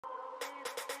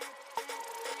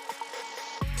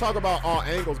talk about all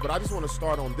angles, but I just want to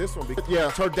start on this one. Because,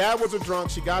 yeah, her dad was a drunk.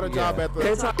 She got a job at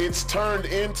the... It's turned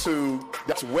into...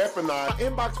 That's weaponized.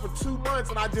 Inbox for 2 months,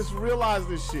 and I just realized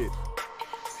this shit.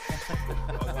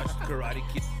 I watched Karate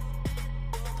Kid.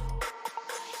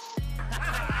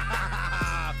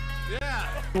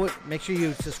 Yeah. Make sure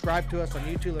you subscribe to us on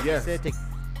YouTube. Like Yes. I said,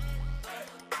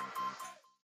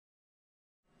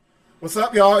 What's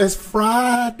up, y'all? It's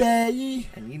Friday.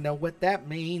 and you know what that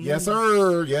means. Yes,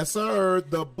 sir. Yes, sir.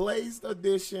 The Blazed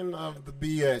edition of the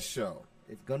BS show.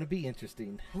 It's going to be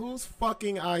interesting. Whose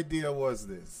fucking idea was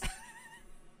this?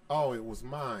 Oh, it was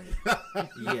mine.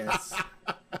 Yes.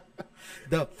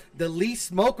 The least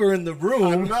smoker in the I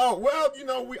room. know. Well,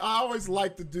 I always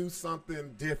like to do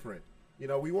something different.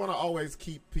 We want to always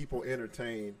keep people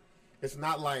entertained. It's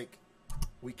not like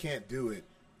we can't do it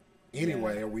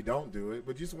anyway, or we don't do it,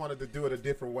 but just wanted to do it a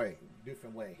different way.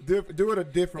 Different way. Do it a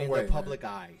different way. In the public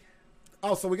eye.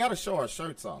 Oh, so we got to show our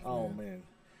shirts off. Oh, man. man.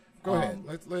 Go ahead.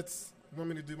 Let's. Want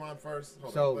me to do mine first? Hold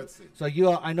on. So, Let's see.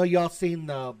 so I know y'all seen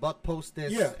Buck post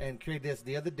this and create this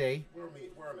the other day. Where am I?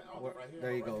 Oh, right here.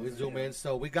 There you Right go. here. We zoom in.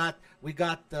 So we got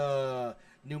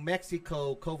New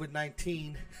Mexico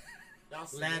COVID-19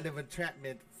 land of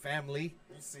entrapment family.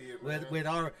 You see it, with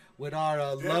man. with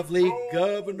our lovely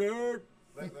governor.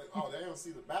 Oh, they don't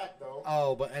see the back though.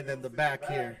 Oh, and then the back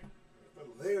here.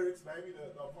 The lyrics, baby,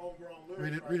 the homegrown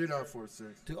lyrics. Read it out for us,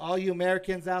 Six. To all you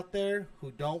Americans out there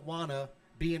who don't wanna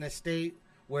be in a state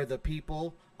where the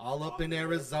people all up in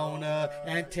Arizona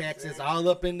and Texas, all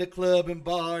up in the club and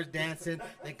bars dancing,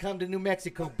 they come to New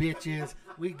Mexico, bitches.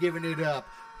 We giving it up.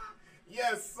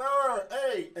 Yes, sir.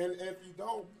 Hey, and if you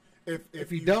don't,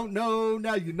 If you don't know,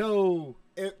 now you know.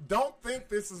 don't think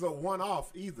this is a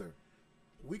one-off either.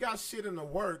 We got shit in the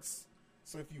works.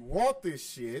 So if you want this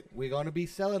shit, We're gonna be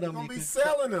selling them. we're gonna You be can-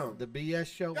 selling them. The BS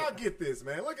show. Y'all get this,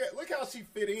 man. Look how she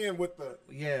fit in with the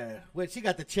She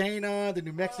got the chain on, the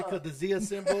New Mexico, the Zia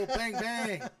symbol. Bang,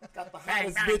 bang. got the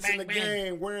hottest bitch in the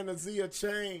game wearing a Zia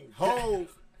chain.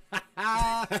 Hove.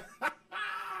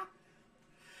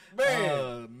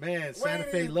 Man, Santa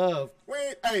Fe ain't- love.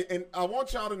 Hey, and I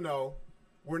want y'all to know,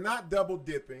 we're not double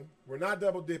dipping. We're not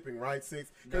double dipping, right,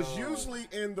 Six? Because No. usually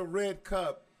in the red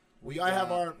cup, we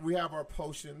have our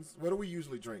potions. What do we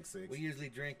usually drink, Six? We usually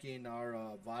drinking our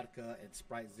vodka and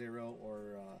Sprite Zero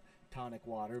or tonic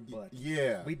water, but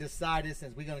Yeah. we decided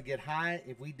since we're gonna get high,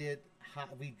 if we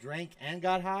drank and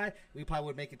got high, we probably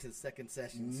would make it to the second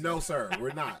session. So No, sir,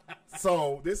 we're not.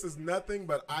 So this is nothing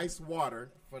but ice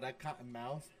water. for that cotton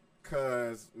mouth,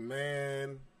 Cause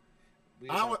man, we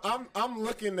I was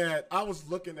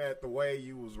looking at the way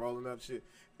you was rolling up shit,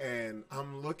 and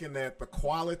I'm looking at the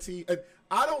quality. And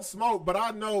I don't smoke, but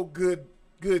I know good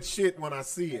shit when I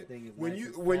see it. thing is When nice you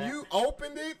and when fat. you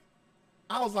opened it,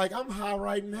 I was like, I'm high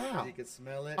right now. you can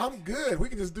smell it. I'm good. We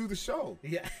can just do the show.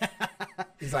 Yeah.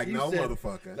 He's like, You no, said-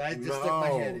 motherfucker. I just no, stuck my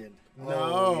head in. No,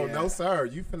 Oh, yeah. no, sir.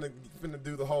 You finna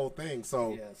do the whole thing.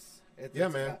 So Yes. Yeah,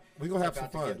 man. We gonna have it's some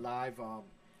about to fun. Get live.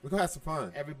 we're gonna have some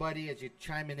fun. Everybody, as you're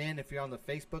chiming in, if you're on the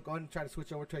Facebook, go ahead and try to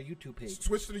switch over to our YouTube page.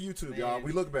 Switch to the YouTube, Man. y'all.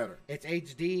 We look better. It's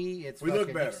HD. It's We look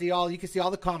fucking- better. You can see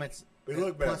all the comments. We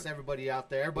look better. Plus everybody out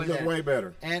there. We Everybody look that- way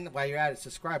better. And while you're at it,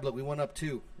 subscribe. Look, we went up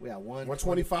 2. We got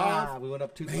 125. We went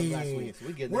up 2 from last week.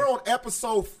 So We're on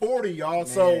episode 40, y'all.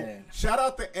 So Man. shout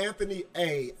out to Anthony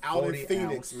A. out in 40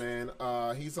 Phoenix, ounce.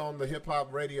 man. He's on the hip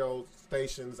hop radio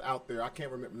stations out there. I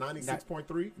can't remember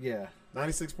 96.3, Yeah.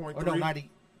 96.3. Or no, 90.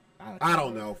 I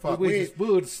don't know. Fuck. We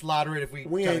would slaughter it if we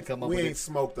try to come up with ain't it.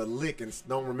 smoked a lick and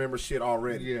don't remember shit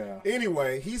already. Yeah.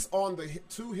 Anyway, he's on the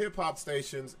 2 hip hop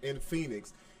stations in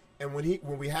Phoenix, and when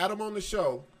we had him on the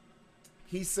show,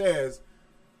 he says,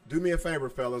 "Do me a favor,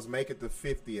 fellas, make it to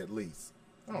 50 at least."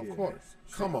 Oh, of course.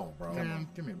 Come on, bro. Man,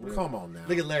 give me a break. Come on now.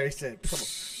 Look at Larry said. Come on.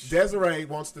 Desiree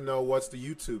wants to know what's the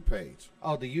YouTube page.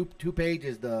 Oh, the YouTube page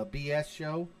is the BS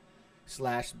show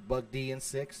 / Bug D and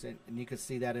 6, and you can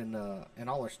see that in all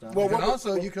our stuff. Well,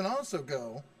 You can also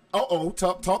go.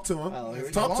 Talk to him. Oh, here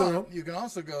we Talk go. to him. You can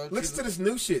also go Listen to this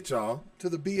new shit, y'all. to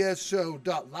the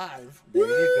bsshow.live. There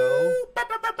you go.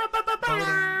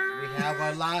 We have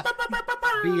our live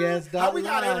BS. How we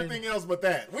got everything else but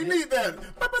that? We need that.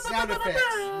 Sound effects.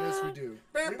 Yes, we do.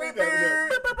 We need that.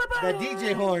 That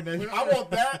DJ horn. I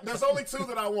want that. There's only 2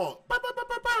 that I want.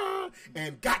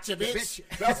 And gotcha, bitch.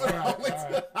 That's the only 2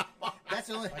 I want. That's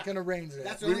the only. I can arrange that.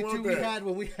 That's the We only want 2 we that. had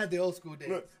when we had the old school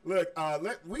days. Look,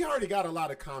 we already got a lot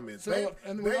of comments.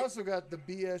 and we also got the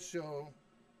BS Show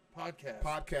podcast.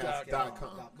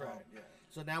 Podcast.com. Right, yeah.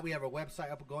 So now we have our website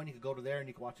up and going. You can go to there and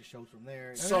you can watch the shows from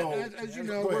there. So as you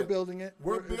know, go we're ahead. building it.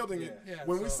 We're building it. Yeah,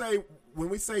 when we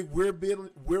say we're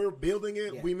building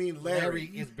it, Yeah. we mean Larry.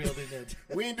 is building it.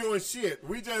 We ain't doing shit.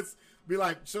 We just be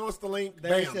like, show us the link.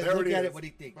 Larry Bam, says, there look it at is. it. What do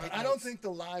you think? But Take I don't notes. think the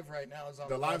live right now is on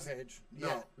The the live- live page. No,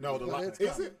 yet, no, the but live. it's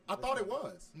Is coming. it? I thought it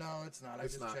was. No, it's not. I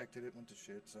It's just not. checked it. It went to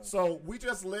shit. So, So we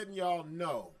just letting y'all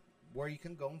know where you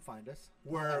can go and find us.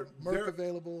 where merch there-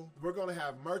 available. we're gonna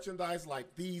have merchandise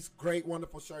like these great,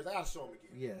 wonderful shirts. I gotta show them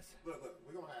again. Yes. Look,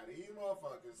 we're gonna have these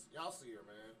motherfuckers. Y'all see her,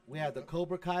 man. We have the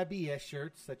Cobra Kai BS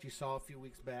shirts that you saw a few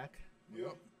weeks back.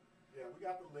 Yep. Yeah, we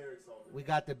got the lyrics on it. We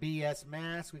got the BS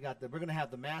mask. We're gonna have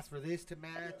the mask for this to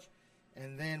match,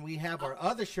 and then we have our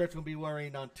other shirts we'll be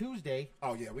wearing on Tuesday.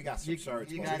 Oh yeah, we got some You- shirts.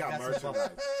 you man. guys We got got some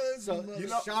merchandise. So You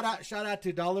know- shout out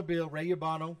to Dollar Bill Ray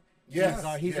Urbano. Yes,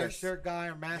 he's our yes. shirt guy,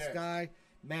 our mask Yes. guy.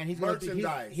 Man, he's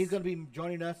Merchandise. he's gonna be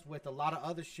joining us with a lot of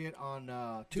other shit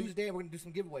on Tuesday. We're gonna do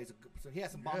some giveaways. So he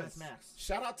has some bomb ass masks.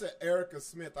 Shout out to Erica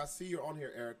Smith. I see you're on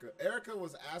here, Erica. Erica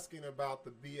was asking about the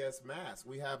BS mask.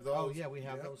 We have those. Oh yeah, we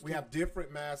have those. We too. have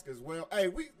different masks as well. Hey,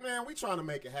 we trying to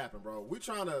make it happen, bro. We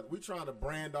trying to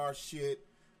brand our shit,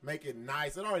 make it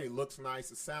nice. It already looks nice.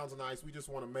 It sounds nice. We just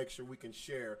want to make sure we can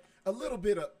share a little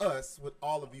bit of us with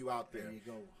all of you out there. There you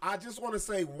go. I just want to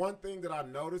say one thing that I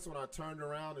noticed when I turned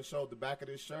around and showed the back of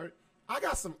this shirt. I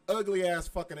got some ugly ass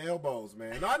fucking elbows,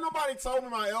 man. Not nobody told me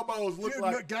my elbows look Dude,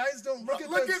 like. no, guys don't look at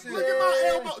Look that at shit. my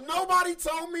elbow. Nobody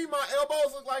told me my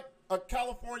elbows look like a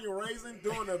California raisin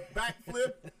doing a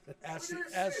backflip. Ashley, Look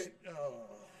at this Ashley, shit. oh.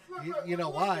 You know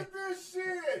look why? At this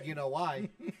shit. You know why?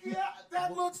 Yeah,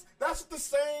 that's the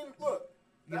same. Look,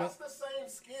 You that's the same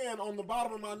skin on the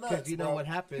bottom of my nuts. 'Cause you know bro. what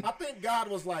happened? I think God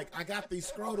was like, I got these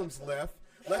scrotums left.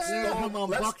 Let's Yeah, throw come on,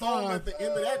 them buck on. at the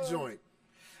end of that joint.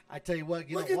 I tell you what,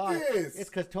 you Look know at why? this. It's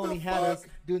because Tony The had us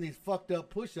fuck? doing these fucked up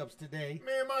push-ups today.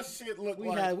 Man, my shit look We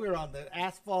like. were on the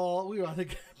asphalt. We were on the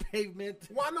pavement.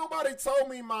 Why nobody told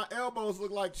me my elbows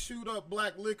look like chewed up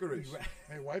black licorice?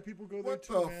 Hey, white people go there What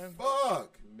too, the man.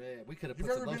 fuck? Man, we could have You've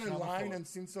put ever some been lotion in on line before. and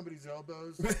seen somebody's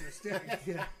elbows? They're standing.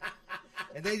 Yeah.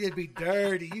 And they just be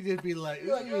dirty. You just be like,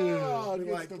 Like, oh, Be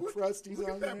get like, some look, crusties look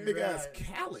on at that there. big ass Right.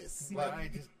 callus. Like,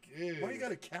 Like, Why you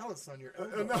got a callus on your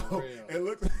elbow? no, real. it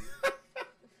looks.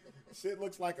 Shit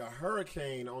looks like a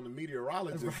hurricane on the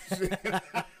meteorologist.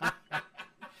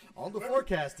 on the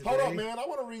forecast today. Hold on, man. I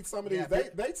want to read some of these. Yeah,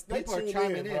 they people are tuned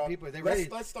chiming in, bro. People, they're let's, ready.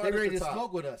 Let's start they're at ready the to top.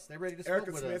 smoke with us. They're ready to smoke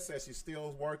Erica with Smith us. says she's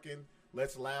still working.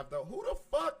 Let's laugh though. Who the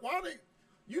fuck? Why they?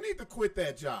 You need to quit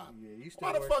that job. Yeah, you still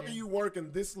Why the fuck working? are you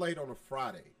working this late on a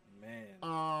Friday?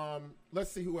 Man.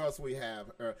 Let's see who else we have.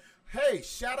 Hey,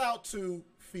 shout out to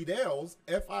Fidel's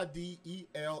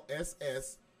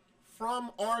Fidelss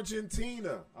from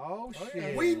Argentina. Oh, yeah.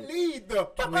 shit. We need the.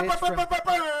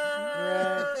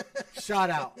 Shout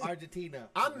out, Argentina.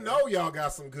 I know y'all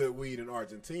got some good weed in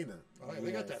Argentina. Oh, yeah,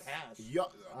 they got that hash.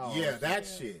 Oh, Yeah, that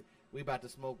yeah. shit. We about to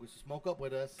smoke. We should smoke up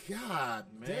with us. God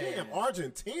Man. damn,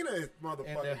 Argentina is In the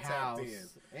motherfucking house. tapped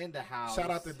in. In the house.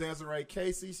 Shout out to Desiree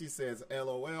Casey. She says,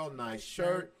 LOL, nice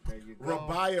shirt. There you go.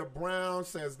 Rabia Brown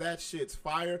says, that shit's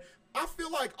fire. I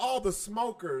feel like all the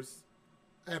smokers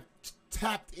have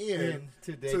tapped in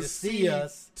today to to see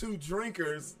us. two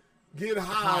drinkers get high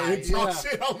High, and talk yeah.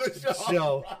 shit on the show.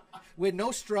 Show. With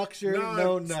no structure,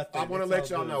 no nothing. I want to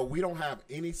It's let all y'all good. know we don't have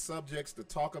any subjects to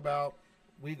talk about.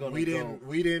 We gonna We go.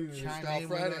 didn't Chime Freestyle in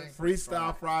with Friday. us.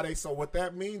 freestyle Friday. So what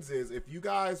that means is if you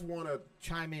guys want to,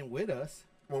 Chime in with us.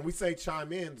 when we say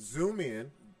chime in, zoom in,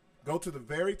 go to the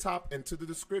very top and to the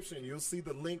description. You'll see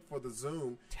the link for the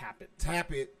Zoom. Tap it.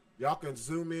 Tap it. Y'all can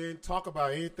zoom in, talk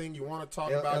about anything you want to talk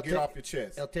It'll- about, it'll get take- off your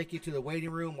chest. It'll take you to the waiting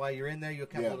room. While you're in there, you'll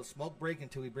have Yeah. a little smoke break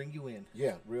until we bring you in.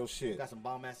 Yeah, real We shit. got some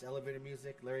bomb ass elevator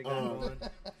music. Larry got going.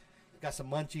 Got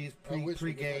some munchies I wish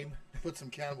we could pre-game. Put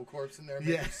some Cannibal Corpse in there, make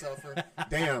Yeah. him suffer.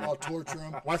 Damn. I'll torture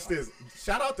him. Watch this.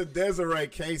 Shout out to Desiree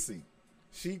Casey.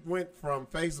 She went from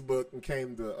Facebook and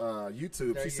came to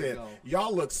YouTube. There She you said, go.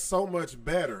 "Y'all look so much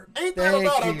better." Ain't that Thank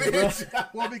about you, a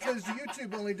bitch? Well, because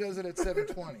YouTube only does it at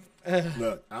 720.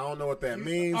 Look, I don't know what that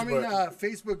means. I mean, but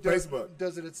Facebook does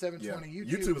it at yeah. 720.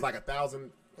 YouTube is like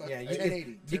 1,000. Yeah, you 1080.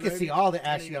 can, you can see all the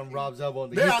action on 1080. Rob's elbow on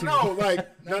the Yeah, I YouTube. know.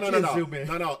 Like, no. Just zoom in.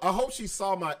 No. I hope she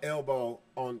saw my elbow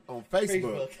on Facebook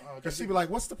Facebook. because she'd be like,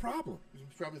 "What's the problem?" You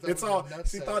probably thought It's it was all. a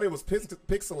She nutsack. thought it was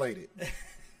pixelated.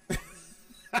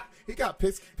 He got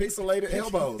pixelated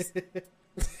elbows.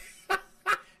 Let's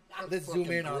Fucking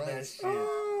zoom in on that gross.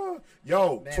 shit.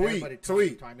 Yo, Man, everybody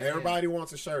tweet. chime in. Everybody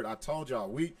wants a shirt. I told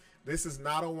y'all this is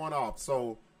not a one-off.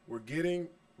 So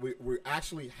we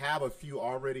actually have a few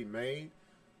already made.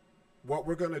 What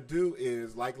we're gonna do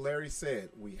is, like Larry said,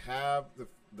 we have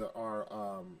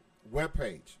our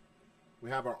webpage. We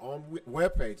have our own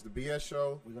webpage, the BS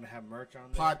Show We're gonna have merch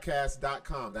on there.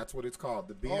 podcast.com. That's what it's called.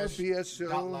 The BS, BS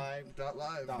Dot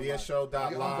Live. BS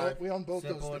Show.live. We own both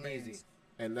Simple those and domains. easy.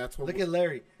 And that's what Look at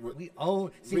Larry. We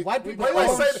own. See, white people Wait,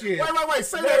 own say, shit. wait,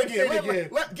 say Larry, that say it again.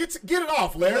 again. Get it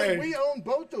off, Larry. We own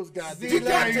both those guys. See, You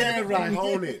Larry, goddamn you're right. right.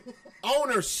 Own it.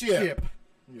 Ownership. Chip.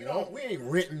 You know, we ain't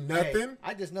written Hey, nothing.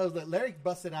 I just know that Larry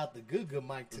busted out the good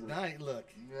mic tonight. Look,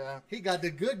 Yeah. he got the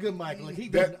good mic. Look, he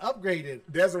That- done upgraded.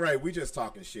 Desiree, we just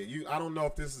talking shit. I don't know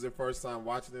if this is your first time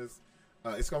watching this.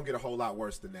 It's gonna get a whole lot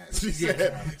worse than that. She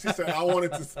said, I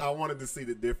wanted to see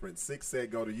the difference. Six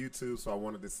said go to YouTube, so I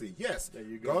wanted to see. Yes, There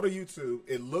you go. go to YouTube.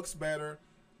 It looks better.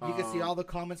 You can see all the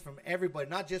comments from everybody,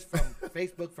 not just from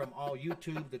Facebook, from all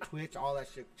YouTube, the Twitch, all that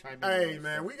shit. Chime in. Hey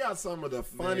man, we got some of the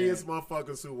funniest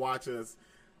motherfuckers who watch us.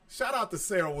 Shout out to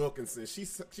Sarah Wilkinson.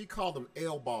 She called them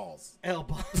L balls.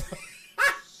 elbow.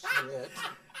 Shit.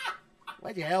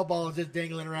 Why'd your elbows just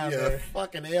dangling around Yeah, there?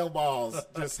 fucking L balls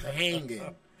just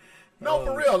hanging. No,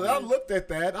 for real. I looked at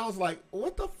that. I was like,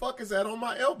 what the fuck is that on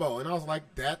my elbow? And I was like,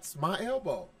 that's my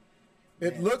elbow.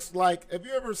 It looks like, if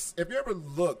you ever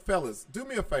look, fellas, do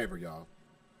me a favor, y'all.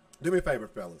 Do me a favor,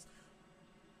 fellas.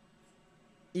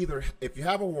 Either if you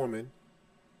have a woman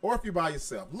or if you're by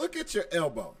yourself, look at your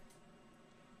elbow.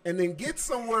 And then get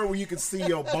somewhere where you can see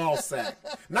your ball sack.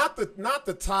 Not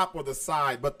the top or the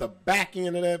side, but the back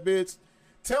end of that bitch.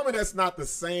 Tell me that's not the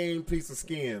same piece of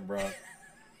skin, bro.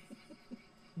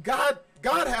 God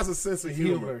has a sense of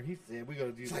humor. He said we're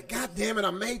gonna do It's like, God damn it,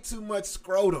 I made too much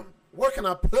scrotum. Where can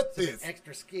I put this?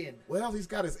 extra skin. Well, he's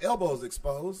got his elbows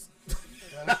exposed.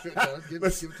 Give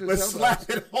Let's it to his slap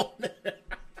it on there.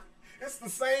 It's the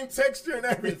same texture and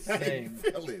everything. same.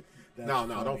 Feel it. That's No,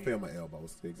 funny. don't feel my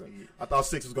elbows. I thought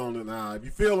Six was going to. Nah, if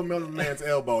you feel another man's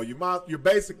elbow, you're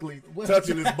basically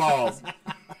touching his balls.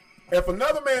 If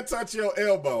another man touch your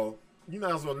elbow, you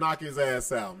might as well knock his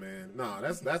ass out, man. Nah,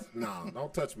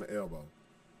 don't touch my elbow.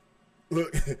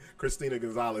 Look, Christina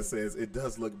Gonzalez says it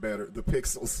does look better. The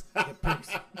pixels.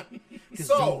 Just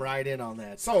So- zoom right in on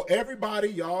that. So everybody,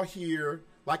 y'all here.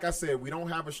 Like I said, we don't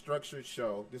have a structured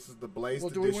show. This is the Blazed Well,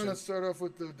 do we edition. want to start off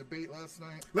with the debate last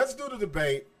night? Let's do the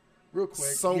debate. Real quick.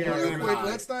 Sober Yeah, Real and quick. high.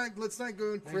 Let's not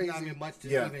go There's crazy. not even much to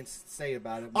Yeah. even say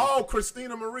about it. Oh,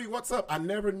 Christina Marie, what's up? I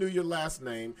never knew your last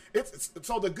name.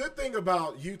 So the good thing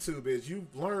about YouTube is you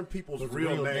learn people's Those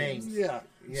real real names. names. Yeah.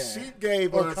 Yeah. She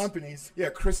gave Or us companies. Yeah,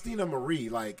 Christina Marie.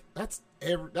 Like that's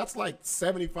like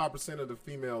 75% of the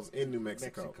females in New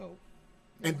Mexico.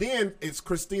 And then it's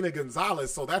Christina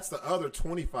Gonzalez, so that's the other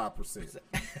 25%.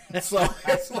 So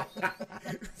it's like,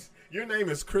 your name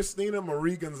is Christina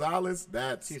Marie Gonzalez.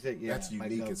 That's She said, yeah, that's my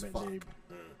unique as fuck. government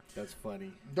name. That's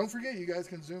funny. Don't forget, you guys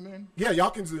can zoom in. Yeah, y'all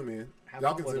can zoom in. Have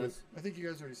Y'all fun can with zoom in. us. I think you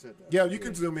guys already said that. Yeah, you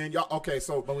can zoom in. Y'all okay?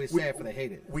 So But we say it for they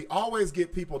hate it. We always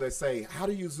get people that say, "How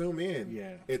do you zoom in?"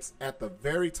 Yeah. it's at the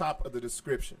very top of the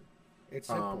description. It's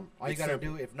simple. All you it's gotta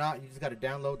simple. do, if not, you just gotta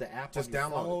download the app Just on your download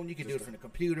it. phone. You can do Just it from the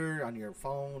computer, on your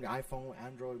phone, iPhone,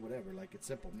 Android, whatever. Like it's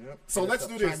simple. Yep. So And let's it's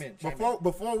do up. this Chime in.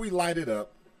 before we light it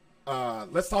up.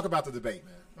 Let's talk about the debate,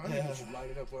 man. I think we should light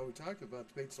it up while we talk about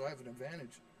debate, so I have an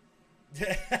advantage.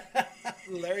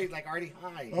 Larry's like already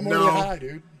high. I'm No. already high,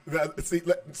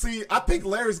 dude. See, I think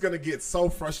Larry's gonna get so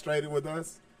frustrated with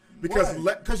us because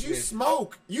Why? you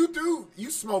smoke. You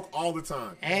smoke all the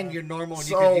time. And you're normal, and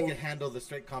So- you can handle the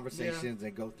straight conversations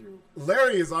and go through.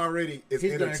 Larry is He's gonna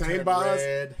entertained turn by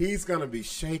red. us. He's gonna be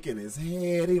shaking his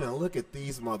head. Even look at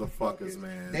these motherfuckers,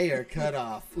 man. They are cut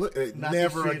off. Look, Knock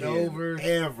never the shit again, over.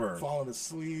 ever. Falling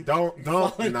asleep. Don't,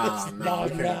 nah, we No, can't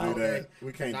no. do that.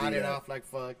 We can't Nod do it that. off like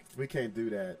fuck. We can't do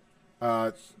that.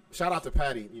 Shout out to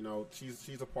Patty. You know,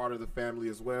 she's a part of the family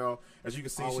as well. As you can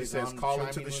see, Always she says on, call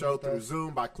into chiming the in show with through us.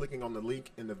 Zoom by clicking on the link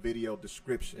in the video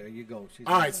description. There you go. She's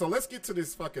All on right, that. so let's get to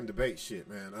this fucking debate shit,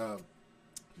 man.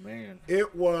 Man,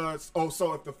 It was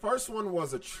so if the first one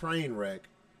was a train wreck,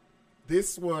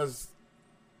 this was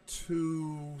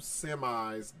two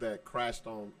semis that crashed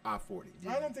on I-40.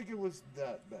 I don't think it was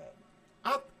that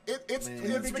bad. It's Man. In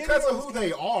the because beginning, of it was who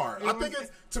they are. it I was- think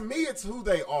to me it's who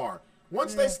they are.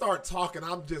 Once they start talking,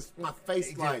 I'm just my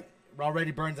face like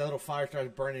already burns. That little fire starts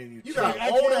burning in your you chest. got I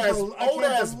old can't ass bel- I can't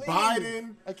believe-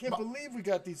 Biden. I can't believe we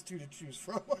got these two to choose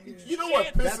from. You know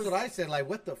what That's pisses what I said. Like,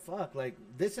 what the fuck? Like,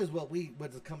 this is what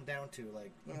it's come down to.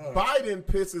 Like, Biden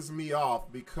pisses me off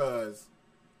because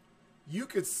you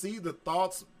could see the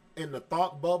thoughts in the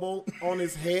thought bubble on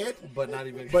his head. but not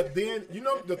even. But then, you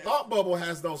know, the thought bubble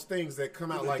has those things that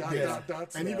come out The like dot, this. dot,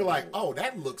 dots, And you'd yeah. be like, oh,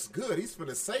 that looks good. He's going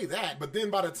to say that. But then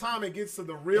by the time it gets to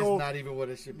the it's real, not even what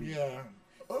it should be. Yeah.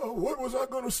 what was I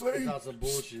gonna say? That's some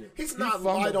bullshit. He's He not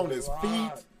fumbled light on a his lot.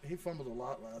 feet. He fumbled a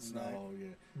lot last night. No, yeah.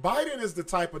 Biden is the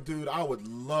type of dude I would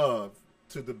love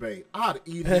to debate. I'd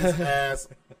eat his ass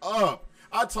up.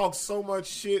 I talk so much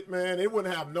shit, man. It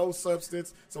wouldn't have no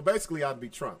substance. So basically, I'd be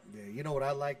Trump. Yeah, you know what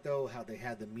I like though? How they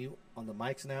had the mute on the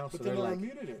mics now, But so they they're never like,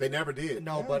 muted it. They never did.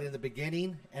 no, but in the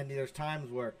beginning, and there's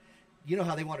times where, you know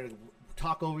how they wanted to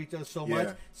talk over each other so much,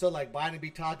 Yeah. so like Biden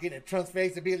be talking and Trump's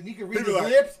face would be, and you can read He'd be his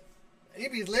like- lips.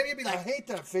 He'd be his lip. He'd be I like, hate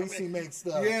that face he makes.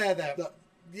 yeah, that.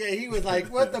 Yeah, he was like,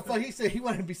 what the fuck? He said he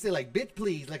wanted to be saying like, bitch,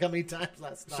 please. Like how many times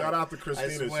last night? Shout out to I Christina.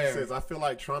 She swear. says, I feel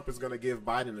like Trump is going to give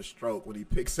Biden a stroke when he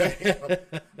picks at him.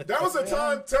 There was a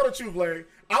time, tell the truth, Larry,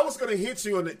 I was going to hit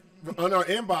you on our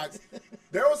inbox.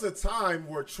 There was a time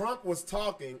where Trump was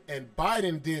talking and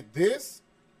Biden did this.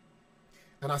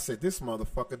 And I said, this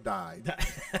motherfucker died.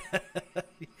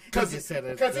 Because just said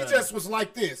it, he just was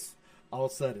like this. all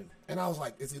of a sudden. And I was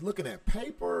like, is he looking at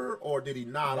paper or did he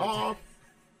nod off?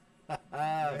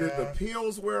 Did the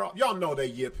pills wear off? Y'all know they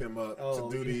yip him up Oh,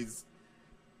 to do yeah. these.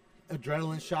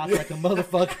 Adrenaline shot like a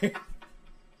motherfucker.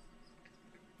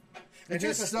 It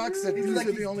just sucks that these like are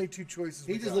he's- the only two choices.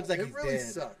 he we just got. looks like it he's really dead.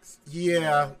 sucks.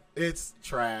 Yeah, it's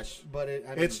trash. But I mean,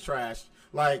 It's trash.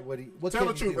 Like, what tell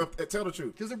the can you truth. Tell the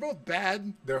truth. Because they're both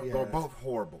bad. They're Yeah. both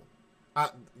horrible. I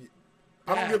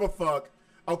don't Bad. give a fuck.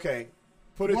 Okay,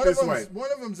 put it One this of way. them's, one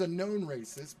of them's a known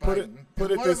racist. Put it- Biden, put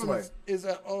and it one this of way. them's is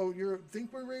a you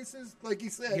think we're racist? Like he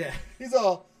said. Yeah. He's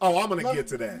all. Oh, I'm gonna "Love- get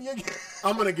to that. you-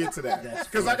 I'm gonna get to that That's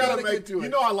because I gotta Gotta make. get to You it.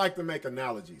 know, I like to make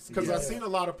analogies because Yeah. I've seen a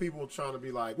lot of people trying to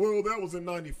be like, "Well, that was in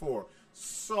 '94."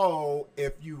 So,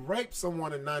 if you rape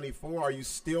someone in '94, are you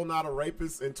still not a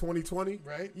rapist in 2020?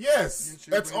 Right. Yes, Yes,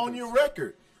 you're that's a on rapist. your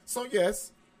record. So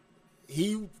yes,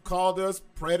 he called us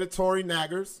predatory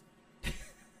naggers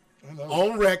I know.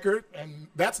 on record. And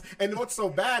And what's so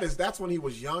bad is that's when he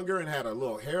was younger and had a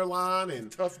little hairline and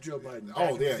tough Joe Biden. back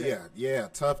oh in the yeah, day. yeah,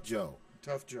 tough Joe.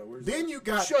 Tough Joe. Where's Then you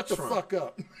got Shut the Trump. fuck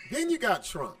up. Then you got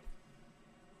Trump.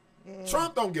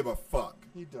 Trump don't give a fuck.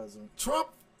 He doesn't.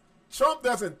 Trump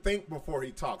doesn't think before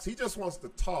he talks. He just wants to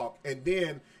talk, and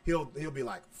then he'll be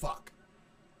like, "Fuck,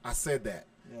 I said that,"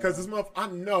 because this I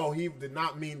know he did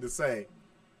not mean to say,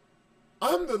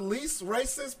 "I'm the least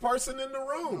racist person in the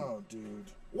room." Oh, dude.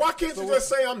 Why can't you just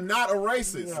say I'm not a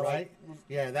racist? Yeah. right?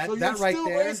 Yeah, that So that you're right still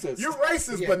there. racist. You're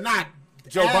racist, Yeah. but not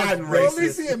Joe As Biden well, at racist.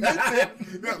 least he admits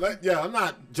it. Yeah, I'm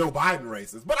not Joe Biden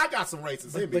racist, but I got some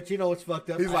racists in me. But you know what's fucked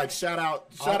up? He's like, shout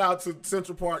out to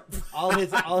Central Park. all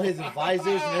his advisors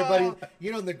and everybody.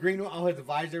 You know, in the green room, all his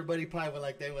advisors, everybody probably were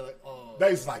like, they were like, oh.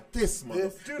 They's like, this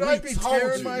mother. Dude, we I'd be told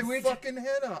tearing you. my Which- fucking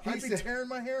head out. He I'd be said- tearing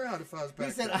my hair out if I was back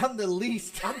He said, there. I'm the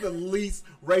least. I'm the least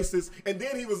racist. And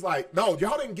then he was like, no,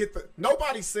 y'all didn't get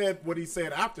nobody said what he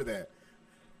said after that.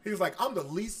 He was like, I'm the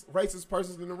least racist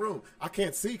person in the room. I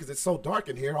can't see because it's so dark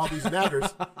in here. All these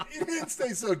naggers. He didn't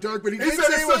say so dark, but he He did said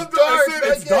say it's it was so dark. dark. He said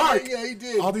Like, it's dark. Yeah, he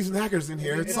did. All these naggers in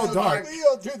here. It's so Yeah, dark.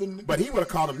 Leo through the- But he would have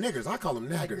called them niggers. I call them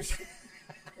naggers.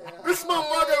 This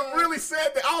motherfucker really said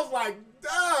that. I was like,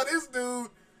 duh, this dude.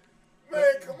 Man,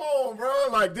 come on, bro.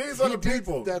 Like, these are the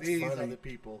people. That's These are funny. the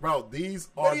people. Bro, these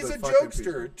are But he's the a fucking jokester.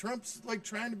 people. Trump's like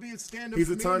trying to be a stand-up He's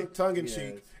a comedian. tongue in Yes.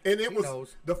 cheek. And it He was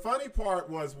knows. the funny part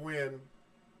was when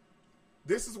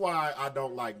this is why I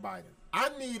don't like Biden. I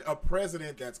need a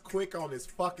president that's quick on his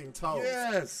fucking toes.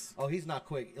 Yes. Oh, he's not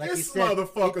quick. Like he This said,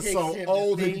 motherfucker's it so takes him to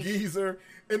old and think. geezer.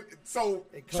 And so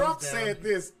It comes Trump down. said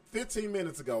this 15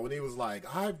 minutes ago when he was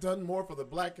like, I've done more for the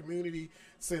black community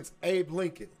since Abe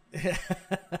Lincoln.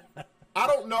 I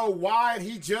don't know why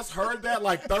he just heard that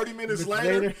like 30 minutes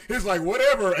later. He's like,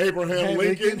 whatever, Abraham Hey,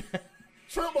 Lincoln.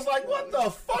 Trump was like, what the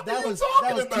fuck That are was you talking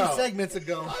that was about? 2 segments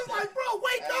ago. I was like, bro,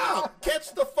 wake up.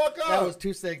 Catch the fuck up. That was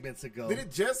 2 segments ago. Did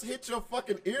it just hit your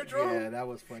fucking eardrum? Yeah, that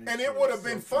was funny. And it would have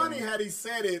been funny had he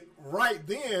said it right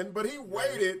then, but he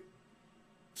waited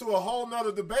to a whole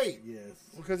nother debate. Yes.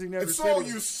 Because he never And said so it.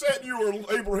 you said you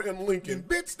were Abraham Lincoln.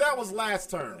 Bitch, that was last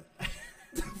term.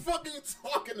 The fuck are you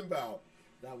talking about?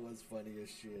 That was funny as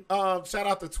shit. Shout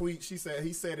out to Tweet. He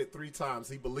said it 3 times.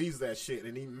 He believes that shit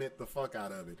and he meant the fuck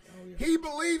out of it. Oh, yeah. He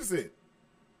believes it.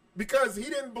 Because he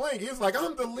didn't blink. He was like,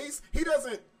 I'm the least. He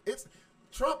doesn't.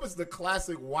 Trump is the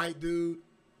classic white dude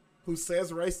who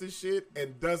says racist shit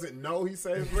and doesn't know he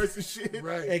says racist shit.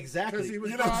 Right. Exactly. Because he was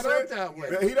You know what I'm brought saying? up that way.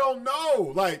 Yeah, he don't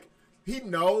know. Like, he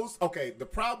knows. Okay, the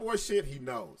Proud Boy shit, he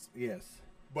knows. Yes.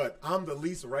 But I'm the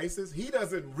least racist. He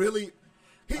doesn't really.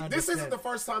 This Understand. isn't the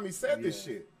first time he said this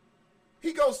Yeah. shit.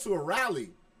 He goes to a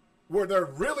rally where they're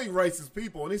really racist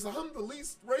people, and he's like, I'm the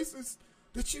least racist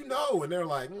that you know. And they're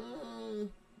like,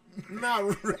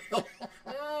 not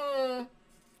really.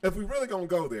 If we really gonna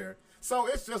go there. So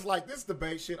it's just like this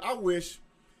debate shit. I wish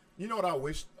You know what I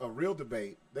wish? A real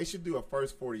debate. They should do a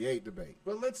first 48 debate.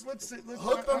 But let's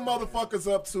Hook them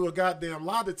motherfuckers up to a goddamn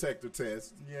lie detector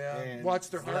test. Yeah, And watch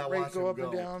their without heart rate watching go up them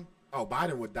and go. down. Oh,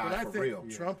 Biden would But die I for think real.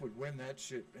 Trump would win that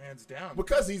shit hands down.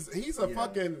 Because he's a Yeah.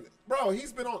 fucking bro.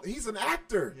 He's an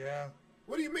actor. Yeah.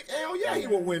 What do you mean? Hell yeah, he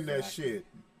will win that exactly.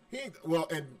 shit.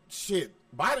 And shit.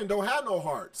 Biden don't have no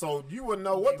heart, so you wouldn't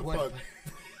know what the fuck.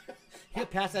 He'll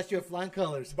pass that shit with flying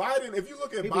colors. Biden. If you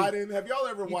look at Maybe- Biden, have y'all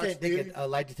ever You watched? can't take a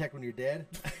lie detector when you're dead.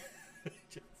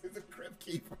 He's a crypt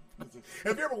keeper.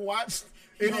 Have you ever watched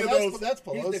No, any of that's, those? that's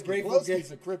He's the Pelosi. Grateful Pelosi's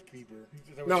Dead. a crypt keeper.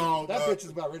 No, That bitch is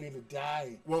about ready to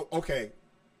die. Well, okay.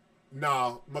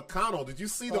 No, McConnell. Did you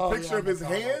see the Oh, picture yeah, of his McConnell.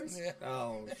 hands? Yeah.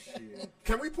 Oh shit!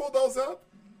 Can we pull those up?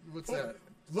 What's that?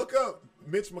 Look up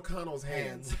Mitch McConnell's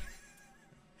hands.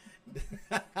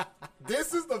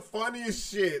 This is the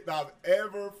funniest shit I've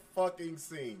ever fucking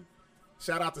seen.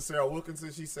 Shout out to Sarah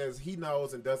Wilkinson. She says he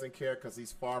knows and doesn't care because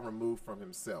he's far removed from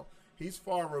himself. He's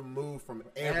far removed from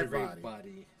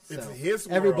everybody. It's self. his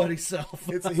world. Everybody's self.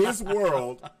 It's his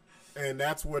world, and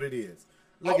that's what it is.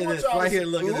 Look I at want this. y'all to Right here, see-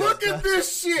 look at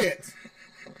this. this shit.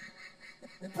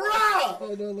 Bruh,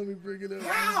 Hold on, let me bring it up.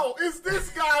 how is this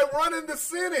guy running the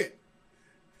Senate?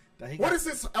 What is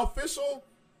his official?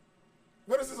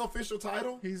 What is his official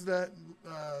title? He's that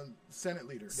Senate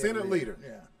leader. Senate leader.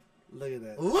 Yeah. Look at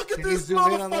that. Look at Can you this zoom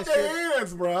in on that motherfucking shit?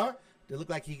 hands, bruh. They look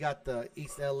like he got the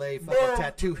East LA fucking Bro,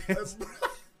 tattoo.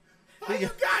 How you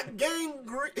got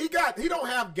gangrene? He don't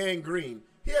have gangrene.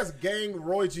 He has gang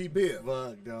Roy G. Biv.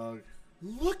 Fuck, dog.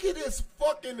 Look at his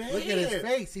fucking hand. Look at his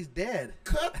face. He's dead.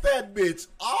 Cut that bitch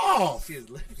off. See his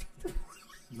lips.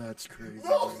 That's crazy.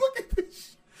 Bro, look at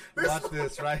this. Watch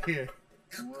this right here.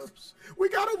 Whoops. We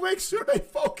gotta make sure they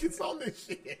focus on this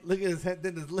shit. Look at his head,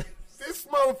 then his lips. This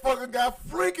motherfucker got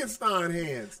Frankenstein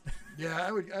hands.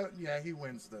 Yeah, yeah, he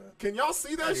wins the. Can y'all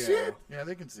see that Yeah. shit? Yeah,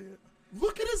 they can see it.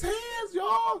 Look at his hands,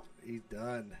 y'all. He's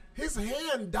done. His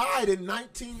hand died in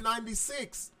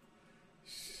 1996.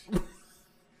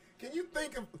 Can you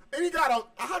think of? And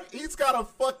he's got a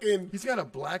fucking. He's got a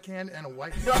black hand and a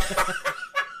white hand.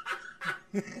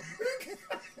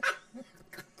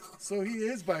 So he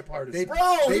is bipartisan.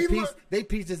 They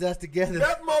pieced his ass together.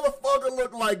 That motherfucker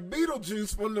looked like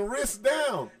Beetlejuice from the wrist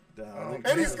down. Dog, look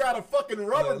And he's at got a fucking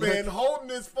rubber Look. band holding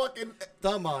his fucking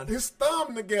thumb on. his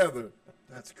thumb together.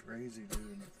 That's crazy,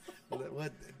 dude. What?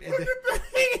 Look at the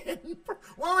hand.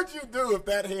 What would you do if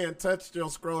that hand touched your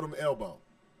scrotum elbow?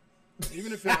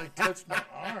 Even if it like touched my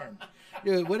arm.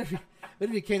 Dude, what if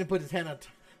he came and put his hand on?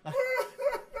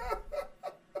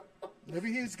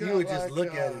 Maybe he's got. You would just like,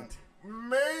 look at it.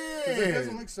 It doesn't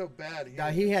Man, look so bad. Now,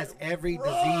 he has every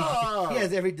disease. Bruh. He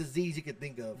has every disease you could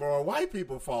think of. bro, white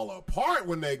people fall apart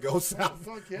when they go south.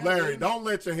 Fuck yeah, Larry, dude. don't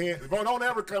let your hands. Bro, don't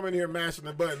ever come in here mashing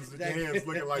the buttons with your hands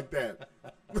looking like that.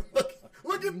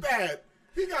 Look at that.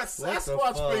 He got What the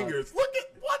Sasquatch fuck? fingers. Look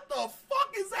at what the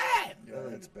fuck is that? Yeah,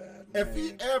 that's bad. If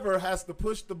he ever has to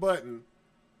push the button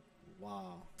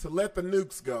Wow. to let the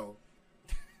nukes go,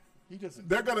 He doesn't.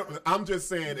 they're gonna. I'm just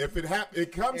saying, if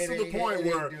it comes It to the ain't- point it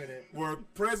ain't where doing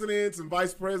it. presidents and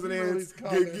vice presidents, You know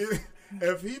he's coming.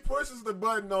 if he pushes the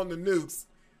button on the nukes,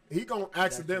 he gonna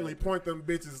accidentally point them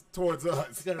bitches towards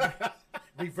us. He's gonna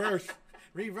reverse.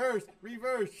 Reverse.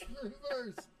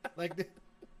 Like,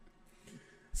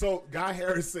 So Guy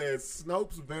Harris says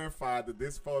Snopes verified that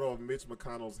this photo of Mitch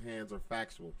McConnell's hands are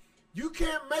factual. You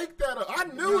can't make that up. I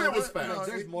knew it was fact.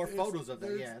 There's more photos of that.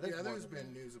 There's Yeah, there's more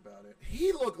been news about it.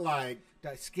 He looked like,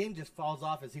 that skin just falls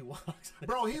off as he walks.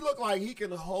 bro, he looked like he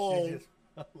can hold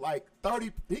like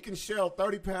 30, he can shell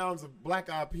 30 pounds of black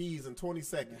eyed peas in 20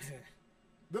 seconds.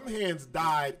 Them hands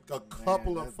died a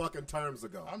couple of fucking terms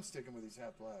ago. I'm sticking with he's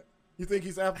half black. You think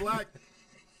he's half black?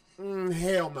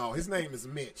 Hell no. His name is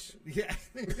Mitch. Yeah.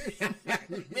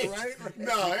 Right?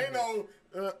 No, ain't no.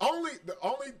 The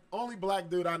only black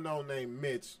dude I know named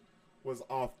Mitch was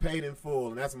off Paid in Full,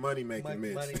 and that's Money Making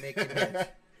Mitch. Money making Mitch.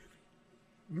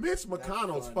 Mitch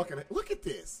McConnell's funny. fucking. Look at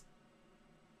this.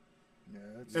 Yeah,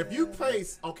 that's If you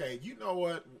place, okay, you know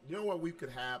what we could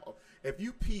have. If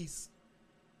you piece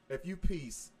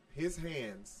his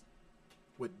hands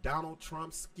with Donald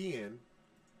Trump's skin,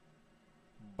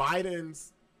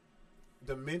 Biden's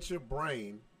dementia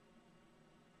brain,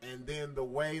 and then the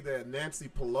way that Nancy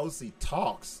Pelosi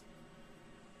talks,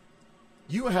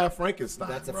 you have Frankenstein.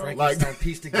 That's a bro. Frankenstein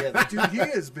pieced together. dude, he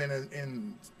has been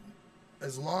in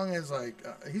as long as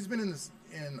he's been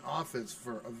in office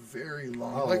for a very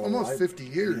long, almost 50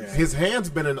 years. yeah. His hand's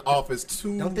been in office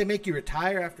too. Don't they make you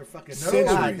retire after fucking? Centuries.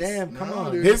 God damn! Come No,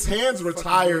 on. dude. His hands Fucking go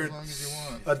retired. as long as you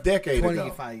want. a decade ago.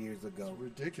 25 years ago.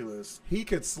 Ridiculous. He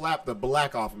could slap the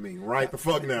black off of me right the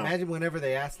fuck now. Imagine whenever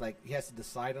they ask, like, he has to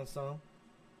decide on something.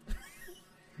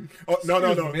 Oh,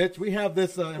 no. Mitch, we have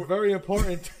this very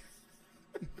important,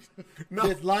 No.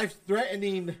 this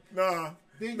life-threatening Nah.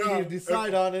 thing you need to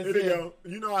decide on. Here Is you it. go.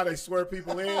 You know how they swear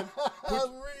people in?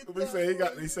 We say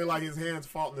he said like his hands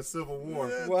fought in the Civil War.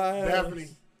 Wow. Daphne.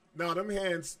 No, them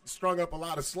hands strung up a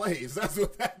lot of slaves. That's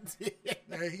what that did.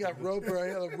 Yeah, he got rope.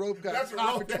 The rope got That's a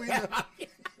caught rope. between them.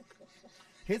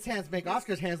 His hands make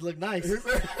Oscar's hands look nice.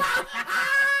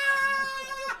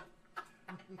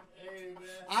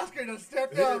 Oscar done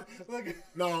stepped up. Look.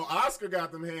 No, Oscar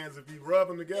got them hands. If you rub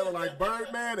them together like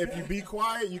Birdman, if you be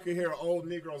quiet, you can hear an old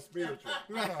Negro spiritual.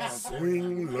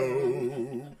 Swing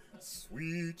low,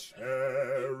 sweet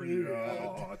chariot.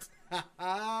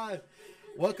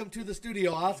 Welcome to the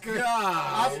studio, Oscar.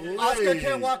 Golly. Oscar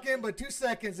can't walk in, but 2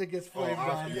 seconds it gets Oh, flamed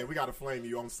Oscar, on. yeah, we got to flame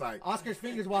you on sight. Oscar's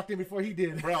fingers walked in before he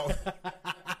did. Bro,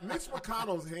 Mitch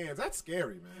McConnell's hands, that's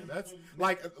scary, man. That's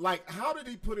like how did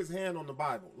he put his hand on the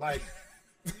Bible? Like,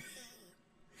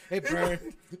 Hey, Brian.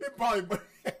 it probably.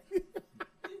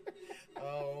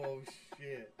 Oh,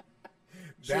 shit.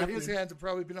 Shit, Daphne- his hands have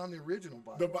probably been on the original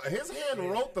Bible. his hand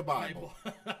wrote the Bible.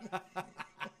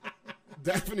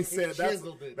 Daphne said that's,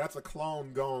 chiseled it. that's a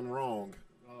clone gone wrong.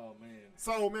 Oh, man.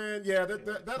 So man, yeah,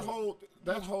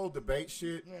 that whole debate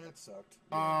shit, Yeah, it sucked.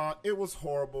 it was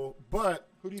horrible. But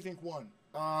Who do you think won?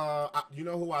 you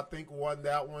know who I think won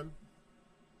that one?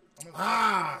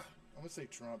 I'm gonna say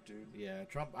Trump, dude. Yeah,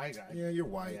 Trump, I got Yeah, you're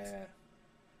white. Yeah.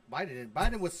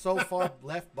 Biden was so far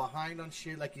left behind on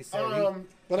shit, like you said.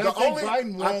 But I The think only-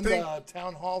 Biden I won think- the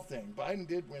town hall thing. Biden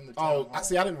did win the town Oh, hall. I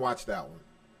see. I didn't watch that one.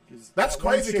 'Cause That's that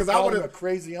one crazy, chick 'cause I called him would've- a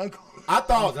crazy uncle. I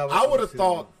thought Oh, that was I would have too.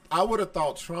 thought I would have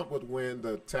thought Trump would win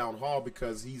the town hall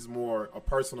because he's more a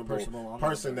personable Personable,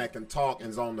 person that can talk and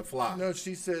is on the fly. No,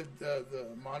 she said the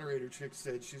moderator chick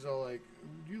said she's all like,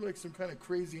 "You like some kind of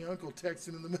crazy uncle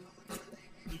texting in the middle."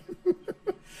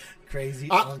 Crazy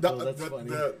I- uncle, that's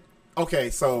funny. Okay,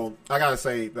 so I gotta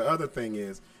say the other thing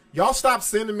is y'all stop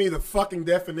sending me the fucking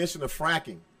definition of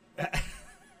fracking.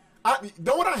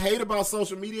 Know what I hate about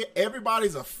social media?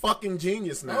 Everybody's a fucking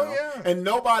genius now, Oh, yeah. and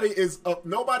nobody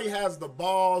has the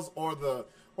balls or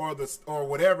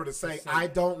whatever to say I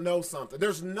don't know something.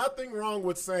 There's nothing wrong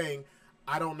with saying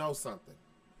I don't know something.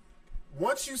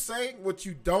 Once you say what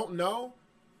you don't know,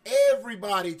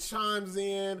 everybody chimes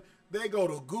in. They go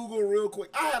to Google real quick.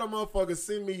 I had a motherfucker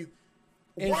send me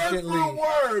Instantly. word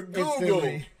for word Google.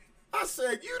 Instantly. I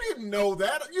said, you didn't know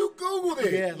that. You Googled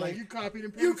it. Yeah, Like you copied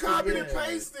and pasted. You copied and Yeah.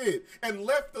 pasted and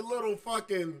left the little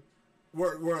fucking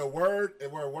where a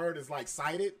word is like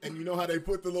cited, and you know how they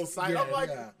put the little cite. Yeah, I'm like,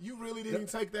 yeah. you really didn't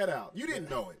take that out. You didn't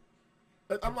know it.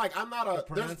 I'm like, I'm not a. there's-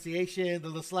 Pronunciation, the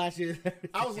little slashes.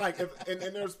 I was like, and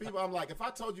there's people. I'm like, if I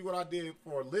told you what I did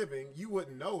for a living, you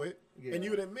wouldn't know it, Yeah. and you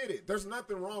would admit it. There's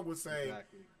nothing wrong with saying.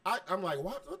 Exactly. I'm like,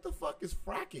 what the fuck is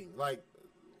fracking? Like,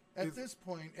 At this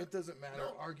point, it doesn't matter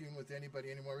arguing with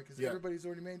anybody anymore because Yeah. everybody's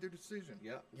already made their decision.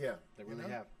 yeah, yeah. they really know?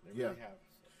 have. They Yeah. really have.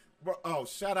 Bro, oh,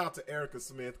 shout out to Erica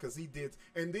Smith because he did.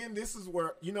 And then this is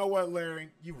where, you know what, Larry?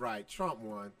 You're right. Trump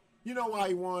won. You know why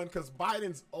he won? Because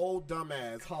Biden's old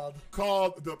dumbass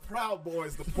called the Proud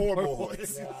Boys the Poor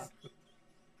Boys.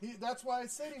 Yeah. That's why I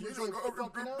said he was like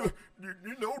fucking up.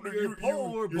 You know, You're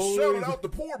poor you boys. shouted out the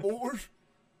poor boys.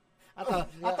 I thought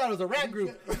it was a rap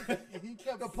group. He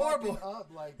kept The poor fucking boy. up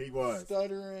like He was.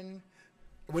 stuttering.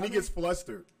 When he gets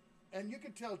flustered. And you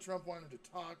could tell Trump wanted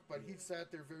to talk, but he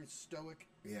sat there very stoic.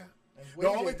 Yeah. And The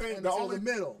waited only thing, until the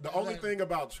middle. the And only then- thing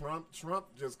about Trump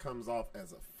just comes off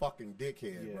as a fucking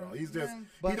dickhead, Yeah. bro. He's just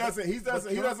But-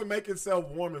 he doesn't make himself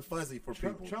warm and fuzzy for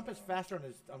people. Trump is faster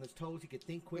on his toes. He could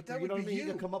think quicker. that You know would what I be mean? He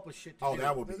you. could come up with shit. To Oh, do.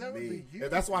 that would be That would me. be you. Yeah,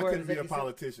 that's why I Where couldn't is be a it- is it-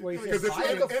 politician. where he Because says, if you're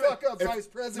 "Shut the in a- fuck up, if- Vice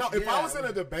President." No, if I Yeah. was in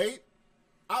a debate,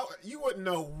 you wouldn't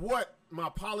know what my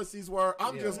policies were.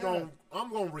 I'm Yeah. just going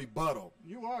to rebuttal.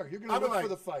 You are. You're going I'd to be look like, for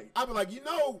the fight. I'd be like,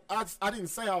 I didn't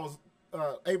say I was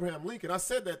Abraham Lincoln. I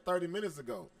said that 30 minutes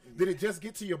ago. Did it just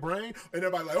get to your brain? And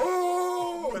everybody like,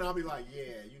 oh, and I'll be like,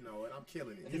 yeah, you know it. I'm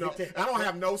killing it. You know, I don't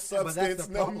have no but that's substance,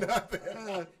 the no problem.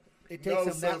 nothing. It No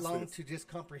takes him that long substance. to just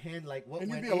comprehend like what And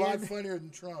you'd went be a lot in funnier than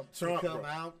Trump. to Trump, come bro.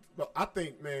 out. But I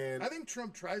think, man, I think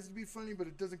Trump tries to be funny, but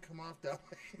it doesn't come off that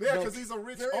way. yeah, No, because he's a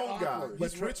rich very old guy. awkward.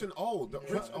 He's But rich and old. The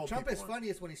rich old Trump people is are.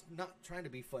 funniest when he's not trying to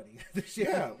be funny. The shit.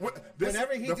 Yeah. Whenever the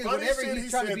funniest whenever shit he's he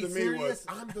trying to said be to me serious, was,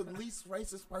 "I'm the least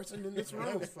racist person in this That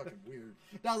room." was fucking weird.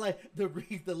 not like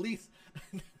the least.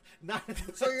 Not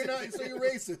So you're not. So you're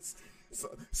racist. So,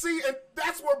 see, and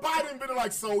that's where Biden been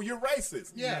like, "So you're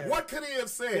racist." Yeah. What could he have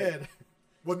said?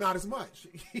 Well, not as much.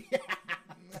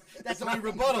 That's the only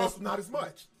rebuttal. That's not as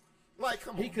much. Like,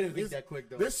 come on. He couldn't beat This- that quick,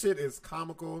 though. This shit is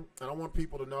comical, and I want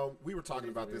people to know. We were talking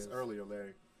about this earlier,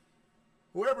 Larry.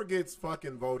 Whoever gets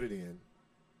fucking voted in,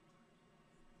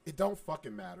 it don't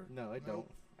fucking matter. No, it don't.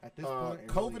 At this point, it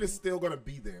COVID really is still going to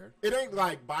be there. It ain't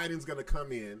like Biden's going to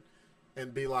come in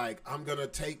and be like, I'm going to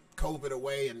take COVID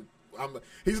away. And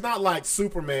he's not like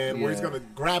Superman where he's Yeah. going to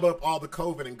grab up all the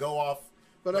COVID and go off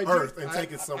But the earth and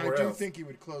take it somewhere I do else. think he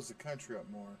would close the country up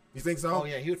more. You think so? Oh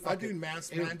yeah, he would. I Fucking, do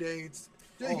mask it would- mandates.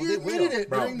 Oh, He they admitted will. it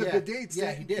Bro. during the Yeah. debate.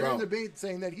 Yeah, he did. During Bro. the debate,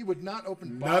 saying that he would not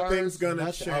open Nothing's bars. gonna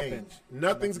Nothing change. open. Nothing's gonna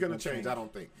Nothing's gonna change. change. I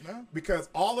don't think. No? Because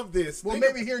all of this. Well,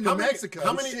 think maybe here in New how many- Mexico,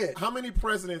 How many? shit. How many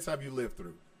presidents have you lived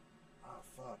through? Oh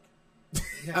fuck,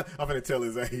 I'm gonna tell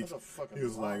his age. That's a fucking He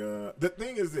was lot. like, the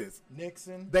thing is this: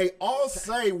 Nixon. they all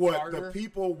say what Carter. the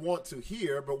people want to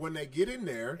hear, but when they get in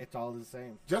there, It's all the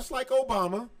same. just like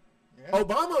Obama. Yeah.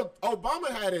 Obama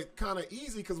had it kind of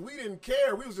easy because we didn't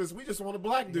care. We just want a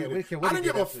black dude. we didn't care I what he didn't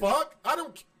give did a after. fuck. I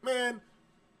don't, man.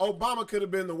 Obama could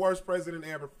have been the worst president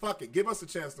ever. Fuck it. Give us a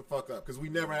chance to fuck up because we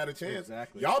never had a chance.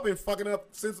 Exactly. Y'all been fucking up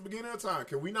since the beginning of time.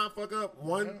 Can we not fuck up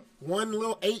one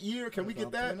little 8 year? Can we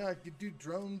get that? Why not? You do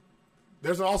drone.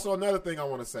 There's also another thing I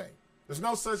want to say. There's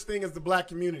no such thing as the black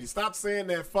community. Stop saying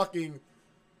that fucking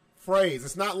phrase.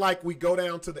 It's not like we go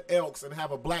down to the Elks and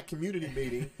have a black community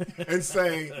meeting and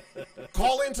say,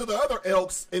 call into the other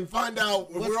Elks and find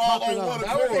out we're all popping on up? one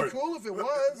That would accord. be cool if it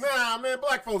was. Nah, man,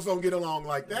 black folks don't get along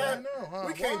like that. I know, huh?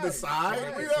 We can't Why? decide.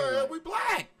 Why? We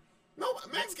black. No,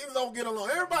 Mexicans don't get along.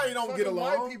 Everybody don't Fucking get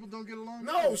white along. people don't get along.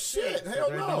 No too. shit.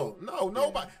 Hell they no. don't. No,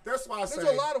 nobody. That's why I There's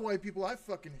say, a lot of white people I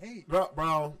fucking hate. bro,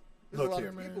 There's look a lot here,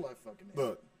 of man. people I fucking hate.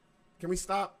 Look, can we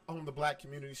stop on the black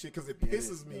community shit? Because it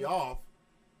pisses me off.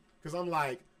 Because I'm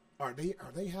like, are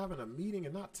they having a meeting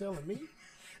and not telling me?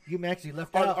 You actually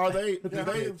left Are, out. are they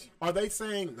are they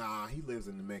saying, nah, he lives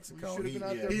in New Mexico. We He, should've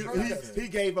been out there he, protesting. he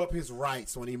gave up his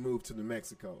rights when he moved to New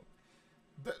Mexico.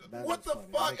 That What is the funny.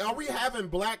 That fuck? makes Are we sense. having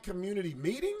black community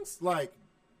meetings? Like,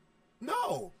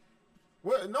 no.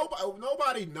 Well,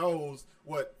 nobody knows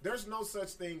what. There's no such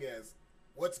thing as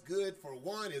what's good for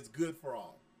one is good for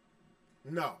all.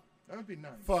 No. That would be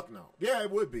nice. Fuck no. Yeah,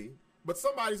 it would be. But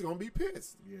somebody's going to be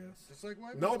pissed. Yes. Just like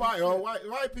white people. Nobody, or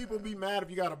white people be mad if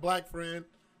you got a black friend.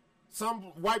 Some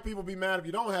white people be mad if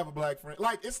you don't have a black friend.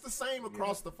 Like, it's the same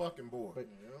across the fucking board. But-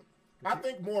 Yep. I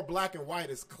think more black and white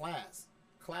is class.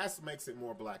 Class makes it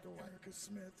more black and white. Erica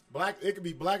Smith. Black, it could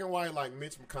be black and white like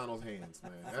Mitch McConnell's hands,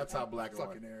 man. That's how black and white.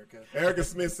 Fucking Erica. Erica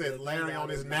Smith said Larry on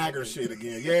his nagger shit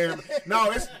again. Yeah,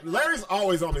 no, Larry's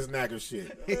always on his nagger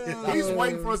shit. He's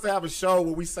waiting for us to have a show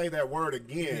where we say that word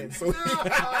again. So,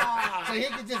 So he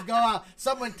could just go out.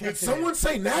 Someone did texted someone him.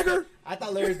 say nagger? I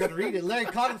thought Larry was going to read it. Larry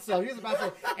caught himself. He was about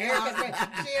to say, Erica.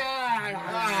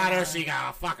 Ah, there she go,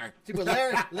 fucker. She put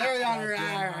Larry on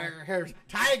her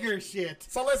tiger shit.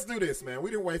 So let's do this, man.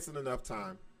 We didn't waste enough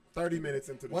time. 30 minutes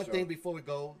into the One show. thing before we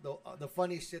go, the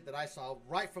funniest shit that I saw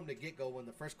right from the get-go when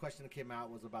the first question that came out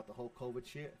was about the whole COVID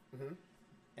shit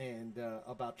and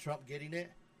about Trump getting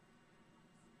it.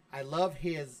 I love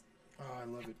his. Oh, I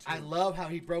love it too. I love how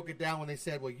he broke it down when they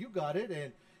said, "Well, you got it,"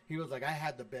 and he was like, "I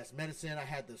had the best medicine. I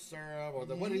had the serum, or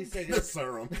the what did he say?" The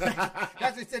serum. That's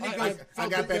what he said. He goes, I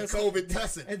got that COVID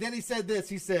tussin. and then he said this.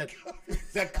 He said,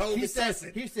 That COVID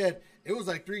tussin. he said it was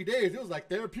like 3 days. It was like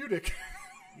therapeutic.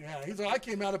 Yeah, he's like, I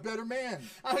came out a better man.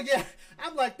 Oh yeah,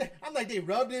 I'm like they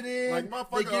rubbed it in. Like, they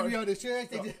motherfucker, give you all the insurance.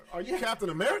 They just, Are you Captain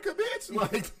America, bitch?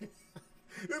 Like,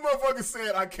 this motherfucker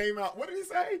said I came out. What did he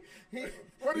say?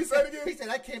 What did he say again? He said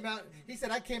I came out. He said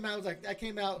I came out. It was like I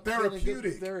came out feeling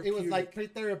Therapeutic. good. It was like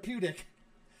therapeutic.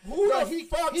 Who Bro, the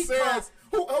fuck says?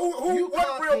 Who? You What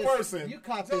caught real this- person? You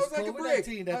caught So this it was like a COVID-19.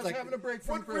 break. I That's was like having a break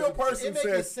from What the real president. person it makes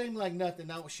it says? seem like nothing.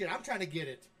 Now shit, I'm trying to get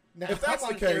it. Now, If that's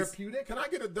I'm the on case, therapeutic. can I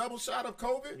get a double shot of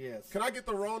COVID? Yes. Can I get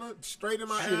the Rona straight in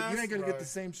my Shit, ass? you ain't gonna Right. get the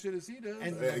same shit as he does.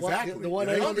 And Yeah, exactly. the one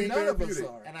It ain't I gonna be none of us therapeutic.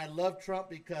 are. And I love Trump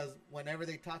because whenever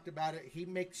they talked about it, he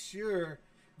makes sure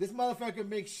this motherfucker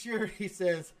makes sure he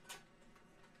says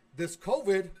this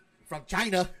COVID from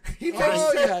China. He makes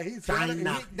Oh sure yeah, he's got it.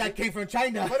 China. that came from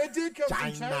China. But it did come from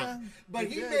China. China. But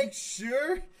It he did. makes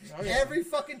sure Oh, yeah. every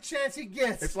fucking chance he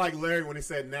gets It's like Larry when he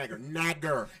said nagger.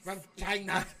 Nagger. from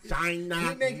China. China.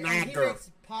 He Nagger.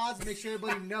 makes pause, make sure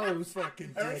everybody knows.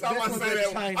 Fucking Every dick. time This I was say in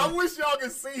that, China. I wish y'all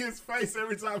could see his face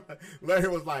every time Larry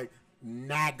was like,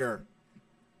 nagger.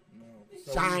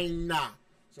 So China.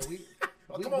 So we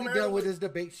Come on, we man. done with this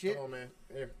debate shit. Come on, man.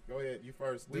 Here, go ahead. You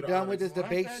first. We Do the done with this honors.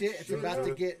 debate Why shit. that It's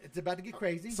shit? about to get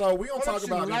crazy. So we gonna Why talk don't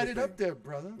you about light it anything. up there,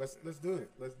 brother? Let's do it.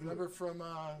 Let's do Remember it. from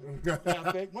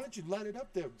Half Baked? Why don't you light it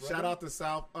up there, brother? Shout out to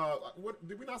South. What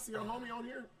did we not see our homie on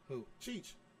here? Who?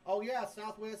 Cheech. Oh yeah,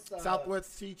 Southwest.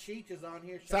 Southwest Cheech. Cheech is on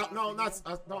here. Shout South, out no, to not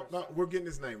him. no, no. We're getting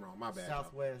his name wrong. My bad.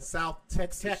 Southwest. South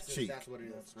Texas, Texas. Cheech. That's what it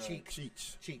is. That's right.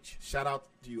 Cheech. Cheech. Shout out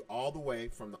to you all the way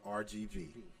from the RGV.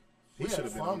 He We should had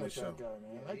have been fun on this with show. that guy,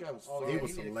 man. That guy was Oh, fun. He yeah,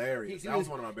 was did. hilarious. He That was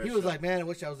one of my best He was shows. like, man, I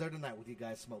wish I was there tonight with you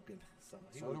guys smoking. So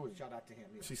he So would do we. shout out to him.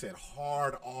 Yeah. She said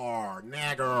hard R,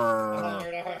 nagger.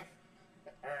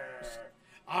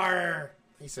 Arr.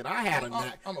 He said, I had a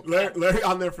nagger. I'm a Larry,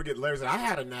 I'll never forget. Larry said, I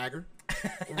had a nagger.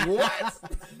 What?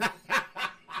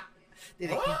 Did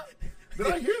he, What? Did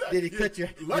I hear that? Did he cut your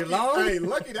lucky, lawn? Hey,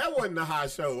 lucky that wasn't a high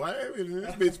show. I mean,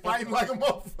 this bitch fighting like a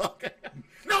motherfucker.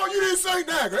 No, you didn't say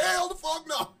nagger. Hell the fuck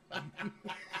no.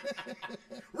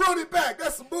 Run it back.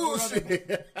 That's some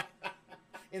bullshit.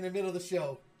 in the middle of the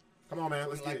show. Come on, man.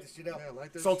 Let's get Light it. this shit up. Yeah,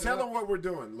 like that So shit tell up. them what we're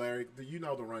doing, Larry. You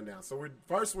know the rundown. So we're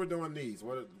doing these.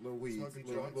 What are little weeds, Smoky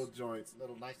little, joints. little joints.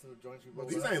 Little nice little joints we roll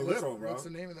These up. ain't little, bro. What's the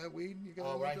name of that weed you got? Oh,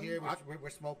 on right there? here, we're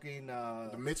smoking.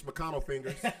 The Mitch McConnell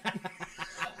fingers.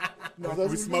 No, we those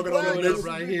would be smoking on the black. Mitch, Those would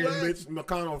right be here. black. Mitch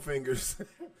McConnell fingers.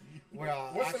 We're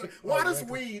Why does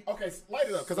weed? Okay, light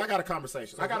it up because I got a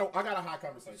conversation. I got a high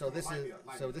conversation. So this Light is me up,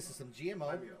 light me so up. this is some GMO,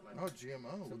 Light me up, light me Oh, up.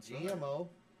 GMO. some What's that? GMO,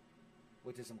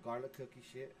 which is some garlic cookie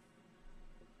shit.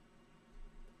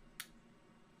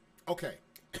 Okay.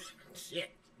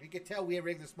 Shit. You can tell we are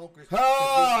regular smokers.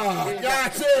 Oh,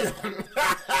 gotcha.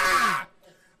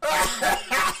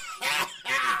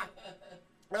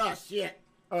 Oh shit.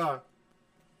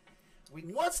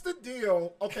 What's the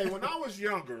deal? Okay, when I was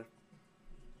younger,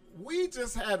 we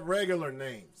just had regular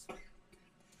names.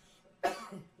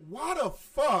 Why the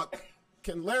fuck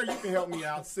can Larry? You can help me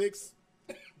out. 6.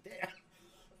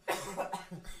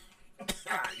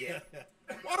 Yeah.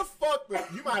 Why the fuck?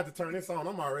 You might have to turn this on.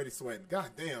 I'm already sweating. God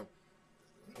damn.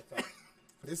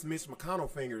 This Mitch McConnell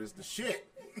finger is the shit.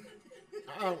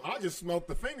 I just smoked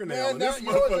the fingernail. Man, and now, this you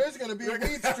know what? motherfucker- There's going to be a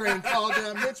weed strain called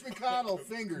Mitch McConnell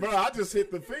fingers. Bro, I just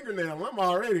hit the fingernail. I'm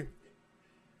already.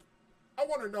 I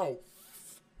want to know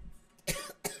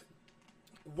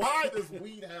why does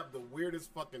weed have the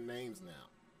weirdest fucking names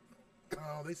now?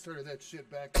 Oh, they started that shit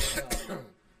back in,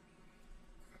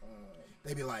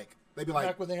 They be like,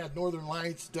 back when they had Northern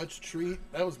Lights, Dutch Treat.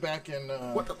 That was back in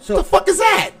what the fuck is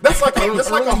that? That's like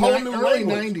a whole new early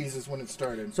language. 90s is when it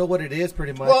started. So what it is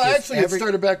pretty much. Well, is actually, it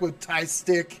started back with Tie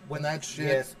Stick when that shit.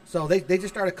 Yes. So they just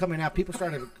started coming out. People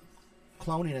started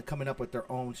cloning and coming up with their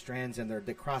own strands, and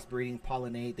they crossbreeding,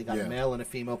 pollinate. They got Yeah. a male and a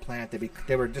female plant.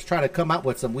 They were just trying to come up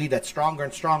with some weed that's stronger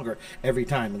and stronger every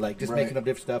time, like just Right. making up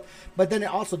different stuff. But then it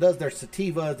also does their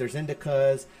sativas, there's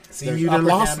indicas. See, there's you done upper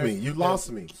lost downers. me. You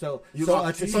lost me. So You so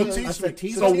lost- a so sativa, teach a me.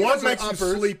 sativa, So Sativas one are makes you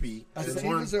uppers. sleepy. and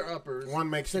Sativas are uppers. One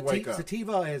makes you wake up.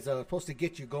 Sativa is supposed to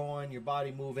get you going, your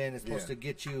body moving. It's supposed Yeah. to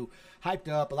get you hyped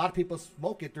up. A lot of people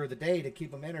smoke it through the day to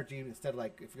keep them energy instead of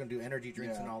like if you're gonna do energy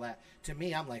drinks Yeah. and all that. To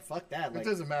me, I'm like fuck that. It Like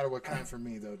doesn't matter what kind for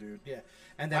me, though, dude. yeah,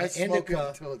 and then I an smoke it indica.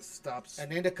 until it stops. An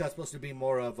indica is supposed to be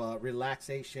more of a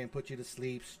relaxation, put you to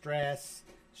sleep, stress,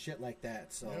 shit like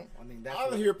that. So Yeah. I mean that's I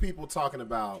what- hear people talking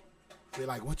about, they're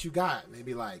like, what you got? And they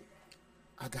be like,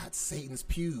 I got Satan's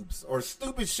pubes or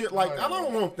stupid shit like, Oh, I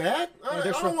don't want that. I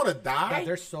there's don't some- want to Yeah, die.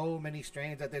 there's so many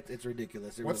strains that it's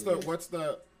ridiculous. It What's really the, is.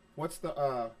 what's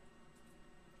the,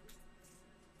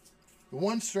 The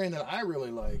one strain that I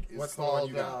really like is What's the one called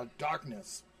you got?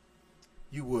 Darkness.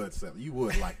 you would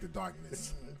like the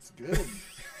darkness. It's good.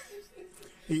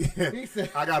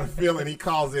 I got a feeling he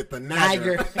calls it the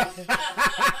Nagger. Niger?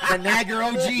 The Niger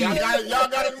OG. Y'all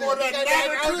got any more of that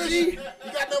Nagger Kush? You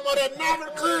got no more of that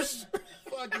Nagger Kush?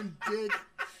 Fucking dick.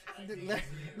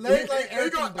 Larry's like He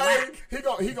Eric gonna, Black. he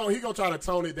gonna try to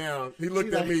tone it down. He looked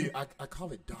He's at me. like- I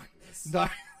call it darkness.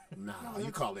 Dark- Nah,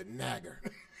 you call it Nagger.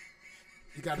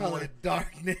 You got Call more? it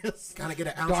darkness. Can I get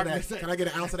an ounce Darkness. of that? Can I get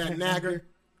an ounce of that Nagger?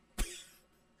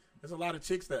 There's a lot of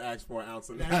chicks that ask for an ounce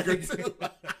of Nagger too.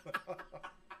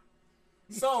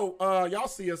 So y'all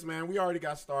see us, man. We already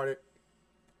got started.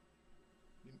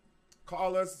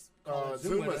 Call us,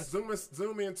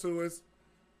 zoom into us.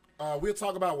 We'll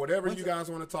talk about whatever you guys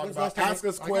want to talk when's about. last time Ask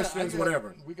us I questions, got-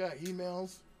 whatever. We got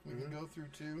emails we can go through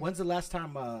too. When's the last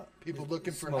time? People we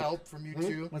looking for smoked? help from you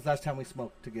too. When's the last time we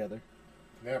smoked together?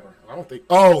 Never. I don't think.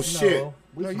 Oh shit!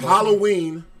 we No, you- smoked.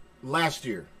 Halloween last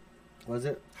year. Was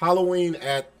it Halloween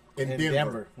in in Denver.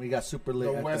 Denver? We got super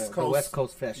lit The at West the Coast- West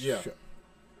Coast Fest. yeah.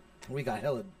 We got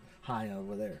hella high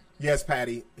over there. Yes,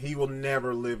 Patty. He will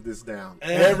never live this down.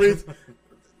 Eh.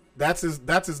 That's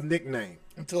his nickname.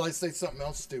 Until I say something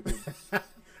else stupid.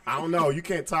 I don't know. You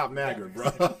can't top Nagger,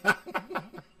 bro.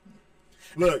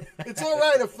 Look, It's all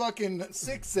right if fucking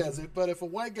Six says it, but if a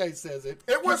white guy says it,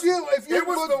 It was- if you it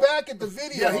was look the- back at the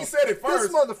video, yeah, he said it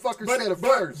first. This motherfucker said it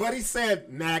first. But he said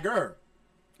Nagger.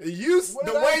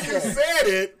 The way you said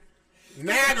it,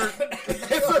 nagger.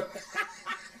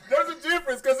 There's a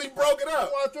difference because he broke it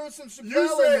up. Well, throw some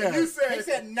Chappelle in there. You said. He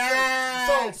said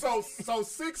nah. So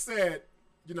Six said,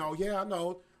 yeah, I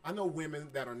know women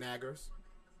that are naggers.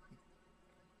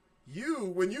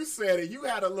 When you said it, you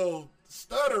had a little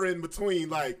stutter in between,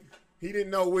 like he didn't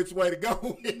know which way to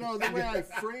go. No, the way I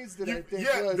phrased it, I think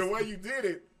yeah, was. the way you did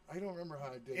it. I don't remember how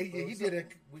I did it. He did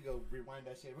it. We go rewind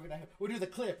that shit. We'll do the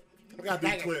clip. We gotta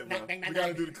do the clip, man. We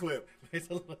gotta do the clip.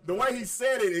 The way he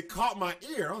said it caught my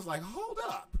ear. I was like, hold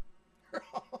up.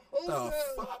 The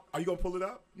fuck? Are you gonna pull it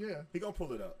up? Yeah. He gonna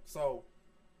pull it up. So,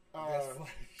 That's funny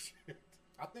shit.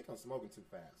 I think I'm smoking too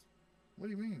fast. What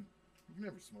do you mean? You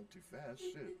never smoke too fast.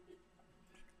 Shit.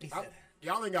 He said,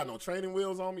 Y'all ain't got no training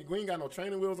wheels on me. We ain't got no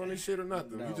training wheels on this shit or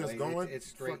nothing. no, We just going. It's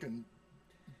straight. Fucking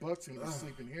Buck's gonna be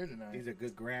sleeping here tonight. These are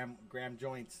good gram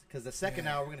joints. Because the second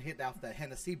hour we're gonna hit off the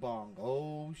Hennessy bong.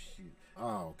 Oh shoot.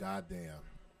 Oh goddamn!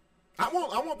 I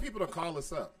want people to call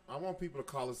us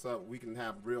up. We can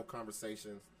have real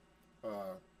conversations,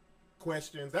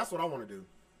 questions. That's what I want to do.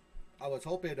 I was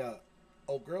hoping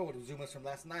old girl would zoom us from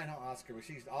last night, huh, Oscar? But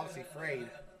she's obviously afraid.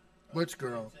 Which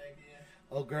girl?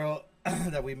 Old girl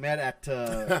that we met at.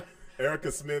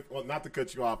 Erica Smith. Well, not to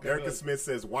cut you off. Erica Smith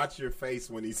says, "Watch your face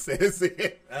when he says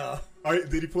it."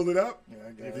 Did he pull it up? Yeah,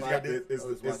 I Did got you it. got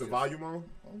is the volume on?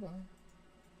 Hold on.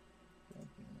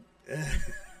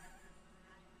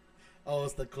 Oh,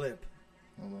 it's the clip.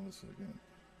 Hold on a second.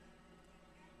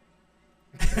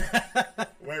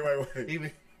 Wait.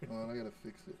 Even Hold on, I gotta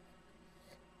fix it.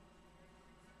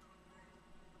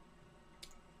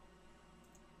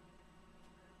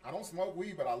 I don't smoke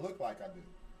weed, but I look like I do.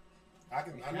 I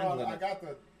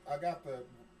got the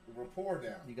rapport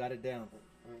down. you got it down.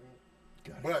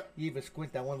 But You even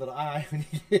squint that one little eye.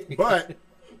 But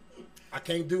I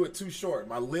can't do it too short.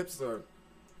 My lips are.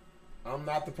 I'm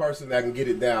not the person that can get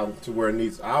it down to where it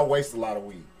needs. I'll waste a lot of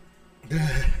weed.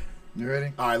 You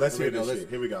ready? All right, let's Here hear we go. this shit.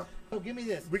 Here we go. Oh, give me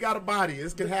this. We got a body.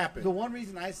 This can happen. The one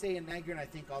reason I say a nagger, and I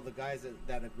think all the guys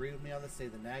that agree with me on this say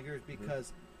the nagger, is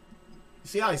because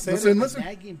See how he says Listen, it? listen. a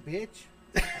nagging bitch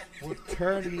will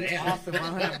turn me off if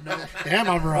I have no. Damn,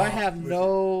 I'm If I wrong. have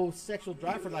no sexual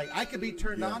drive for I could be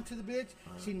turned on to the bitch.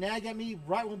 She nag at me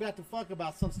right when we about to fuck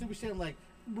about some stupid shit. I'm like,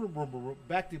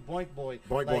 back to boink boy.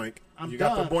 Boink, Like, boink. I'm You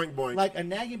done. got the boink, boink. Like a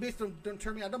nagging bitch don't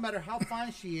turn me on. No matter how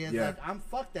fine she is. Yeah. Like I'm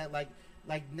fuck that. Like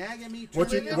nagging me. What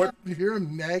turn you- me what- on. You hear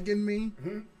him nagging me?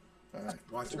 All right.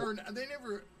 Watch it. They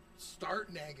never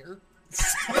start nagger.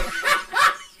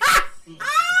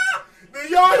 Did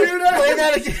y'all hear that? Play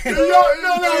that again. Did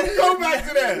y'all, go back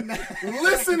to that.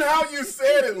 Listen how you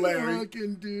said it, Larry.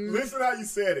 Fucking dude. Listen how you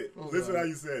said it. Hold Listen on. how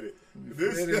you said it. It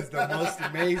is the most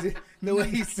amazing the way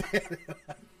he said it.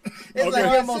 It's Okay. like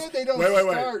I almost. said they don't Wait.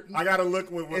 start. I gotta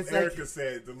look what It's like- Erica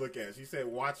said to look at. She said,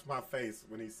 "Watch my face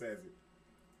when he says it."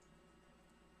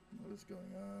 What is going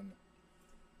on?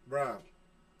 Bruh.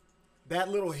 That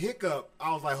little hiccup,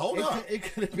 I was like, hold up. It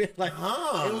could have been like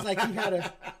it was like he had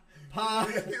a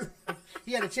pause.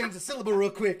 He had to change the syllable real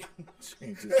quick.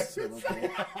 Change his syllable.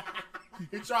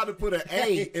 He tried to put an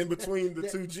A in between the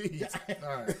two G's.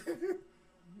 All right. Let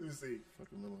me see.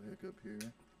 Fucking little hiccup here.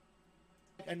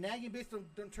 A nagging bitch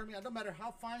don't turn me on. No matter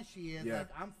how fine she is. Yeah. Like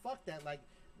I'm fuck that. Like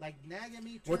nagging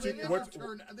me. What turn you- me what-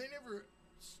 on. They never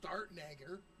start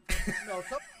nagger. No,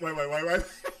 Wait.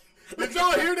 Did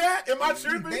y'all hear that? Am I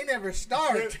tripping? they never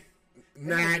start. They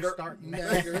never Nagger. start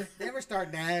nagger. They never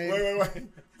start nag. Wait.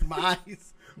 My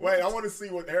eyes. Wait, I want to see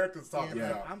what Erica's talking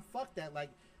Yeah, about. I'm fuck that. Like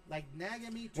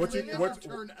nagging me. What turn you- me what-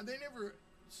 on. They never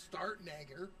start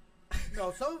nagger.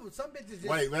 No, some bitches just.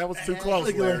 Wait, that was too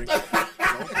close, Larry.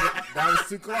 That was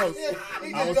too close.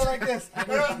 He I just was- go like this.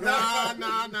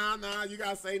 Nah. You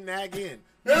gotta say nag in.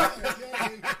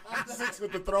 Six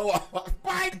with the throw off.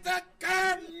 Bite the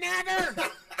curb, nagger.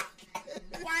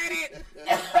 Bite it.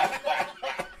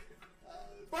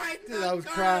 Bite Dude, the I was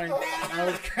curb, crying. nagger. I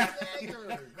was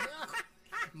crying.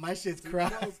 My shit's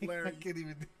crying. close, Larry. I can't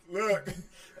even. Look.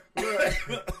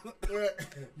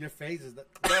 Your face is the.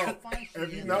 No,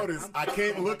 if you notice, I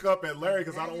can't look up at Larry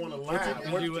because I don't want to laugh.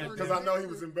 Because I know he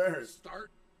was embarrassed.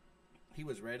 He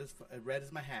was red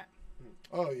as my hat.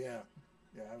 Oh yeah.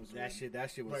 Yeah, I was. That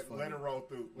shit was Wait, funny. let it roll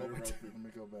through. Let it roll through. Let me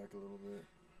go back a little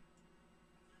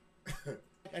bit.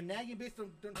 A nagging bitch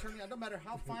don't turn me on. No matter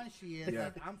how fine she is. Yeah.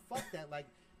 Like I'm fuck that. Like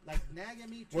nagging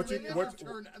me. What turn you- me what-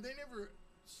 on. They never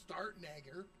start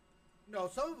nagger. No,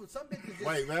 some bitches just.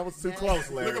 Wait, that was too nag. close,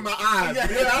 Larry. Look at my eyes.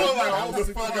 Yeah, I was like, hold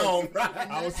the fuck on.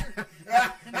 I was,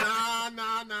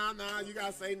 nah. You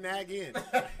gotta say nag in.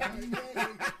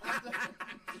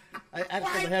 I had to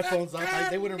put the headphones on.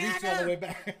 They wouldn't reach all the way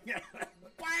back.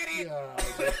 Bite it.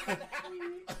 Yeah.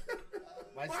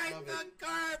 My Bite stomach. the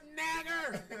curb,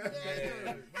 nagger.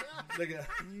 Look at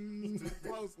Too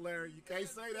close, Larry. You can't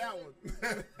say that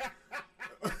one.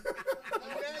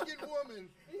 Nagging woman.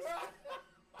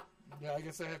 Yeah, I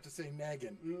guess I have to say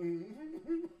nagging.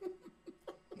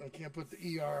 I can't put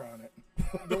the ER on it.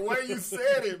 The way you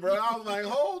said it, bro, I was like,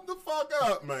 hold the fuck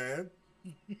up, man.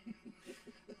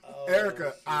 Erica,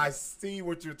 shit. I see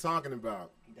what you're talking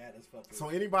about. That is fucking. So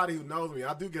anybody who knows me,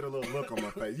 I do get a little look on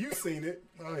my face. You've seen it.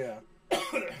 Oh, yeah.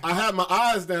 I had my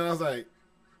eyes down. I was like,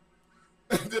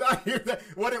 did I hear that?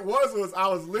 What it was I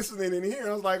was listening in here.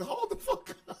 I was like, hold the fuck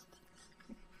up.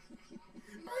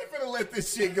 I ain't finna let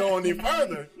this shit go any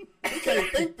further. You can't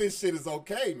think this shit is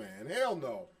okay, man. Hell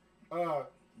no.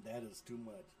 That is too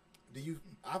much.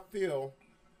 I feel,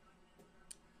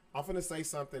 I'm finna say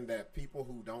something that people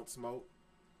who don't smoke,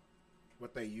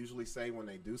 what they usually say when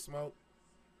they do smoke.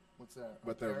 What's that?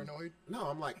 But I'm they're paranoid? No,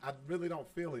 I'm like, I really don't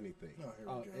feel anything. Oh, here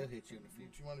Oh, we go. it'll hit you in the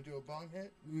future. You want to do a bong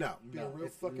hit? No. Be a No, real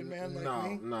it's- fucking man like No,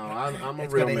 me? no, I'm a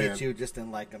It's real gonna man. hit you just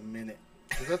in like a minute.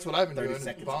 'Cause that's what I've been 30 doing.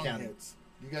 seconds Bong counting. hits.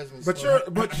 You guys been But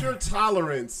slow- your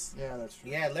tolerance, Yeah, that's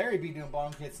true. Yeah, Larry be doing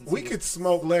bong hits and we could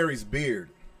smoke Larry's beard.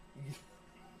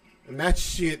 And that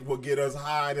shit will get us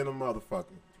high than a motherfucker.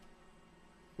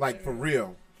 Like for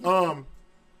real.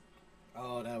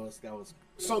 Oh, that was.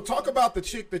 So talk about the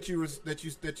chick that you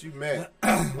met.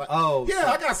 Like, Oh,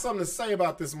 yeah, I got something to say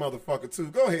about this motherfucker too.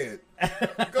 Go ahead.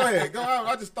 Go ahead. Go.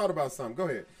 I just thought about something. Go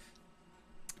ahead.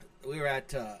 We were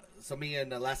at so me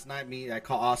and last night I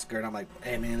call Oscar and I'm like,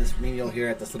 hey man, this me and you here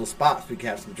at this little spot so we can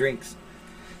have some drinks.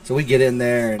 So we get in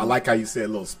there and I like how you said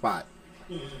little spot.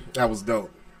 That was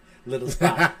dope. little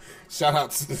spot Shout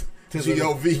out to the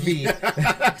GOV.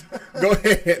 Go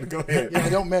ahead. Go ahead. Yeah,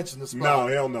 don't mention the No, spot.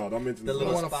 hell no. Don't mention The the I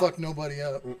don't little spot. want to spot. fuck nobody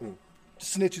up.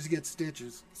 Snitches get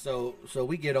stitches. So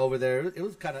we get over there. It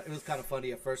was kind of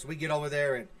funny at first. We get over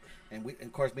there and we,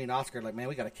 of course, me and Oscar are like, man,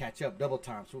 we got to catch up double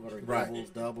time. So we're ordering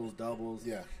Right. doubles.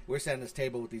 Yeah. We're sitting at this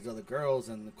table with these other girls,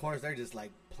 and of course they're just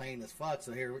like plain as fuck.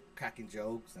 So here we're cracking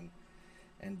jokes and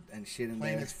shit in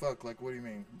Plain there. as fuck. Like, what do you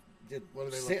mean? Just what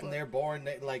do they look sitting like? there boring,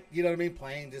 like you know what I mean,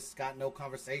 playing, just got no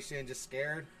conversation, just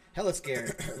scared, hella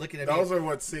scared, looking at Those me. are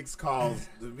what Six calls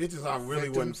the bitches I really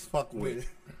wouldn't Victims. fuck with.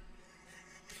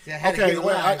 Yeah, I had to Okay, get in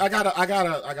wait, line. I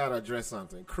gotta address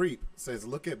something. Creep says,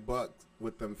 "Look at Buck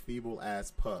with them feeble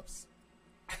ass puffs."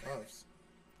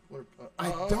 I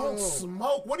don't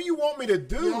smoke. What do you want me to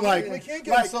do? You know, like, we can't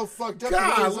get like, so fucked up.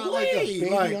 that It's not like a golly, baby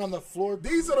like, on the floor.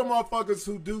 These are the motherfuckers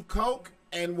who do coke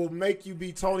and will make you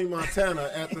be Tony Montana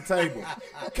at the table.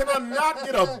 Can I not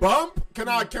get a bump? Can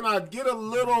I get a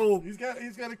little? He's got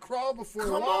to crawl before.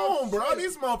 Come walk. on, bro. Shit.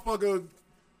 These motherfuckers.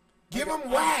 Give I got-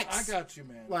 them wax. I got you,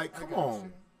 man. Like, I come got on.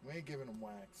 you. We ain't giving them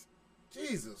wax.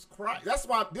 Jesus Christ. That's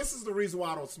why. This is the reason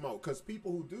why I don't smoke. Because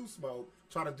people who do smoke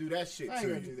try to do that shit I ain't to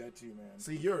gonna you. do that to you, man.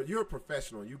 See, you're a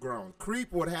professional. You grown.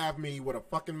 Creep would have me with a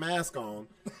fucking mask on,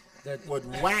 The- with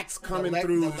wax coming the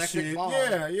through electric shit. bong.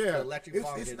 Yeah, The yeah. electric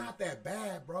bong It's did not that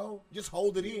bad, bro. Just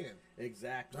hold it in.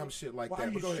 exactly. Dumb shit like Why that.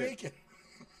 are But you go ahead. shaking?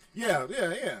 Yeah.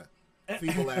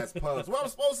 Feeble ass puffs. What I'm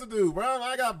supposed to do, bro?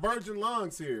 I got virgin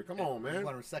lungs here. Come on, You man.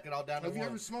 want to suck it all down Have at you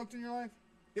ever once? smoked in your life?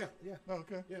 Yeah. Oh,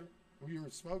 okay. Yeah. Were you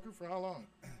a smoker for how long?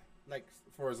 Like,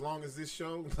 For as long as this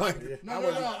show, like, No.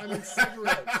 I mean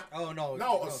cigarettes. oh no,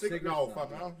 No, a cigarette. No, cigarettes,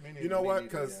 fuck no. no. Me neither. You know Me what? neither,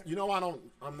 Because yeah. you know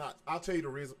I'm not. I'll tell you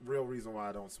the real reason why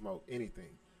I don't smoke anything.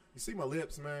 You see my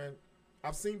lips, man.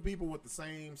 I've seen people with the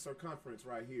same circumference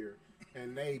right here,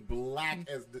 and they black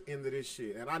as the end of this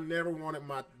shit. And I never wanted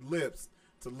my lips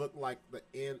to look like the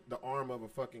arm of a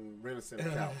fucking Renaissance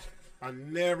couch. I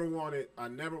never wanted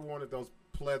those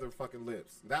pleather fucking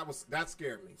lips. That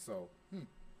scared me. So,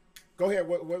 go ahead.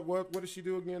 What did she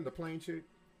do again? The plain chick.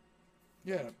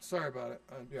 Yeah, sorry about it.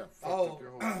 I Yeah. fucked Oh. up your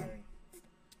whole thing.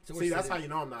 So we're See, that's how sitting-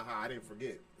 you know I'm not high. I didn't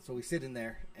forget. So we sit in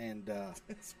there, and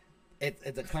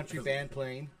it's a country band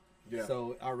playing. Yeah.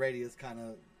 So already it's kind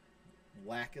of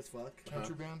whack as fuck.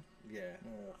 Country band? Yeah.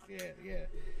 Ugh. Yeah.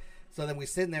 So then we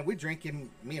sitting there, we drinking.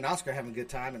 Me and Oscar having a good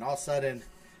time, and all of a sudden,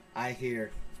 I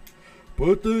hear,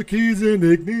 "Put the keys in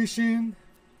ignition,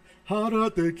 hot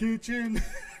out the kitchen."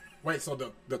 Wait,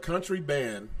 so the country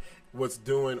band was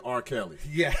doing R. Kelly.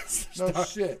 Yes. No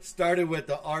shit. Started with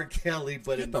the R. Kelly,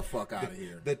 but Get the fuck out of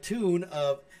here. the tune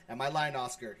of "Am I Lying,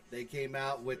 Oscar?" They came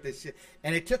out with this shit,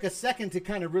 and it took a second to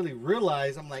kind of really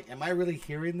realize. I'm like, "Am I really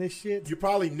hearing this shit?" You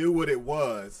probably knew what it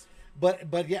was. But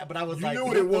I was You like, knew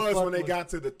what it the was fuck when they got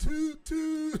to the toot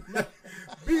toot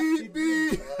beep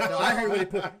beep. No, I heard when he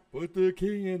put the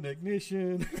key in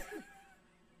ignition.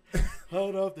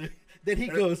 Hold up. Then he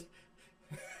goes.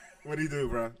 What'd he do,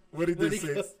 bro? What'd he do, What'd he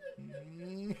Six?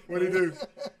 What did he do?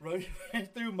 Right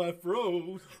through my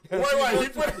froze. Wait, he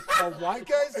put A white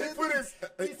guy's he did put this?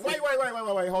 his wait,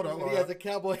 hold on. He has a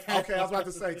cowboy hat. Okay, I was about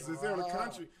to say, 'cause it's in the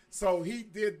country. So he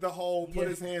did the whole put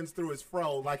his hands through his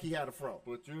fro like he had a fro.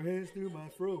 Put your hands through my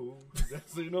froze.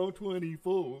 That's in on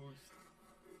 24s.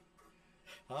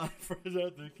 Hot friends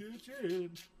at the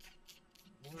kitchen.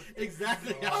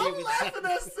 Exactly how he I'm was laughing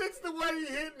at Six the way he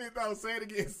hitting it though. Say it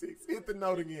again, Six. Hit the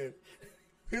note again.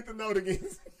 Hit the note again.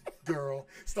 Girl.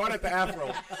 Start at the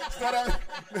afro. Start at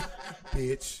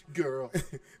bitch. Girl.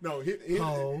 No, hit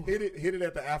Oh. it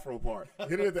at the afro part.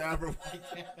 Hit it at the afro part.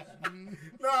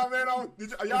 No, man,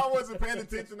 y'all wasn't paying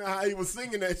attention to how he was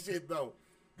singing that shit though.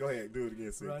 Go ahead, do it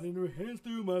again, Six. running her hands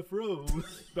through my froze.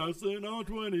 Bouncing on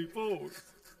 24s.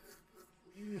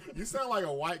 You sound like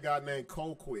a white guy named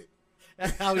Cole Quick.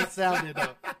 That's how he sounded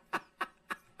though.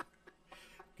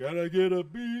 Gotta get a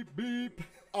beep beep.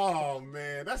 Oh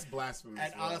man, that's blasphemous.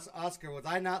 And man. Oscar, was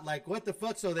I not like, what the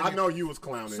fuck? So then, I know you was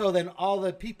clowning. So then all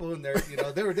the people in there,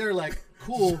 they're like,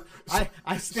 cool.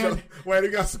 I stand. Wait, he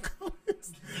got some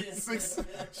comments. Six.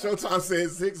 Showtime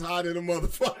says Six hot in a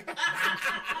motherfucker.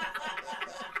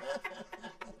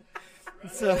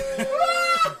 So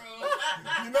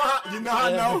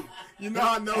You know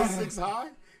how I know Six high.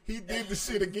 He did the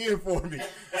shit again for me.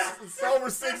 Sober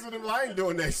Six of them, I ain't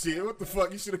doing that shit. What the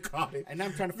fuck? You should have caught it. and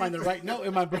I'm trying to find the right note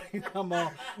in my brain. I'm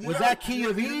all, was that key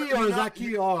of E or is that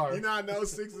key R? You know I know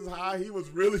Six is high. He was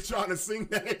really trying to sing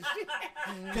that shit.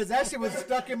 Because that shit was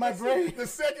stuck in my brain. The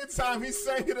second time he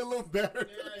sang it a little better.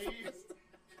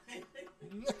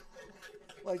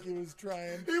 Like he was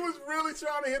trying. He was really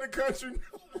trying to hit a country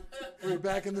note. We were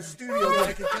back in the studio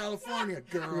back in California,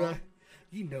 girl. Right.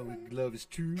 You know love is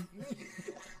true.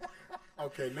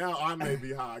 Okay, now I may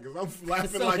be high because I'm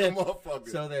laughing So like then- a motherfucker.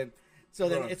 So then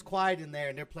Bruh. it's quiet in there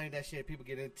and they're playing that shit. People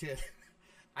get into it.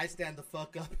 I stand the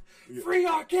fuck up. Free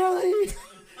R. Kelly!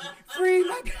 Free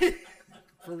my bitch!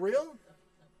 For real?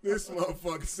 This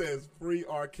motherfucker says free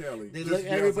R. Kelly. They Just look,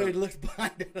 yells everybody at- looks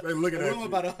behind it. They looking A at room you.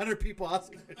 about 100 people.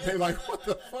 Oscar. They like, what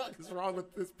the fuck is wrong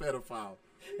with this pedophile?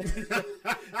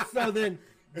 So then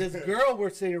this girl we're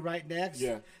sitting right next.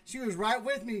 Yeah. She was right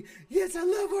with me. Yes, I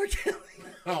love R. Kelly.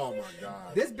 Oh my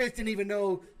god. This bitch didn't even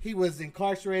know he was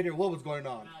incarcerated or what was going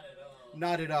on.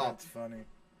 Not at all. That's funny.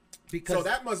 Because So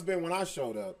that must have been when I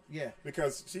showed up. Yeah.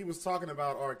 Because she was talking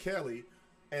about R. Kelly,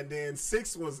 and then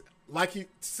Six was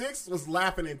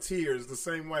laughing in tears the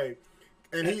same way.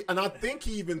 And I think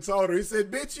he even told her, he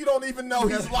said, bitch, you don't even know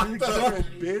he's locked up.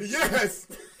 Bitch. Yes.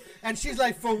 and she's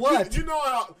like, for what? You know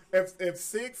how if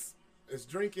Six is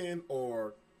drinking,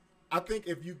 or I think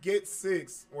if you get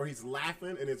Six where he's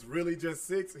laughing and it's really just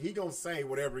Six, he gonna say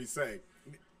whatever he say.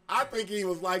 I think he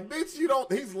was like, bitch, you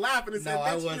don't, he's laughing and said, No,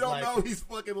 I bitch, was you don't like- know he's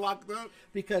fucking locked up.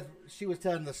 Because she was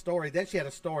telling the story. Then she had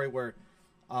a story where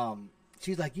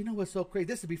she's like, you know what's so crazy?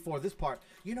 This is before this part.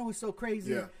 You know what's so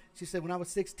crazy? Yeah. She said, when I was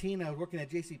 16, I was working at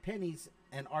JCPenney's,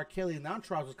 and R. Kelly and the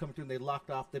Entourage was coming through, and they blocked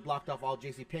off all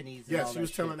JCPenney's. Yeah, she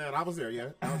was telling that. I was there, yeah.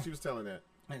 She was telling that.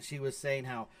 And she was saying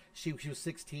how she was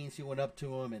 16, she went up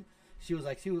to him, and she was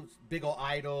like, she was big old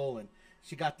idol, and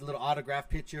she got the little autograph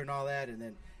picture and all that, and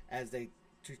then as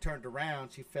she turned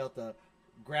around, she felt a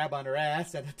grab on her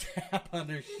ass and a tap on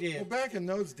her Well, shit. back in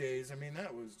those days, I mean,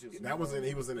 that was just.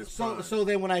 He was in his So prime. so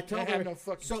then when I told They had her, no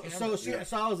fucking so cameras. she, Yeah.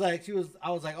 so I was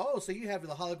like, oh, so you have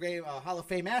the Hall of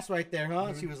Fame ass right there,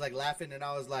 huh? She was like laughing, and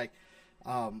I was like,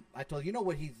 I told her, you know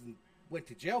what he went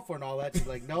to jail for and all that. She's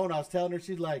like, no, and I was telling her,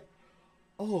 she's like,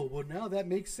 oh, well now that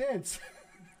makes sense.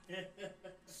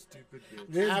 Stupid bitch.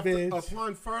 This bitch.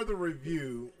 Upon further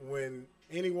review, when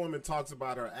any woman talks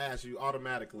about her ass, you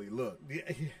automatically look.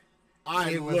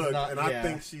 I It was looked, not- and I yeah.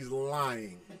 think she's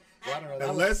lying. Well, I don't know, that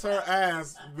was- Unless her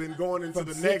ass been going into From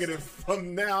the 16 negative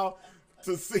from now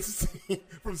to 16,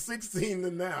 from 16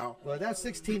 to now. well, that's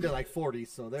 16 to like 40,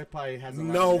 so there probably has a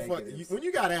lot No, of negatives. when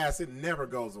you got ass, it never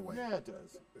goes away. Yeah, it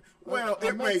does. Well, a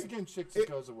it may Mexican chicks, it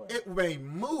goes away. It may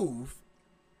move.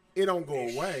 It don't go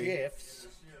It away. shifts.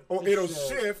 Or It it'll shifts.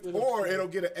 shift, It'll or shift. it'll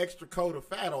get an extra coat of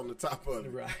fat on the top of it.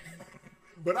 Right.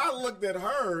 But I looked at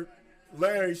her,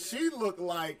 Larry. She looked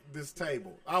like this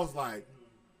table. I was like,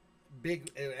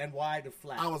 Big and wide and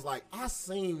flat. I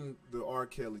seen the R.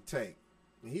 Kelly tape,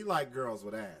 and he liked girls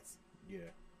with ass. yeah.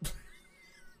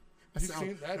 That You sound- seen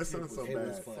that? that tape sounds was, so it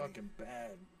was bad. funny. fucking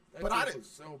bad. That But I tape didn't- was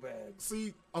so bad.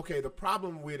 See, okay, the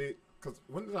problem with it, because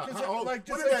when did I? 'Cause How old, like-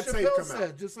 just when did like that tape Chappelle come said,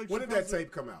 out? just like When did Chappelle that said-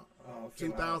 tape come out? Oh,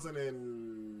 2000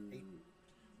 and.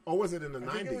 Or was it in the I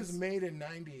 90s? think it was made in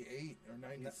 98 or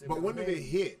 97. But when did it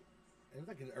hit? It was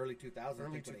like in the early 2000s.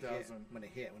 Early I think, 2000. when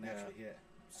it Yeah. actually hit.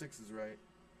 Six is right.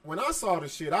 When I saw the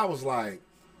shit, I was like,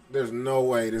 "There's no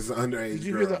way this is an underage Did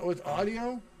you girl." hear that with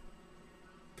audio?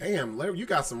 Damn, Larry, you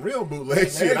got some real bootleg Larry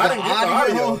shit. I didn't get the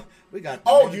audio. We got.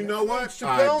 Oh, you know what?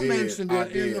 Chappelle mentioned I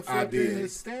it in the did. fucking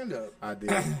his stand-up. I did.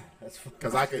 That's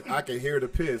Because I could hear the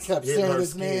piss Kept hitting saying her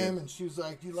his skin. name, and she was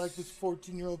like, "Do you like this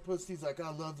 14-year-old pussy?" He's like, "I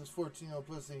love this 14-year-old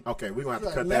pussy." Okay, we're going to have to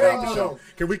Like, cut that Larry, out the no. show.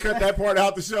 Can we cut that part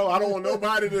out the show? I don't want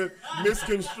nobody to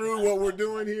misconstrue what we're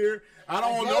doing here. I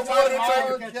don't want That's nobody what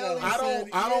to R. take Kelly I said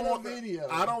don't in a want video.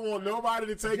 I don't want nobody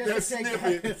to take that Just take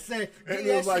snippet and say, and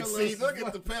 "Yeah, was like, sure, see, listen, look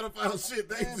at the pedophile shit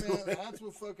they Yeah, doing. man, that's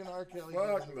what fucking R. Kelly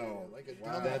Fuck did in the no. video, like a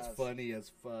Wow. dumbass. That's funny as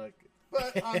fuck.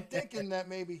 But I'm thinking that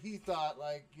maybe he thought,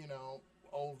 like, you know,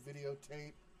 old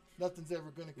videotape. Nothing's ever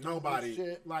going to come Nobody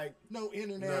shit. like No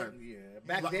internet. None. Yeah,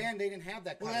 back Like- then they didn't have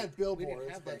that. Well, Kind they had of, we didn't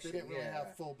billboards, have but that they shit, didn't really yeah.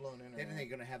 have full-blown They internet. didn't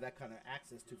gonna have that kind of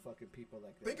access to fucking people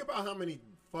like that. think about how many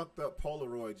fucked up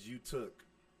Polaroids you took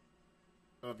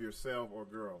of yourself or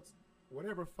girls.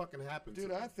 Whatever fucking happened Dude,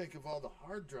 to I them. think of all the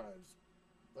hard drives.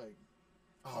 Like,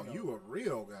 Oh, you a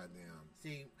real goddamn.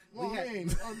 See, well, we I had, mean,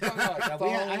 I'm talking about Yeah, we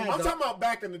had- I phones. had I'm the- talking about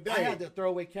back in the day. I had the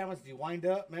throwaway cameras. You wind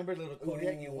up. Remember the little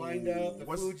Kodak? You wind up. The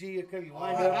What's- Fuji. You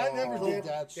wind I, up. I never Then- did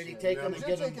that Then shit. you take Yeah. them But and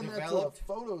you're get them taking that to a developed.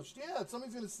 photo. Yeah,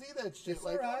 somebody's going to see that shit. It's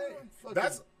like, alright. oh, fucking-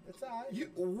 That's It's alright. you.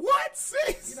 What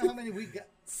 6? You know how many we got?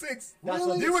 6. That's Really?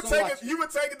 what- You would so take watch. it. You would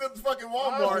take it to the fucking I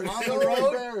Walmart. was On so the road.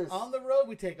 embarrassed. On the road,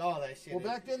 we take all that shit. Well,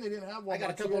 back then they didn't have one. I got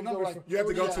a couple numbers. You have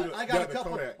to go to Kodak. the- I got Yeah, a the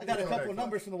couple. Kodak. I got The a couple Kodak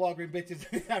numbers from the Walgreens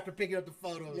bitches after picking up the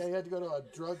photos. Yeah, you had to go to a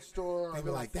drugstore. They'd be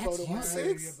or a like, "That's photo you, array."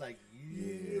 Six? He was like,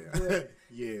 Yeah, yeah,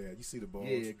 yeah. You see the balls.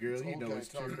 yeah, girl, you Old know guy it's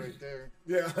talk true. right there.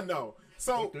 Yeah, I know.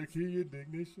 So The key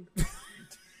indignation.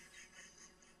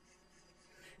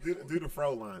 do the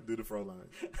fro line. Do the fro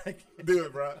line. Do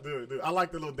it, bro. Do it. I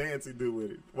like the little dance he do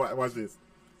with it. Watch this.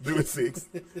 Do it 6.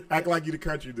 Act like you the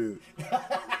country dude.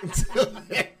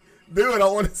 Do it. I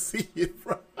want to see it,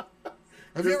 bro.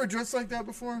 Have you ever dressed like that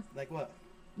before? Like what?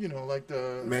 You know, like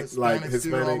the Like Hispanics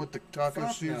do all Hispanic- with the taco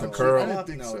Fuck shoes. no. and curl. shit. I Fuck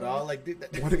didn't think no, so. dog. Like, dude,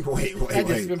 that- Wait. I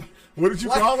just been- What did you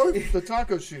What? call it? The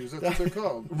taco shoes. That's what they're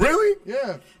called. Really?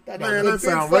 Yeah. that Man, don't that look- Big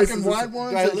sounds fucking racist. wide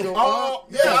ones Do I that look- go Oh, up.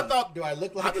 yeah. I thought. Do I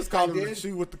look like I just called I him the did?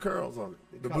 shoe with the curls on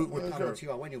it. The Call- boot with the call curls. them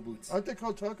Chihuahua boots. Aren't they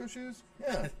called taco shoes?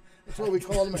 Yeah. That's what we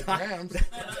call them at Grams. These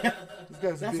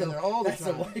guys That's be in a, there all the that's a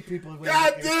time. white people. way God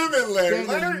to- damn it, Larry!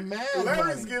 Spending mad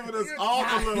Larry's money. giving us You're all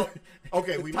not- the little.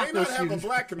 Okay, we may Taco not have a shoes.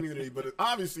 black community, but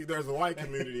obviously there's a white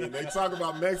community, and they talk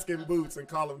about Mexican boots and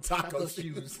call them taco, Taco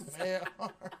shoes. shoes. They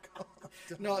are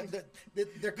No,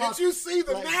 they're called. Did you see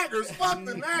the like- naggers? Fuck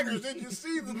the naggers! Did you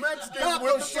see the Mexicans Taco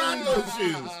with the taco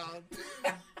shoes?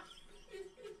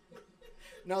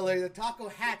 No, like the taco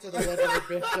hats are the ones that are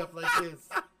bent up like this.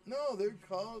 No, they're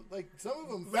called like some of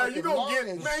them. Man, you fucking long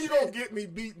gonna as get you shit. gonna get me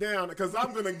beat down because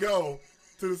I'm gonna go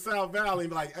to the South Valley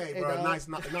and be like, "Hey, Hey, bro, dog.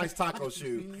 nice taco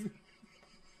shoes."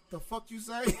 The fuck you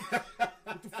say?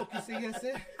 What the fuck you say? Yes,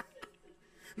 it.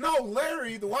 No,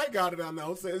 Larry, the white guy that I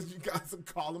know, says you guys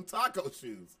call them taco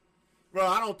shoes. Bro,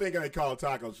 I don't think they call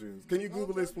taco shoes. Can you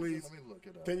Google this, please? Let me look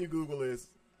it up. Can you Google this?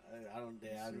 I don't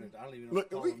even know. Look,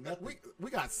 call we, them nothing. we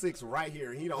got 6 right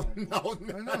here. He don't know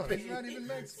I know, nothing. he's not even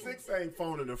Mexican. 6 ain't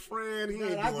phoning a friend. He No,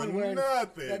 ain't I've been doing wearing-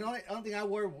 nothing. The only thing I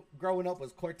wore growing up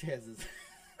was Cortez's.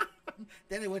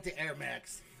 Then it went to Air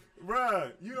Max.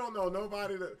 Bruh, you don't know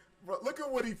nobody that. Bro, look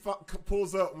at what he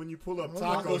pulls up when you pull up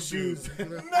Taco taco shoes. shoes.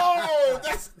 No,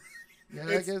 that's Yeah,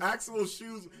 I it's guess. actual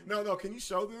shoes. No, can you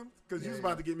show them? Because you was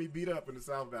about to get me beat up in the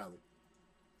South Valley.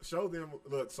 Show them.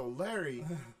 Look, so Larry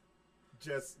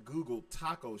just Googled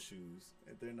taco shoes.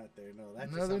 They're not there. No,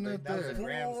 that's No, Oh, just they're something. not That was a there.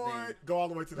 Grams Boy, thing. go all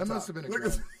the way to the That top. must have been a Look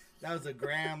gram. at That was a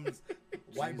Grams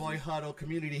white boy huddle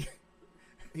community.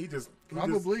 he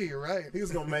Probably, you're right. he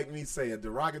was gonna make me say a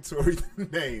derogatory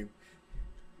name.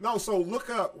 No, so look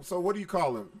up. So what do you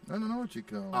call them? I don't know what you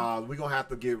call them. We're gonna have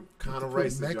to get kind of put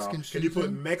racist, y'all. Mexican Can you shoes put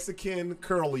in? Mexican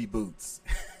curly boots?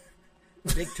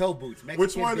 Big toe boots. Which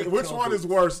Mexican one? big Which toe one is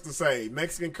boots. worse to say?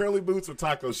 Mexican curly boots or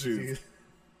taco shoes?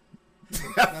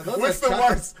 Now, those What's are the choc-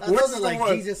 worst? now, What's Those are the like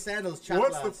worst? Jesus sandals. What's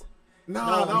Chocolates. the?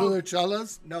 No, No, Little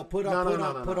chalas? No, put No, on, no, put no,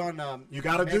 on, no, put no. on. You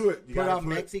gotta do it. You put gotta on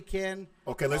put- Mexican.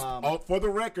 Okay, let's. um, For the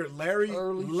record,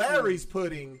 Early Larry's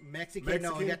putting Mexican.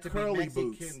 No, you have to be curly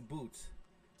Mexican boots.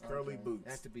 curly Okay. boots. It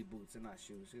has to be boots and not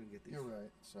shoes. You're gonna get these. You're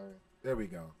right. Sorry. There we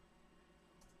go.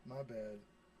 My bad.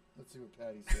 Let's see what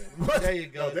Patty said. There you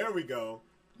go. Oh, there we go.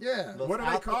 Yeah. Los What are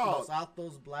they Altos- called? Los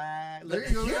Altos Black. There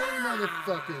you go. There you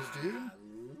motherfuckers, dude.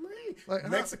 Like, how-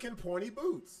 Mexican pointy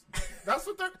boots. That's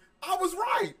what they're. I was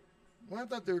right, Well, I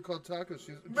thought they were called taco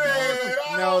shoes. man.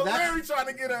 No, Oh, that's- Larry trying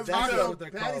to get us. that's beat what up.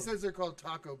 they're Patty called. says they're called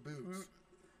taco boots.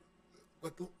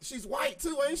 But she's white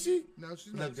too, ain't she? No, she's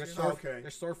Look, not. they're She's sword, not. Okay.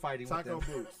 they're sword fighting Taco with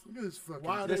them. boots. Look at this fucking.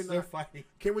 Why are They're they sword not? fighting.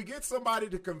 Can we get somebody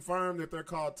to confirm that they're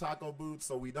called taco boots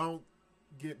so we don't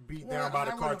get beat Well, down by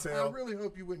the cartel. I really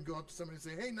hope you wouldn't go up to somebody and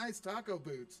say, "Hey, nice taco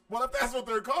boots." Well, if that's what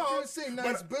they're called, You're saying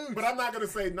nice boots. But I'm not going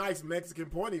to say nice Mexican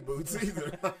pointy boots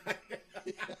either.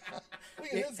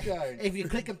 Look at this guy. If you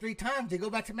click them 3 times, they go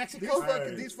back to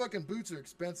Mexico. These fucking boots are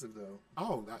expensive though.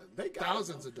 Oh, they got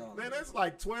Thousands of dollars. Man, that's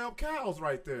like 12 cows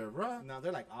right there, bro. No,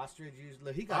 they're like ostrich.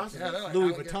 Usually, he got Yeah, they're like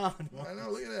Louis alligator. Vuitton. I know.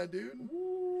 Look at that dude.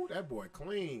 Ooh, that boy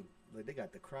clean. Like, they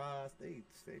got the cross. They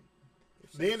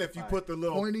Then if you put the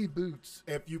little, Pointy boots.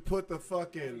 if you put the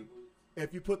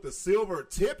silver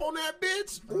tip on that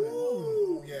bitch,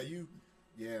 ooh,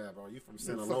 yeah, bro, you from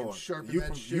Sinaloa. sharpen You that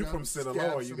from shit you up from and stab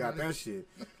Sinaloa. You got somebody. that shit.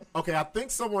 Okay, I think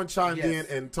someone chimed Yes.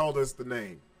 in and told us the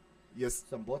name. Yes,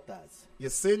 Some botas.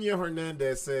 Yesenia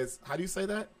Hernandez says, how do you say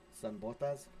that? Some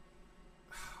botas.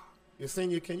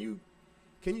 Yesenia, can you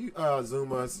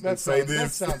zoom us and That say sounds, that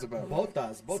this? sounds about right.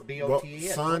 Botas.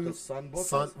 B-O-T-A-S. Sun, Sun botas.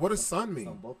 sun. What does sun mean?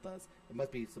 Some botas. It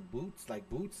must be some boots, like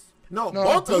boots. No, No,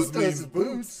 botas botas means is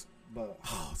boots. But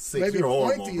Oh, six. Maybe You're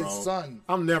horrible, pointy bro. is sun.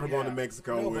 I'm never going Yeah. to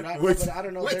Mexico No, with, but I- with, but I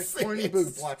don't know, with there's six. pointy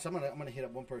boots. watch, I'm gonna hit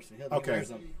up one person. He Okay, wears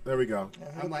them. there we go.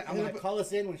 I'm gonna call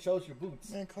us in when it shows your boots.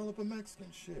 Man, call up a Mexican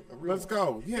shit. A real Let's one.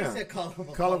 go. He Yeah. said call him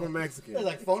Call him a Mexican. They're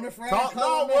like phone a friend. Call, call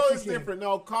no, him well, it's Mexican. different.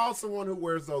 No, call someone who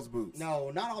wears those boots.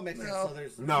 No, not all Mexicans. No. So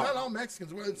there's No. Not all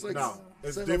Mexicans. Well, it's like No,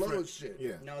 it's Sinaloa different. shit.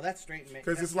 Yeah, no, that's straight. because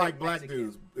that's it's like straight black Mexican.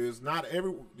 dudes. It's not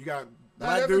every. You got Not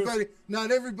black everybody. dudes. Not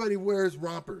everybody wears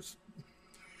rompers.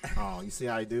 Oh, you see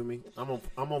how you do me? I'm gonna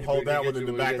You hold that get one in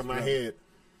the you back yes, of my bro. head.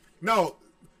 No,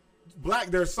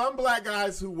 there's some black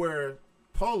guys who wear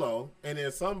polo, and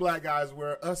then some black guys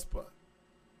wear USPA.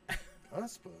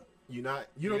 USPA. You don't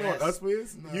know what Yes. USPA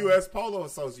is? No. U.S. Polo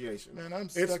Association. Man, I'm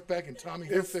It's- stuck back in Tommy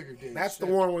It's- Hilfiger days. That's the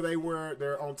Shit. one where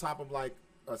they're on top of like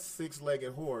a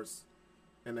 6-legged horse,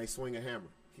 and they swing a hammer.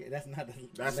 Yeah, that's not a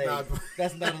That's leg. not-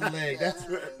 That's not a leg. That's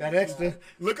that extra.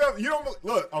 Look up. You don't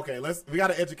look. Okay, we got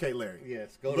to educate Larry.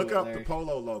 Yes, go Look to it, up the Larry.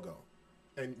 polo logo,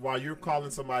 and while you're calling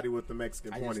somebody with the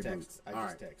Mexican I pointy just boots. text. I All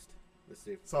just right. text. Let's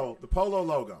see. So the polo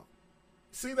logo.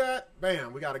 See that?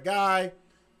 Bam. We got a guy,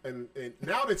 and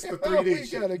now it's the 3D We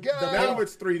shit. got a guy. Now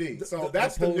it's 3D. So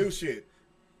that's the polo- new shit.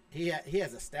 He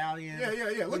has a stallion.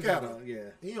 Yeah. Look He's at on him. a- Yeah.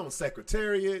 He on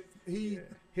Secretariat. He.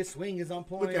 His swing is on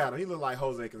point. Look at him. He look like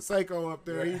Jose Canseco up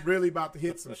there. He really about to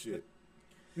hit some shit.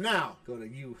 Now Go to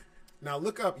you.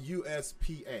 look up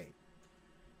USPA.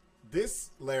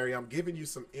 This, Larry, I'm giving you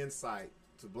some insight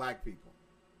to black people.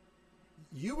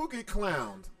 You will get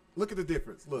clowned. Look at the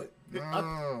difference. Look. Look at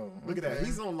that. okay.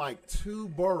 He's on like 2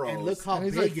 boroughs. And look how And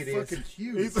he's big like it is. fucking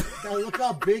huge. Now look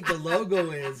how big the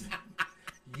logo is.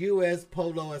 U.S.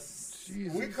 Polo.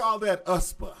 Jesus. We call that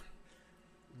USPA.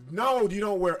 No, you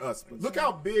don't wear USPA. Look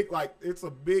how big, like, it's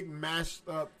a big mashed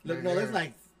up. Look, no, it's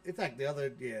like the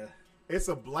other. Yeah. It's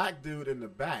a black dude in the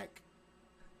back.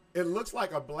 It looks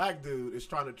like a black dude is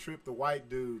trying to trip the white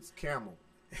dude's camel.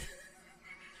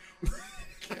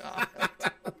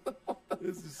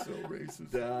 This is so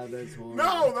racist. That's horrible.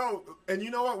 No. And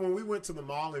you know what? When we went to the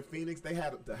mall in Phoenix, they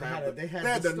had they had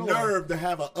the the store. nerve to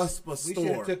have a USPA We should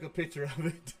store. have took a picture of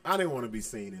it. I didn't want to be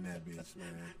seen in that bitch,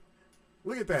 man.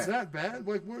 Look at that. Is that bad?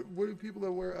 Like, where do people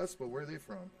that wear USPA? Where are they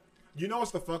from? You know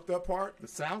what's the fucked up part? The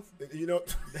South? You know,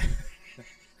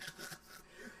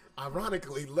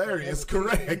 ironically, Larry is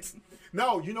correct.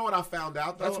 No, you know what I found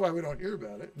out, though? That's why we don't hear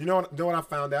about it. You know what I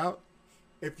found out?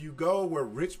 If you go where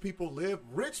rich people live,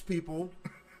 rich people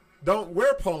don't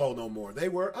wear polo no more. They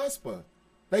wear USPA.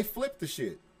 They flip the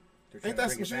shit. They're trying Ain't to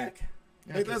that bring some it shit? back.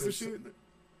 Yeah, Ain't that 'cause some there's- shit?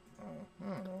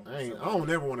 I don't know. I don't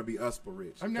ever want to be USPA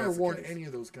rich. I've if never that's the worn case. any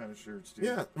of those kind of shirts, dude.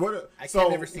 Yeah. I So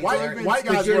can't never see Larry. white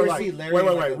Did guys you wear ever like see Larry wait.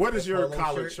 in like What a is your polo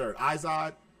collared shirt? shirt?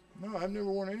 Izod? No, I've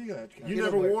never worn any of that. Kind You He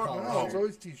never don't wear wore? collared No, Oh. it's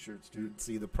always t-shirts, dude.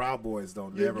 See, the Proud Boys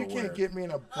don't You, never you wear. can't get me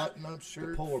in a button-up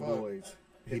shirt. Poor Fuck. boys.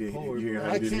 He didn't- Poor you boys. heard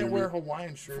I Did you can't hear wear me?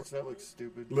 Hawaiian shirts. That looks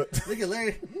stupid. Look, Look at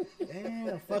Larry.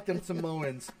 Damn, fucking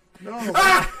Samoans. No,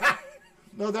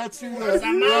 no, that's who.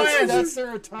 That's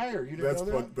their attire. You didn't that's know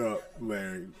that? fucked up,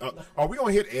 Larry. Are we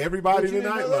gonna hit everybody But you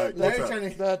didn't tonight? know that? Like, Larry what's up?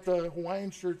 trying to. That the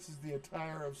Hawaiian shirts is the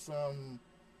attire of some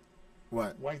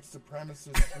What? white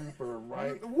supremacist group or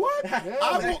right. What?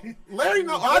 Yeah. Larry,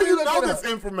 how do you Look know it this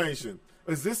up. information?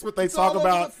 Is this what they It's talk all over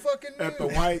about the fucking at the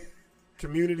news. white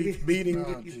community meeting?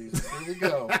 Oh Jesus! Here we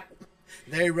go.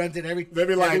 Larry runs it every They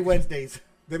be like- every Wednesdays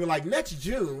They be like, next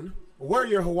June, wear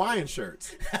your Hawaiian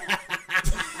shirts.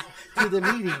 to the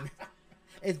meeting.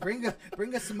 It's bring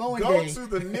a Samoan Go day. to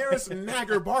the nearest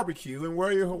Nagger barbecue and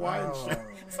wear your Hawaiian Oh.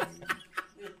 shirt.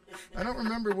 I don't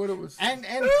remember what it was. and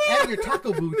your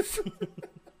taco boots.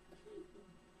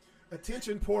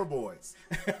 Attention, poor boys.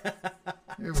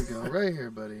 Here we go, right here,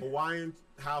 buddy.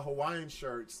 How Hawaiian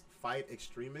shirts fight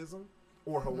extremism.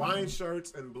 or Hawaiian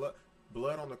shirts and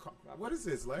blood on the car. What is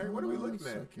this, Larry? What are we looking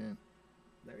at?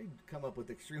 Larry come up with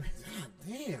extremism.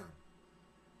 Damn.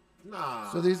 Nah.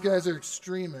 So these guys are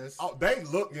extremists. Oh, they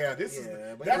look. Yeah, this is.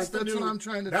 but That's the that's new. what I'm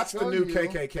trying to That's the tell new you.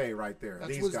 KKK right there. That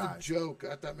These was guys. the joke.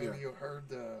 I thought maybe Yeah. you heard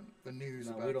the news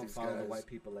No, about we don't these follow guys. the white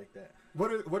people like that.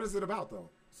 What is it about though?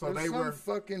 So There's they some were,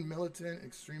 fucking militant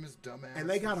extremist dumbass. and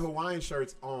they got Hawaiian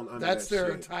shirts on under That's that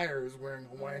their shit. attire is wearing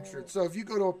Hawaiian shirts. So if you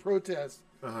go to a protest,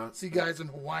 Uh-huh. see guys in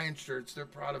Hawaiian shirts, they're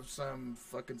proud of some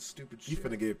fucking stupid You shit.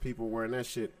 finna get people wearing that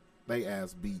shit. They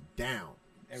ass beat down.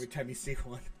 Every time you see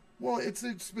one. Well,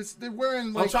 they're wearing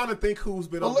I'm like. trying to think who's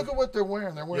been But on. look at what they're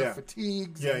wearing. They're wearing Yeah.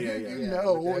 fatigues. Yeah, and yeah, you, yeah. you Yeah,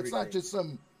 know, with it's not everything. just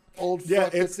some old Yeah,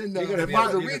 fuck that's it's- in you're gonna the be able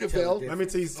to margarita tell the belt. Let me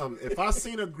tell you something. If I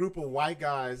seen a group of white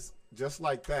guys just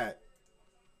like that,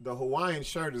 the Hawaiian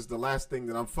shirt is the last thing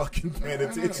that I'm fucking paying I know.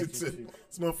 attention to.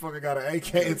 This motherfucker got an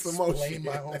AK and some more Explain shit.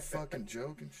 my whole fucking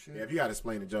joke and shit. Yeah, if you got to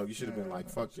explain the joke, you should have been Yeah, like,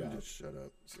 "Fuck you y'all, just shut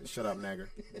up. shut up, nagger."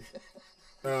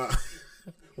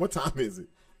 What time is it?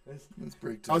 It's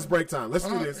break Oh, time. it's break time. Let's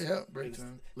do Oh, this. Yeah, break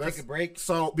time. Let's Take a break.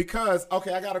 So because I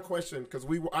got a question because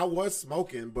I was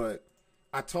smoking, but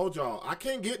I told y'all I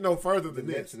can't get no further than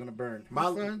Lips this. are gonna burn.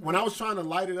 When I was trying to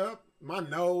light it up, my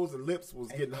nose and lips was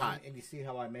getting hot. And you see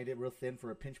how I made it real thin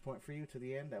for a pinch point for you to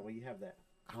the end? That way you have that.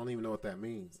 I don't even know what that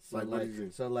means. So Like, what is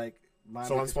it? So like, mine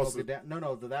So we I'm just supposed broke to- it down.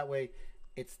 No, that way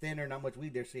it's thinner, not much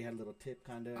weed there, so you had a little tip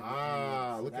kind of.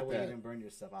 Look that at way that. you didn't burn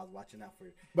yourself. I was watching out for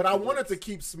you. But I wanted to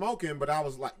keep smoking, but I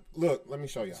was like, look, let me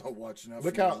show you. So watching out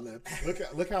Look for how my lips.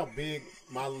 look how big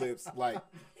my lips like.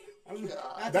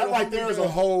 That's That what right I'm there is a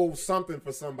doing. whole something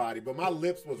for somebody, but my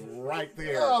lips was right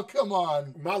there. Oh, come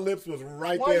on. My lips was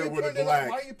right Why there you with a putting it? black.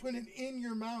 Why are you putting it in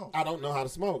your mouth? I don't know how to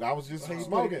smoke. I was just you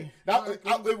smoking.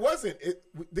 It wasn't.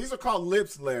 These are called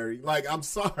lips, Larry. Like, I'm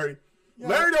sorry.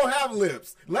 Larry don't have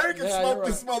lips. Larry can Yeah, smoke you're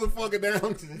this motherfucker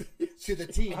down to the... To the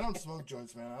T. I don't smoke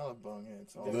joints, man. I love bong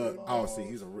heads. all Look, day oh, long.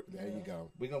 see, there you go.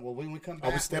 When we come back, Are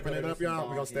we we're stepping gonna it up, do some y'all? We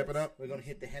bong gonna step it hits. up? We're gonna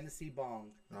hit the Hennessy bong.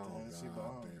 Oh, Tennessee God,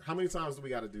 bong. damn. How many times do we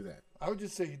got to do that? I would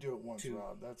just say you do it once, Two.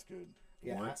 Rob. That's good.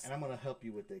 Yeah, Once? and I'm gonna help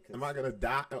you with it. 'cause- Am I gonna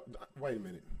die? Wait a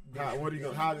minute. What are you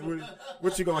gonna?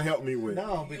 What you gonna help me with?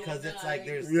 No, because it's like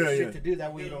there's Yeah, shit yeah. to do.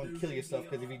 That way you don't kill yourself.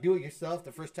 Because if you do it yourself,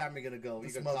 the first time you're gonna go,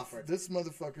 you're gonna cough it. This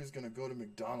motherfucker's gonna go to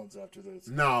McDonald's after this.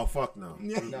 No, fuck no.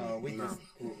 No, we No. just.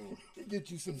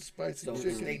 Get you some spicy So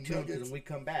chicken stay tuned nuggets. when we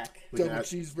come back. Look Double at-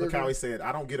 cheeseburger. Look how he said,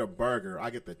 "I don't get a burger. I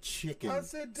get the chicken." I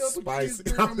said double spicy.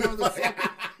 cheeseburger, motherfucker.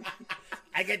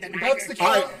 I get the That's the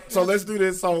All kind. right, so let's do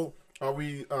this. So are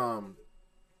we?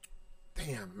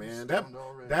 Damn, man, Stoned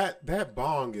already. that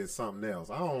bong is something else.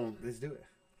 I don't. Let's do it.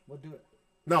 We'll do it.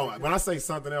 No, when I say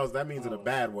something else, that means in a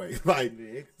bad way. Like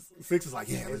It's, Six is like,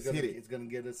 yeah, it's let's gonna, hit it. It's gonna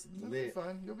get us You'll be lit.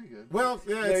 fine. You'll be good. Well,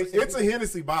 yeah, it's a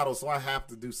Hennessy bottle, so I have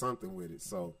to do something with it.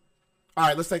 So, all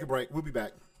right, let's take a break. We'll be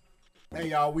back. Hey,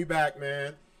 y'all, we back,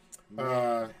 man.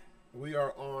 We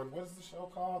are on, what is the show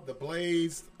called? The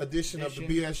Blaze edition of the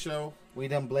BS show. We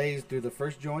done blazed through the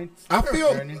first joints. I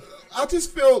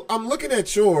just feel, I'm looking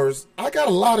at yours. I got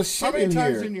a lot of shit How many in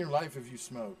times here. in your life have you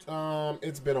smoked?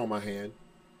 It's been on my hand.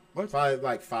 What? Probably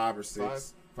like 5 or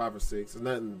 6. 5 or 6.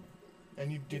 Nothing.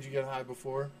 And did you get high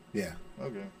before? Yeah.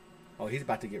 Okay. Oh, he's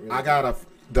about to get really. I got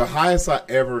the highest I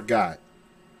ever got.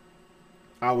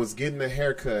 I was getting a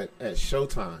haircut at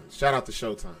Showtime. Shout out to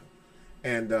Showtime.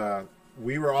 And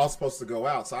we were all supposed to go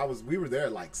out. So we were there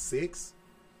at like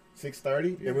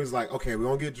 6:30. And we was like, okay, we're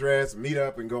going to get dressed, meet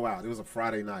up, and go out. It was a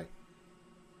Friday night.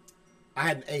 I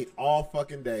hadn't ate all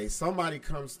fucking day. Somebody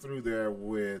comes through there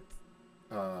with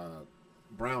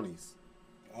brownies.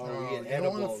 Oh, No, yeah, you don't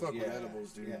edibles. wanna fuck with yeah.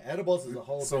 edibles, dude. Yeah, edibles is a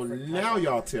whole. So different now type of-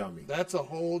 y'all tell me. That's a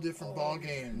whole different ball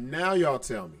game. Now y'all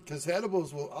tell me. Because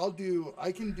edibles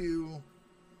I can do.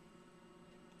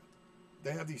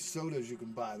 They have these sodas you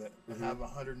can buy that Mm-hmm. have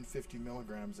 150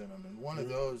 milligrams in them, and one of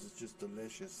those is just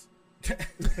delicious.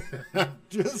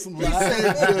 Just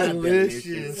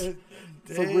delicious.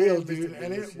 for real, Damn, dude, Mr.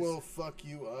 and it Delicious. will fuck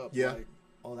you up. Yeah. like,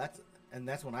 Oh, that's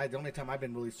when the only time I've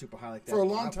been really super high like that. for a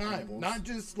was long on time, edibles. not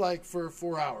just like for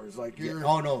 4 hours. Like your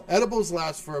Oh no, edibles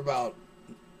last for about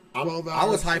 12 hours. I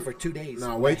was high for 2 days.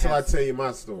 Now wait till I tell you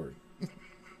my story,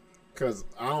 because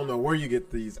I don't know where you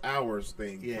get these hours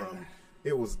thing Yeah. from.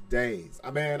 It was days.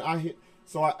 I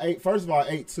ate. First of all, I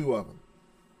ate 2 of them,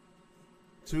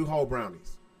 2 whole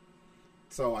brownies.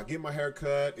 So I get my hair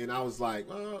cut, and I was like,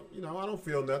 well, I don't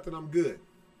feel nothing. I'm good.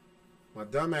 My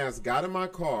dumb ass got in my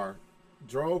car,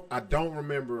 drove. I don't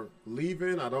remember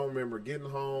leaving. I don't remember getting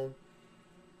home.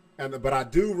 But I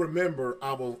do remember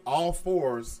I was all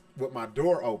fours with my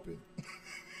door open.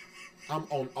 I'm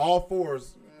on all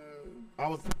fours.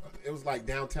 It was like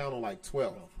downtown on like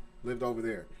 12. Lived over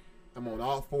there. I'm on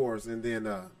all fours, and then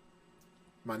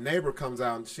my neighbor comes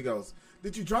out and she goes,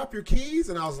 "Did you drop your keys?"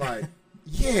 And I was like,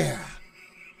 "Yeah,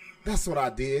 that's what I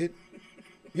did.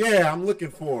 Yeah, I'm looking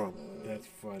for them." That's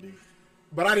funny.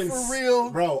 But I didn't For real?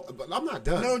 bro. But I'm not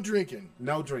done. No drinking.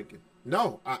 No drinking.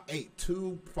 No, I ate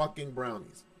 2 fucking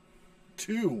brownies.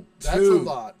 2. That's Two. a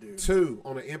lot, dude. 2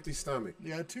 on an empty stomach.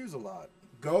 Yeah, 2's a lot.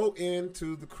 Go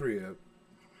into the crib.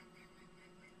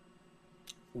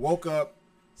 Woke up.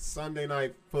 Sunday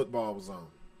night football was on.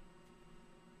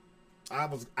 I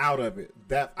was out of it.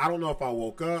 I don't know if I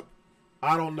woke up.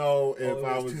 I don't know if it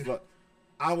I was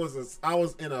was. too- I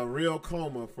was in a real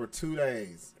coma for 2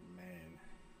 days. Man,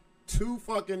 2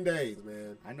 fucking days,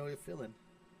 man. I know you're feeling.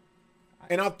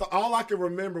 And all I could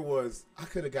remember was I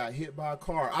could have got hit by a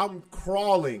car. I'm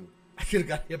crawling. I could have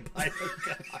got hit by a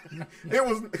guy. It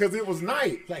was because it was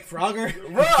night. Like Frogger.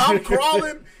 Bro, I'm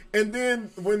crawling. And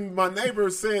then when my neighbor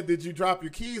said, "Did you drop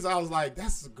your keys?" I was like,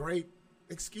 "That's a great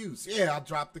excuse." Yeah, I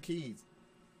dropped the keys.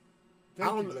 Thank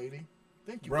I you, don't- lady.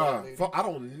 Thank you, black lady. Bruh, I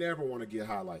don't never want to get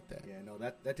high like that. Yeah, no,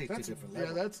 that takes That's, two different yeah,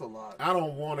 levels. that's a lot. I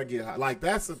don't want to get high. Like,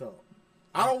 So,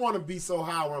 I don't want to be so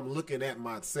high where I'm looking at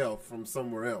myself from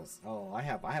somewhere else. I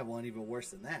have one even worse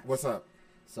than that. What's up?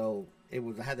 So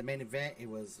I had the main event. It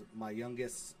was my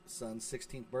youngest son's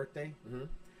 16th birthday. Mhm.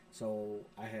 So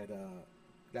I had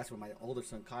that's when my older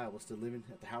son Kyle was still living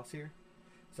at the house here.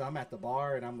 So I'm at the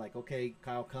bar and I'm like, okay,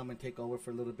 Kyle, come and take over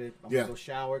for a little bit. I'm Yeah. gonna go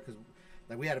shower because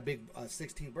like we had a big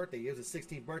 16th birthday. It was a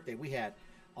 16th birthday. We had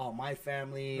all my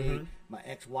family, Mhm. my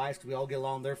ex-wives, 'cause we all get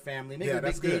along. Their family. Maybe Yeah, a big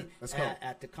that's good. thing That's cool.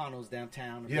 at Tucanos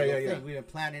downtown. Yeah, yeah, yeah. We've been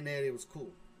planning it. It was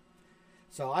cool.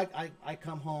 So I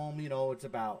come home. You know, it's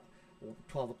about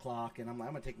 12 o'clock, and I'm like,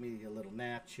 I'm gonna take me a little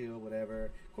nap, chill, whatever.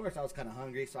 Of course, I was kind of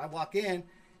hungry, so I walk in,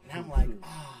 and I'm like,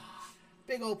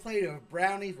 big old plate of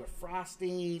brownies with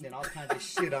frosting and all kinds of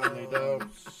shit on there, dog.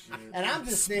 And I'm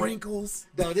just Sprinkles.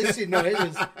 no, this shit, no, it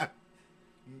was.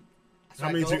 So How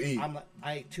I many go- did you eat?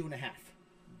 I ate 2.5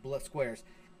 blood squares,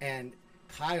 and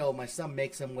Kyle, my son,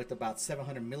 makes them with about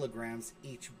 700 milligrams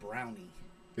each brownie.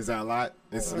 Is that a lot? It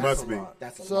That's must a be. lot.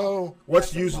 That's a So, lot. What's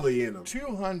That's a usually in them?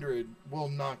 200 will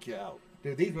knock you out.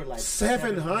 Dude, these were like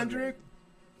 700?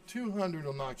 200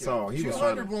 will knock you So, out. he was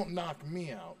 200 trying to- won't knock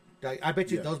me out. I bet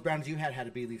you Yeah. those brownies you had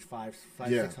to be at least five,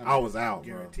 Yeah, 600. I was out,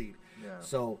 bro. guaranteed. Yeah.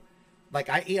 So, like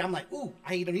I eat, I'm like, ooh,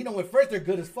 I eat them. You know, at first they're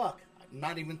good as fuck. I'm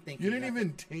not even thinking. You didn't nothing.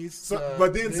 even taste. So-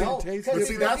 but then you see- didn't No, taste because But it.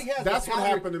 see, he had that's the what powder-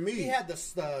 happened to me. He had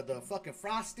the fucking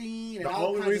frosting and The all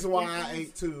only kinds reason of why I sprinkles.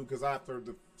 ate 2, because after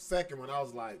the second one, I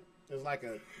was like, it was like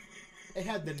a, It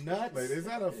had the nuts. like, is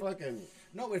that a fucking,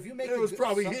 No, if you make It was good-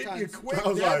 probably hitting you sometimes- quick. I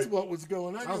was That's like- what was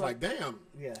going on. I was like, damn,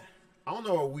 Yeah, I don't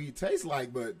know what weed tastes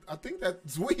like, but I think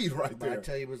that's weed right but I there.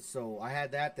 tell you, it was so I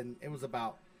had that. Then it was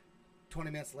about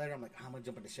 20 minutes later. I'm like, I'm gonna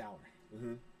jump in the shower.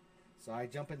 Mhm. So I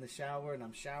jump in the shower and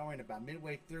I'm showering. About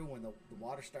midway through, when the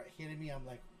water started hitting me, I'm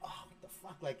like, oh, what the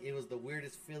fuck? Like, it was the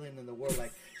weirdest feeling in the world.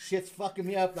 Like, shit's fucking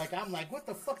me up. Like, I'm like, what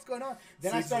the fuck's going on?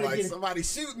 Then I Seems started like getting, somebody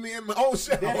shooting me in my own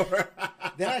shower.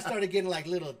 then I started getting like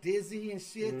little dizzy and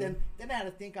shit. Mm-hmm. Then I had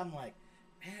to think, I'm like,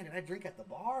 man, did I drink at the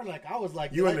bar? Like, I was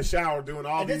like, You did in I- the shower doing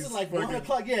all and these this is like fucking, 1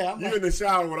 o'clock. Yeah, I'm you like, in the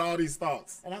shower with all these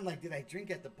thoughts. and I'm like, did I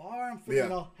drink at the bar? I'm feeling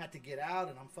Yeah. all, had to get out,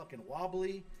 and I'm fucking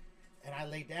wobbly. And I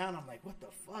lay down. I'm like, what the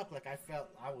fuck? Like, I felt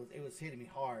it was hitting me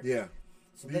hard. Yeah.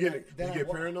 So You then get, I, then you I get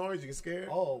wa- paranoid? You get scared?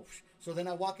 Oh, so then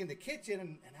I walk in the kitchen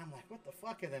and I'm like, what the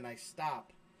fuck? And then I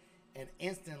stop, and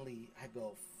instantly I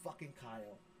go, fucking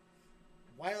Kyle.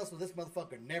 Why else would this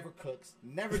motherfucker never cooks,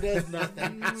 never does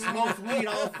nothing, smokes weed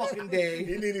all fucking He day?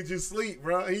 needed you sleep,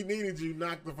 bro. He needed you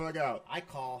knocked the fuck out. I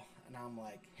call and I'm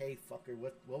like, hey fucker,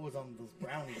 what was on those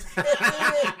brownies?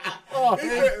 oh, He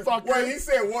hey, said, fucker. wait, he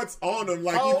said what's on him?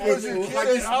 Like How he old was your put, kid? like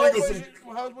he How old sprinkled was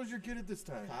some. how old was your kid at this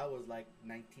time? Kyle was like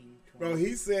 19, 20. Bro,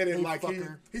 he said it Hey, like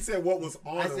fucker. he said what was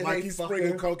on I him, said, like hey, he fucker.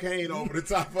 sprinkled cocaine over the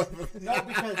top of it. No,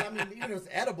 because I mean, even those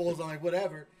edibles, I'm like,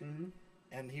 whatever. Mm-hmm.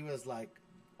 And he was like,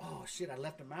 oh shit, I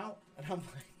left him out. And I'm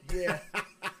like, yeah.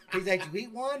 He's like, you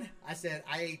eat one? I said,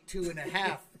 I ate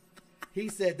 2.5. He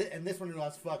said, and this one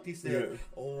was fucked. He said,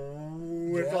 Yeah.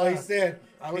 oh, that's all he said.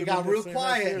 I He would've got been real saying that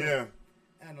quiet. too. Yeah.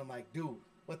 And I'm like, dude,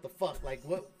 what the fuck? Like,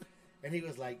 what? And he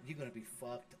was like, you're going to be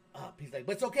fucked up. He's like,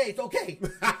 but it's okay. It's okay.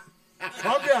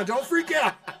 Calm down. Don't freak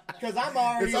out. Because I'm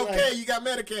already It's okay. like, You got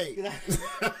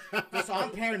Medicaid. so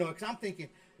I'm paranoid because I'm thinking,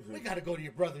 we got to go to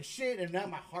your brother's shit. And now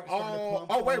my heart's starting to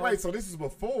pump. Wait. So this is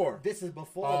before. This is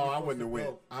before. Oh, we're I supposed wouldn't to have went.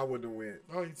 go. I wouldn't have went.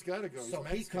 Oh, he's got to go. So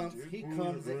he's Mexican, he dude.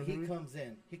 comes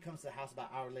in. He comes to the house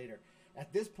about an hour later.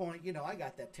 At this point, you know, I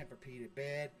got that Tempur-Pedic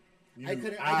bed. I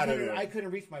couldn't. I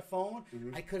couldn't reach my phone.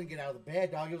 I couldn't get out of the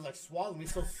bed, dog. It was like swallowing me,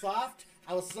 so soft.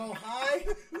 I was so high,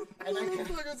 and I could.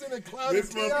 Motherfucker's in a cloud This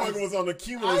of titties. motherfucker was on the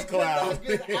cumulus cloud.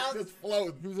 get out. Just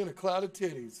floating. He was in a cloud of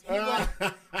titties.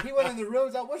 He went in the room.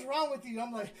 He's like, "What's wrong with you?"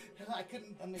 I'm like, "I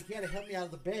couldn't." I mean, he had to help me out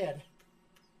of the bed.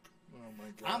 Oh my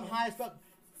god. I'm high as fuck,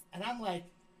 and I'm like,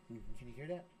 "Can you hear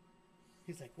that?"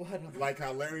 He's like, "What?" I'm Like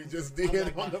how Larry just I'm did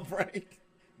like, on the break.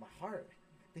 my heart.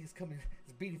 I think it's coming.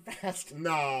 It's beating fast.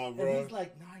 Nah, And bro. he's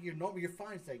like, "No, you're normal. You're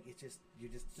fine." It's like you're just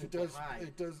It super does. high.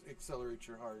 It does accelerate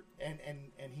your heart. And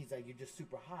he's like, "You're just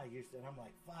super high." And I'm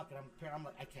like, "Fuck!" And I'm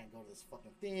like, "I can't go to this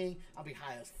fucking thing. I'll be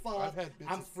high as fuck. I've had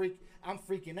bitches- I'm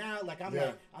freaking out. Like I'm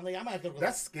Yeah. like I might have to go.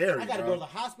 That's scary, I gotta bro. go to the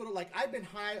hospital. Like I've been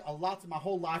high a lot my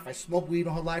whole life. I smoked weed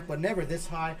my whole life, but never this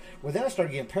high. Well, then I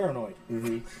started getting paranoid.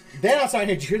 Mm-hmm. Then I started.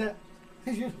 Did you hear that?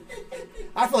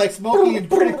 I feel like smoking and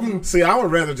pretty. See, I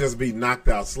would rather just be knocked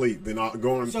out sleep than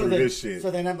going through then, this shit. So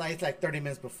then I'm like, it's like 30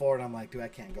 minutes before, and I'm like, dude, I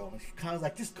can't go. And Kyle's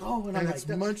like, just go. And I'm And like, it's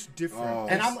 "Dude." much different. Oh.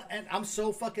 And I'm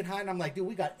so fucking high, and I'm like, dude,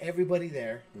 we got everybody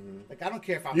there. Like I don't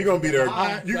care if I'm. You're gonna be there.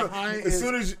 high. You the gonna, high as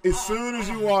is- soon as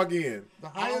you walk in. The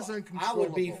high is uncontrollable. I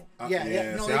would be.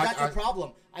 Yeah. No, see, that's I- the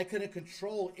problem. I couldn't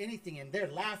control anything, and they're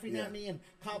laughing Yeah. at me, and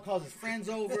Kyle calls his friends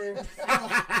over.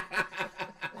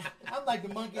 I'm like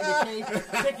the monkey in the cage,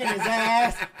 kicking his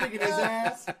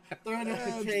ass, throwing him in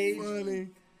That's the cage. funny.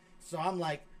 So I'm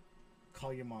like,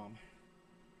 call your mom.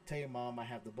 Tell your mom I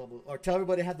have the bubble, or tell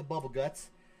everybody I have the bubble guts,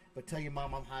 but tell your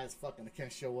mom I'm high as fuck and I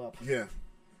can't show up. Yeah,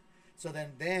 So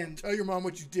then, Tell your mom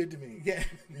what you did to me. yeah.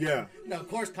 yeah. No, of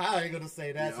course Kyle ain't gonna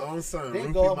say that. Your own son, Then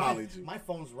Rupee go up, Molly'd you. my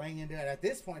phone's ringing there. At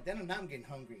this point, then I'm getting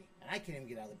hungry, and I can't even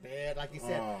get out of the bed. Like you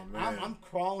said, Oh, man. I'm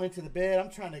crawling to the bed. I'm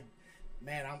trying to,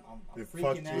 man, I'm It freaking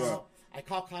fucked you out. up. I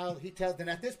call Kyle. He tells. Then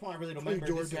at this point, I really don't Play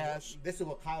remember. DoorDash. This is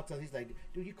what Kyle tells. He's like,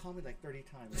 dude, you called me like 30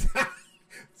 times.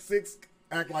 Six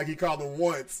act like he called him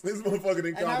once. This motherfucker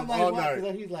didn't And call I'm him like, all what? night.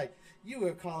 'Cause he's like, you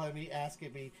were calling me,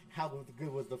 asking me how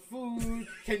good was the food.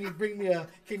 Can you bring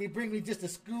me just a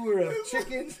skewer of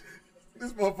chicken?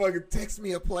 This motherfucker text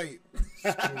me a plate.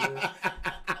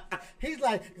 He's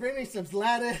like, bring me some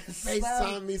lettuce.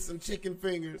 FaceTime me some chicken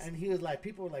fingers. And he was like,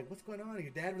 people were like, what's going on? Your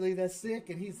dad really that sick?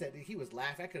 And he said he was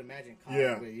laughing. I could imagine Kyle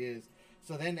Yeah. the way he is.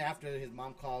 So then after his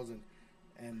mom calls and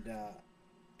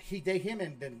him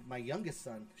and then my youngest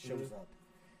son shows up.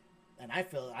 And I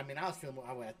was feeling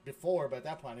before, but at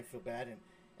that point I didn't feel bad. And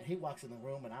he walks in the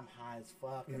room and I'm high as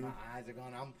fuck and my eyes are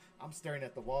going. I'm staring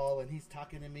at the wall and he's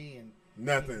talking to me and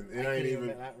Nothing. It ain't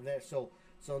even.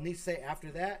 So need to say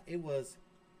after that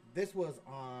this was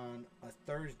on a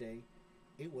Thursday.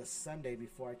 It was Sunday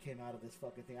before I came out of this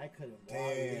fucking thing. I couldn't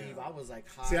Damn. leave. I was like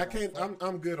high. See, I like can't. fuck.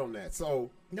 I'm good on that.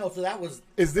 So, No, so that was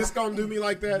is this gonna do me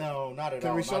like that? no, not at Can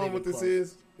all. we show not them even what this close.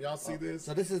 is? Y'all see this?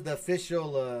 So this is the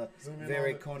official Zoom in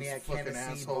very on it. cognac This fucking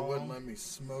Hennessy asshole wouldn't bomb. let me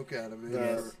smoke out of it.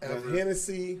 The ever.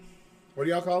 Hennessy. What do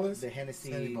y'all call this? The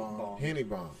Hennessy Henny bomb. bomb. Henny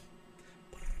bomb.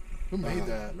 Who made Oh,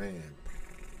 that? man.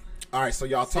 All right, so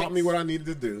y'all taught me what I needed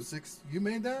to do. You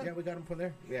made that? Yeah, we got him from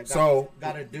there. Yeah,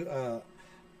 got to do.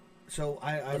 So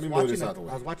I was me move watching. this out the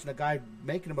way. I was watching a guy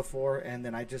making them before, and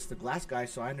then the glass guy.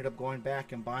 So I ended up going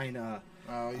back and buying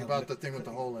You bought the thing with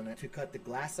the hole in it. to cut the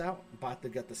glass out. Bought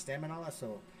the stem and all that.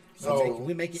 So So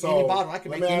we make it any bottle. I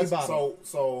can let make me any ask- bottle.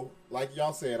 So like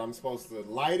y'all said, I'm supposed to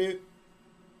light it,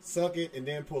 suck it, and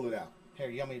then pull it out. Here,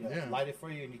 you want me to Yeah. light it for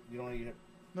you? And you don't need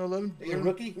No, let him. You're a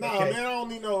rookie. No, Okay. man, I don't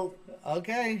need no.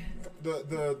 Okay.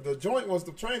 The joint was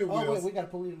the training Oh wheels. wait, we got to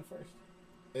put weed in first.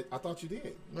 I thought you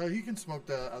did. No, he can smoke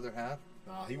the other half.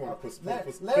 Nah, he want to put.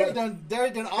 Larry done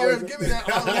Here, always give me that.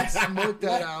 Oh, let's smoke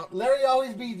that out. Larry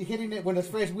always be hitting it when there's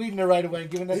fresh weed in there right away and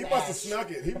giving us He must have ash.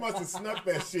 snuck it. He must have snuck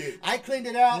that shit. I cleaned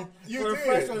it out. You for a did.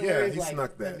 fresh one. Yeah, Larry's he like,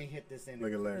 snuck that. Let me hit this in.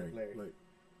 Look at Larry. Look.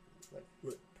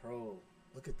 Look. Pro.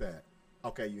 Look at that.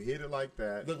 Okay, you hit it like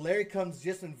that. Look, Larry comes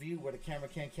just in view where the camera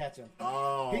can't catch him.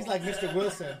 Oh, He's like Mr.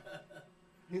 Wilson.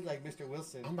 He's like Mr.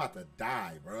 Wilson. I'm about to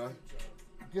die, bro.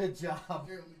 Good job.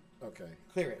 Okay,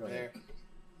 Clear it, Go ahead. Larry.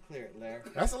 Clear it, Larry.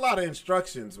 that's a lot of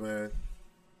instructions, man.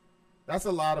 That's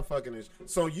a lot of fucking.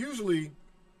 So usually,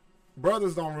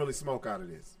 brothers don't really smoke out of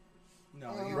this.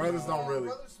 No, Brothers don't really.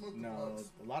 Brothers smoke the No, blunts.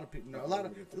 a lot of people. No, No, a lot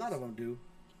let me get of them do.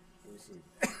 Let me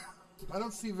see. I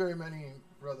don't see very many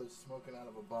brothers smoking out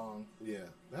of a bong, Yeah,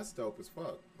 that's dope as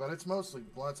fuck. but it's mostly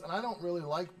blunts. And I don't really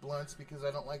like blunts because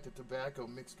I don't like the tobacco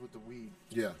mixed with the weed.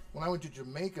 Yeah, When I went to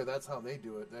Jamaica, that's how they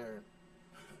do it there.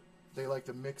 They like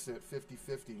to mix it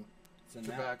 50-50, So now,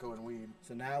 tobacco and weed.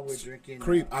 so now we're drinking.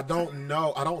 creep. I don't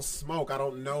know. I don't smoke. I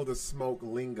don't know the smoke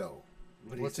lingo.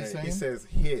 What do What's he you say? saying? He says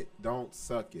hit, don't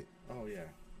suck it. Oh yeah,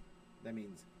 that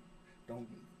means don't.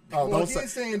 Oh, Well, don't he's say.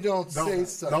 saying don't say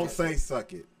suck Don't it. say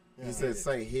suck it. You said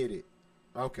say hit it.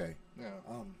 Okay. Yeah.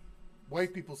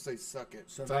 White people say suck it.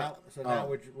 So So- now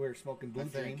we're smoking Blue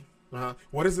Dream.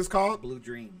 What is this called? Blue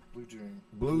Dream. Blue Dream.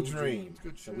 Blue Dream. It's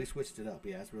good So shit. we switched it up.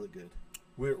 Yeah, it's really good.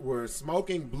 We're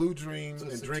smoking Blue Dream It's a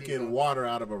and sativa. drinking water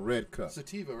out of a red cup.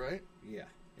 Sativa, right? Yeah,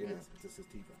 it Yeah. is. It's a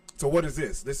sativa. So what is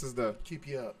this? This is the Keep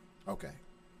you up. okay.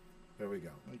 There we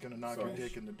go. You're gonna knock So- your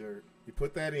dick in the dirt. You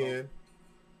put that in.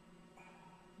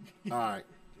 All right.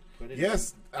 Put it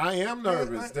Yes, I am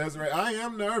nervous, Desiree. I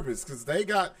am nervous because they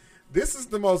got. This is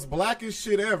the most blackest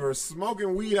shit ever.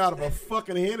 Smoking weed out of a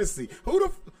fucking Hennessy. Who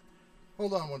the?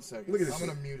 Hold on one second. Look at this I'm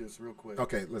gonna shit. mute this real quick.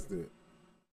 Okay, let's do it.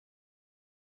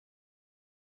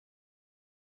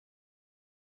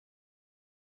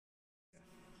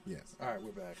 Yes. All right,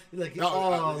 we're back. Like, Oh,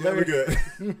 yeah, we're Larry- good.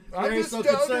 I'm Larry's just, so I'm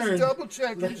just concerned. double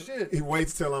checking shit. He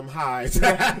waits till I'm high to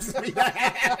ask me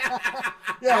that.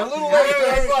 Yeah, a little late. Yeah,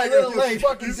 That's yeah, like, yeah, you yeah.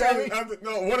 fucking You said- dummy.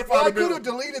 no, what if Well, I I'd could have have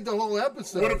been? deleted the whole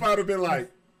episode. What if I'd have been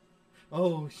like?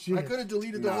 Oh shit! I could have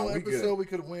deleted the Nah, whole we good. episode. We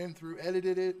could have went through,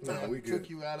 edited it, Nah, and we took good.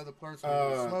 you out of the parts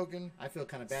where you were smoking. I feel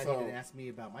kind of bad. So- He didn't ask me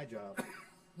about my job.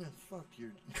 Yeah, fuck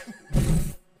your.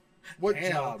 What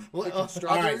Damn. job? Well, Picking all All right,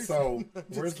 strawberries? so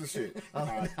where's the shit? All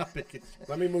right,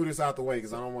 let me move this out the way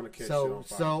because I don't want to catch shit on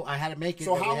fire. So I had to make it.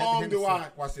 So that we how had the long do Hennessy.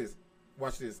 I watch this?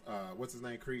 Watch this. What's his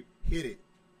name? Creep. Hit it.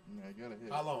 Yeah, you gotta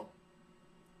hit. How long?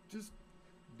 Just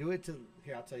do it to?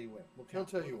 Here, I'll tell you when. We'll He'll count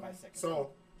tell you 5 when. seconds. So,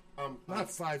 not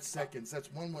 5 seconds.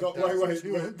 That's one. go,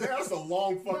 wait. That's a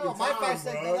long fucking no, my time, 5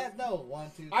 seconds. bro. No,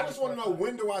 1, 2. I just want to know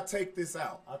when do I take this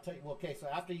out? I'll tell you. Well, okay. So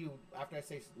after I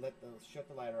say shut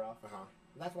the lighter off. Uh-huh.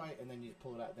 That's why, and then you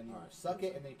pull it out. Then you All right. suck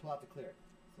it, and then you pull out the clear.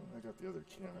 I got the other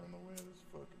camera in the way of this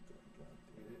fucking thing. God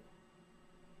damn it.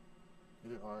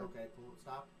 Hit it hard. Okay,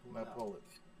 stop. Pull Now it out. pull it.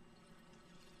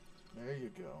 There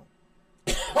you go.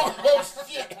 Oh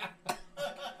shit!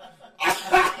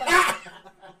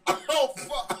 Oh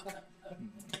fuck!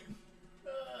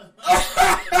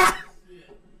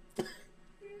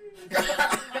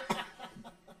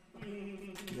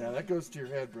 Yeah, that goes to your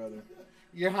head, brother.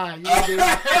 You're high.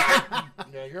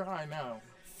 Yeah, you're high now.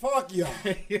 Fuck y'all!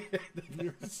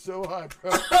 You're so high,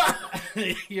 bro.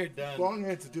 You're done. Long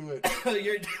heads do it.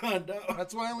 You're done. No.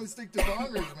 That's why I only stick to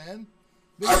bongers, man.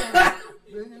 Then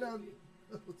you're not.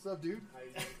 What's up, dude?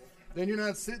 Then you're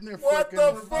not sitting there. What fucking,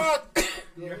 the fuck?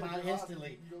 You're high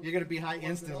instantly. You're gonna be high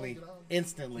instantly.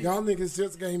 Instantly. Y'all niggas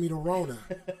just gave me the Rona.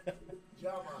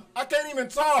 I can't even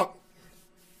talk.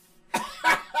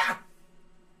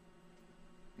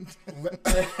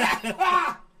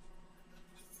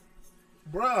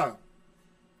 Bruh.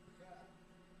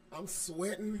 I'm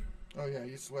sweating. Oh yeah,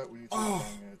 you sweat when you take Oh. long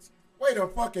heads. Wait a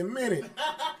fucking minute.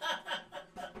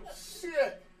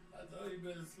 Shit. I told you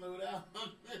better slow down.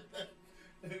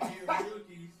 You're a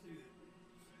rookie,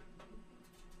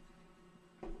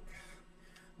 shit.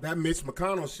 That Mitch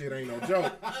McConnell shit ain't no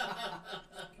joke.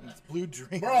 It's Blue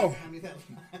Dream. Bro, I mean, that,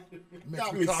 Mitch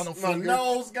got me McConnell my finger.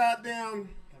 nose goddamn.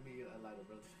 I mean, a lighter,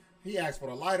 brother. He asked for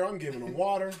the lighter. I'm giving him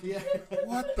water. Yeah.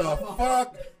 What the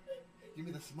fuck? Give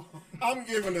me the small. I'm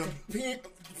giving him pink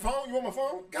phone. You want my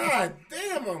phone? God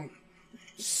damn him.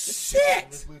 Shit.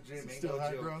 This Blue Dream ain't Still no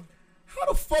high, joke. bro. How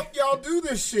the fuck y'all do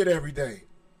this shit every day?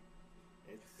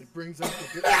 It brings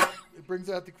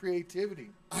out the creativity.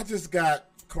 I just got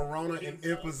corona and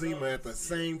emphysema at the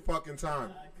same fucking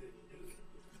time.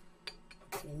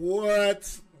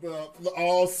 What?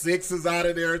 All 6 is out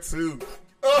of there too.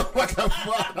 Oh, what the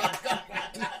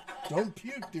fuck? Don't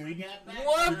puke, dude.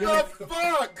 What the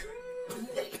fuck?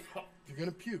 You're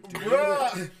gonna puke, dude.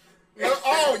 Bruh.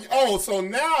 Oh, so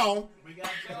now,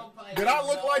 did I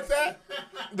look like that?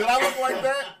 Did I look like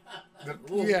that?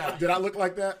 Yeah. Did I look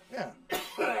like that? Yeah.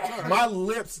 My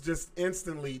lips just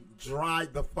instantly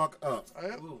dried the fuck up.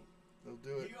 They'll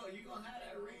do it. You gonna have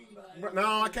that ring by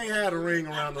No, I can't have the ring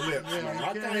around the lips. Yeah, man. you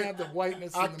I can't have the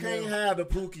whiteness I in the can't middle. have the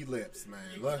pookie lips, man.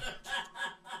 Look.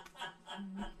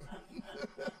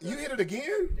 You hit it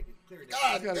again?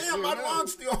 God gotta damn, clear my it out.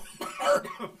 lungs still hurt.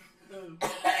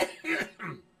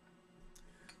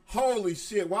 Holy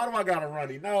shit, why do I got a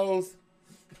runny nose?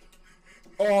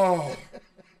 Oh.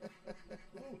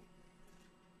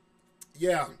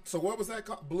 Yeah, so what was that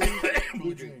called? Blue?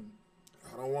 Blue Dream.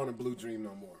 I don't want a blue dream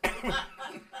no more.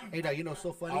 Hey, dog, you know what's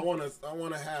so funny? I want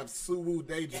to have Suwu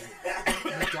daydream.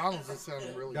 McDonald's is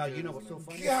sounding really Dog, good. you know what's isn't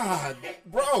so it? funny? God,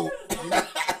 bro.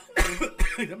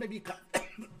 That may be.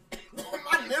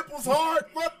 My nipples hard.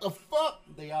 What the fuck?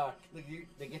 They are. Look,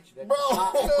 they get you.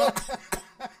 Bro.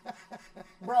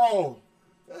 Bro.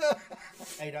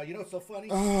 Hey, dog, you know what's so funny?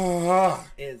 Ah.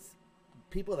 Is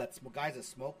people guys that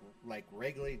smoke like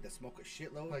regularly, that smoke a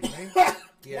shitload, Like me?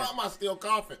 yeah, Why am I still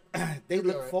coughing? they You'll be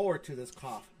look alright. forward to this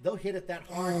cough. They'll hit it that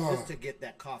hard just to get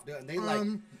that cough done. And they like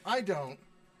I don't.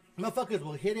 motherfuckers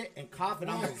will hit it and cough and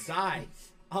almost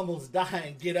die,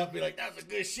 and get up and be like, "That's a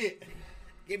good shit.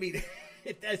 Give me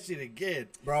hit that shit again."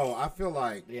 Bro, I feel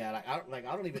like Yeah, I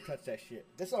don't even touch that shit.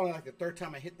 This is only like the third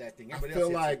time I hit that thing. I Everybody feel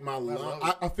else hits like it. my lung.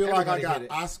 love I feel like I Everybody got hit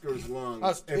it. Oscar's lungs. I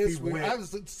was if he pissed. went, I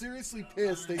was seriously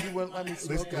pissed that you wouldn't let me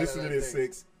smoke out of listen to that this, thing.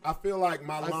 6. I feel like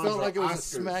my I lungs felt like it are was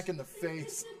Oscar's. a smack in the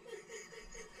face.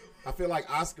 I feel like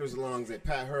Oscar's lungs at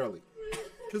Pat Hurley.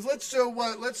 Cause let's show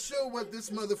what this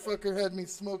motherfucker had me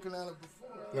smoking out of before.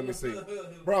 Let me see,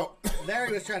 bro.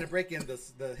 Larry was trying to break in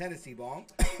the Hennessy bomb.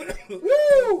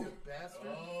 Woo! Bastard.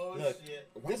 Oh, Look, shit.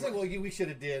 this is what we should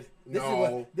have did.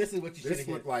 No. This is what you should This have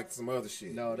looked did. like some other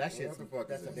shit. No, that shit's What the fuck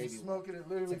that's is a this? baby. Smoking it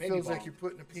literally It's a baby feels bomb. like you're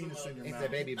putting a penis in your It's mouth. a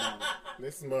baby bomb.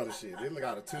 This some other shit. They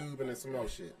got a tube and then some more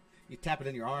shit. You tap it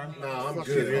in your arm. Nah, I'm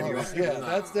Fucking good. gross. Anyway. Yeah,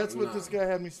 Nah, that's what nah. this guy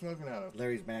had me smoking out of.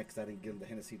 Larry's mad because I didn't give him the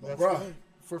Hennessy bomb. That's Bruh. right.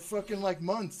 For fucking like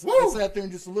months. Woo! I sat there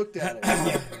and just looked at it.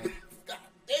 God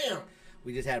damn.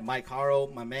 We just had Mike Harrow,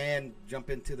 my man, jump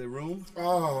into the room.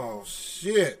 Oh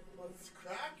shit. What's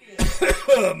cracking?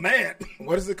 Oh man!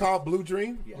 What is it called? Blue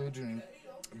Dream. Blue Dream.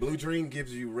 Blue Dream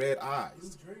gives you red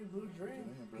eyes. Blue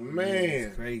dream.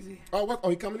 Man. Crazy. Oh, what? Oh,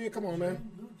 he coming in? Come on, man.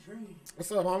 Blue dream.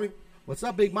 What's up, homie? What's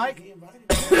up, Big Mike? He invited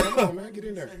Come on, man. Get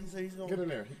in there. He said he's gonna Get in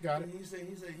there. He got it. He said,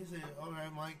 all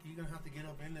right, Mike, you're gonna have to get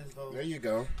up in this though. There you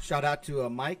go. Shout out to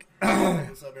Mike,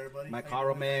 What's up, everybody? Mike How you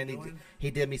Harrow, doing? man. How you doing? He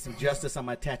did me some justice on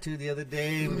my tattoo the other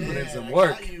day. We put in Yeah, some I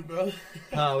work. got you,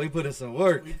 bro. We put in some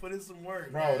work. We put in some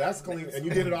work, Bro, man. that's clean. And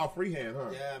you did it all freehand, huh?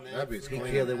 Yeah, man. That bit's He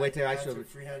clean. killed it. Wait till I show you. you.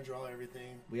 Freehand draw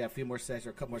everything. We have a few more sessions,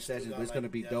 or a couple more Still sessions, got but it's like- gonna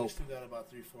be We dope. still got about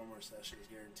 3-4 more sessions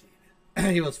guaranteed.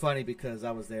 It was funny because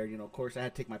I was there. You know, of course, I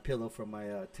had to take my pillow from my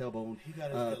tailbone He got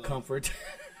his pillow. comfort.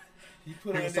 He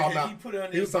put He it was on talking there. about, He put it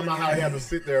on he was talking about how he had to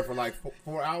sit there for like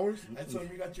 4 hours. I told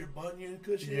him you got your bunion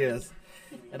cushion. Yes,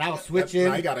 and I was switching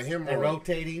Nah, he got a and hemorrhoid. He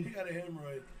rotating. got a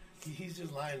hemorrhoid. He's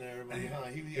just lying there, everybody. Huh?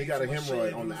 He got a ate too much hemorrhoid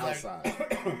shit. on He the was like,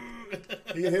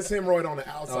 outside. His hemorrhoid on the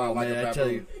outside, Oh like man, a I tell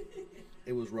baboon. you,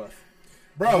 it was rough.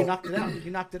 He Bro, knocked it out. He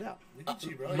knocked it out. Look at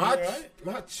you, bro. You my all right?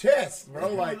 my chest, bro.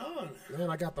 What's Like, going on? man,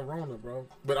 I got the Rona, bro.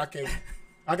 But I can't.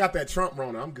 I got that Trump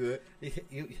Rona. I'm good. It's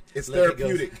Look, he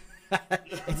goes- therapeutic.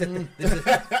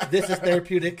 this is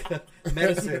therapeutic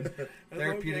medicine. That's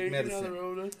Therapeutic okay, medicine. you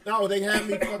know the road. No, they had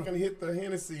me fucking hit the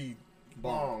Hennessy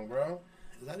bong, bro.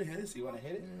 Is that a Hennessy? You want to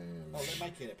hit it? Oh, let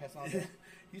Mike hit it. Pass on.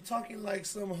 You talking like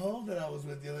some hoe that I was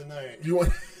with the other night. You want?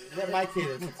 Let Mike hit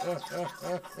it.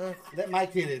 Let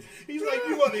Mike hit it. He's like,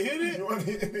 you want to hit it? You want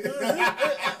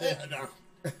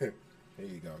There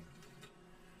you go.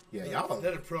 Yeah, y'all.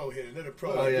 Let a pro hit it. Let a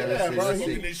pro Oh, hit yeah, it. let's see, I've let's been see.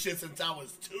 smoking this shit since I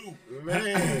was 2.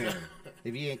 Man.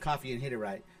 If you ain't coffee and hit it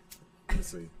right. Let's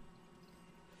see.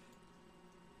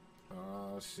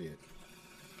 Oh shit.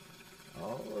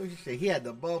 Oh shit, he had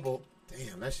the bubble.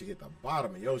 Damn, that shit hit the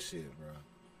bottom of your shit, bro.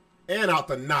 And out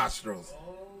the nostrils.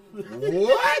 Oh.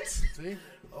 What? See?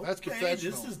 That's Okay,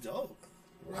 professional. this is dope.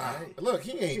 Wow. Look,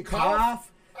 he ain't cough.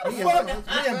 Cough.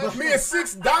 Fuck. Me and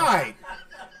 6 died.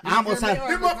 I almost had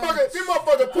This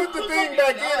motherfucker put the thing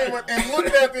back in and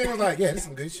looked at me and was like, yeah, this is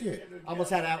some good shit. almost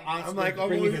had I'm like,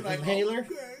 bringing his like, inhaler.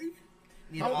 okay.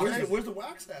 You know, Where's the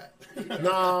wax at?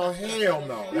 No, hell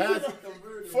no. That's,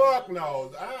 fuck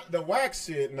no. The wax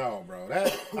shit, no, bro.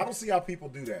 That I don't see how people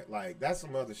do that. Like, that's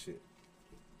some other shit.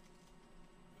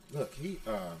 Look,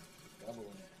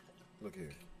 look here.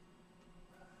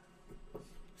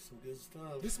 Some good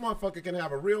stuff. This motherfucker can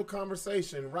have a real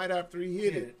conversation right after he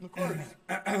hit it. Of course.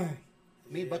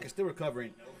 me and Buck is still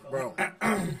recovering. Bro,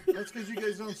 That's because you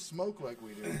guys don't smoke like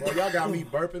we do. bro, y'all got me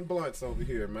burping blunts over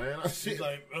here, man. She's Shit.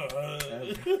 like,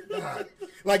 God.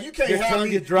 Like, you can't Your have tongue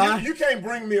me. get dry? You can't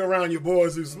bring me around your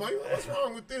boys who smoke. What's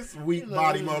wrong with this weak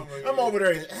body mother? I'm over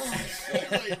there.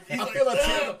 I feel a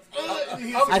tingle.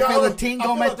 I feel a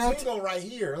tingle, I my feel a throat. tingle right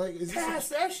here. Like, is pass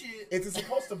this? that shit. Is it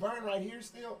supposed to burn right here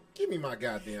still? Give me my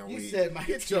goddamn You weed. said my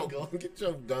get tingle.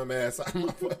 your dumb ass out of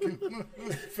my fucking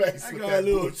face I with got that a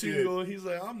little bullshit. tingle. He's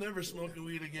like, I'm never smoking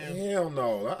weed again. Hell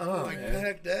no. I'm like, Man.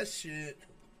 pack that shit.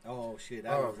 Oh shit,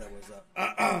 that Oh. was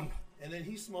up. And then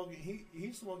he's smoking.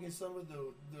 He's smoking some of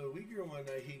the weaker one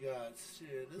that he got.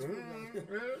 Shit, this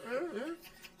one.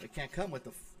 It can't come with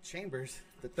the chambers,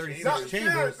 the 36 No,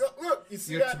 chambers. yeah, look, you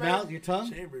see Your that, mouth, man? your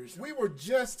tongue. Chambers. We were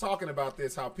just talking about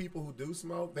this, how people who do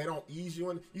smoke, they don't ease you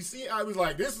in. You see, I was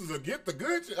like, this is a get the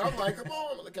good shit. I'm like, come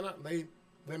on, can I?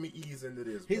 let me ease into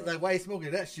this. He's bro. like, why you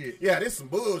smoking that shit? yeah, this some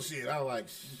bullshit. I was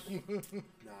like,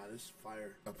 Nah, this is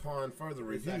fire. upon further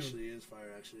This review, actually is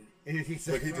fire. Actually, He look,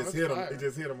 said, he just that's hit him. fire. He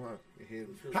just hit him, huh? He hit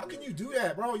him. How can you do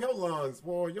that, bro? Your lungs,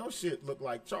 boy, your shit look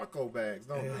like charcoal bags,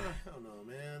 don't it? hell no,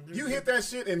 man. You hit that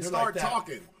shit and They're start like that.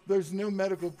 talking. There's no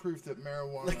medical proof that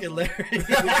marijuana Look at Larry.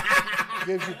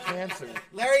 gives you cancer.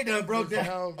 Larry done broke There's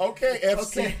down. no, Okay,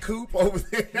 FC Okay. Coop over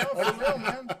there. no, for real,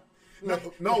 man.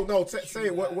 no. Say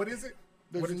it. What is it?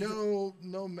 What There's did you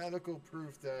no medical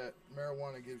proof that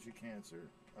marijuana gives you cancer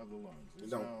of the lungs.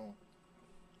 There's No.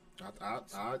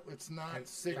 it's not I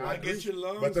cigarettes. get your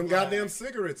lungs. But them black. goddamn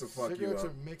cigarettes will fuck Cigarettes you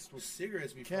are up. mixed with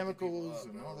cigarettes be fucking chemicals people up,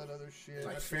 and bro. all that other shit.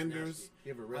 Like That's fenders. nasty.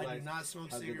 You ever I realize do not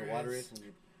smoke how good cigarettes. the water is? When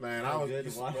you Man, How I was good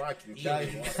just the water- watching. Yeah,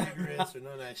 Eat any cigarettes or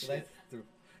none of that shit. like through.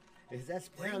 Is that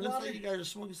spring Damn, looks water? like you guys are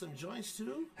smoking some joints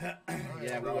too.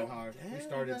 Yeah, we went hard. We Damn,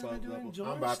 started you guys above been doing level.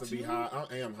 joints I'm about to be too? high.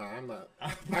 I am high. I'm not.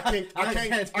 I can't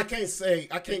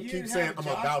You keep didn't saying have I'm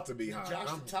Josh- about to be high. Josh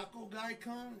I'm, the taco guy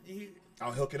come.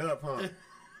 I'll hook it up, huh?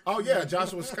 Oh yeah,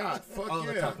 Joshua Scott. Fuck Oh,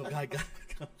 the yeah. taco guy got.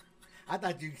 I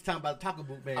thought you were talking about the taco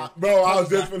boot man. Bro, I was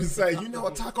just going to say, you know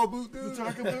what taco boot dude?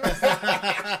 Taco boots?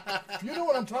 You know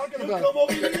what I'm talking about. Come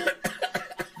over here.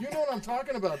 You know what I'm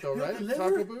talking about, though, right? deliver?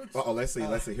 Taco boots. Oh, let's see.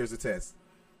 Here's the test.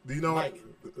 Do you know Mike.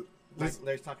 what? Like,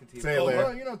 Larry's talking to you. Say it, Oh, Larry.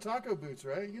 well, you know taco boots,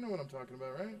 right? You know what I'm talking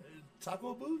about, right?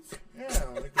 Taco boots? Yeah,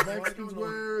 like the Mexicans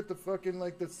wear at the fucking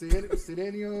like the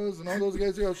Sirenos and all those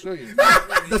guys here. I'll show you.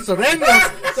 The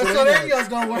Serenos. The Serenos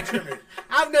don't work.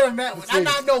 I've never met one. I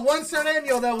not know one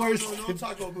Sereno that wears. No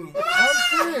taco boots. I'm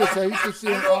serious. I used to see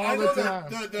them all the time.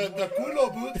 The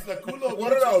culo boots. The culo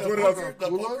What are boots. those? The What are poker- those? The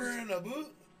Culos? poker in the boot.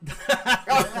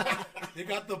 They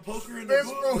got the poker in the This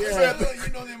boot. fool Yeah. said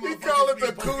You know them he motherfuckers call it be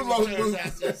the poking culo each other's boots.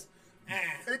 asses. Ah.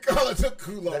 They call it the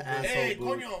culo boot. Hey,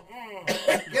 boot.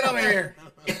 coño. Get over here.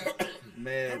 Come here,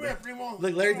 Man. primo.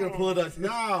 Look, Larry's gonna pull it up.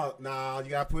 No, you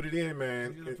gotta put it in,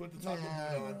 man. You're gonna put the taco Yeah,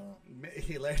 I boot on. know.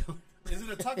 Hey, Larry. Is it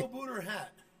a taco boot or a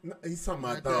hat? No, he's talking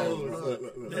about Right there. those.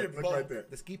 Look. Look right there.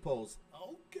 The ski poles.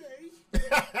 Okay.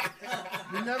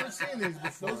 You've never seen these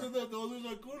before. Those are the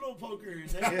culo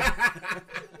pokers.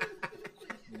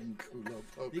 Culo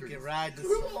pokers. You can ride the.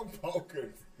 Culo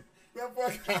pokers. That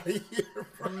fuck out of here,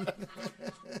 bro.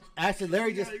 Actually,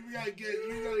 Larry just You gotta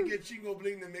get Chingo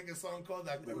Bling to make a song called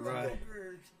that. Culo Right.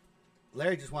 pokers.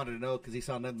 Larry just wanted to know because he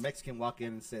saw another Mexican walk in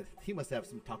and said he must have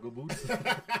some taco boots.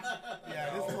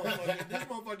 Yeah, this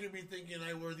motherfucker be thinking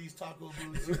I wear these taco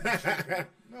boots.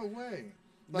 No way.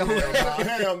 No Like, way.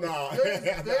 Hell no.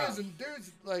 there's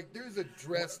a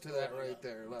dress to that right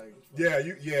there. Like Yeah,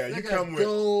 they you got come with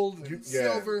gold and you,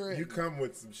 silver. You And, come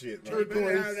with some shit. You Man.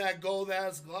 better have that gold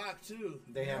ass Glock too.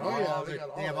 They have Oh, yeah, all they their,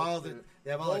 got they all have that all the shit.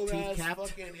 they have all Gold their teeth ass capped.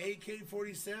 fucking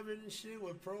AK-47 and shit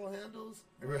with pearl handles.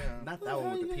 yeah. Not What that the one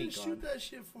hell with you the gonna pink shoot on. that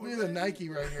shit for? Look at the man? Nike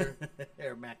right here.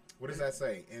 Air Mac. What does that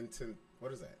say?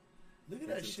 What is that? Look at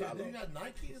that shit. Talo. They got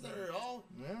Nikes that are all.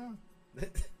 Yeah.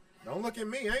 Don't look at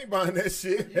me. I ain't buying that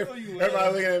shit. You know you Everybody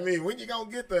are. looking at me. When you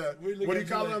gonna get the We look what do at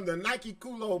you call you them? The Nike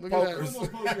Culo Look at pokers.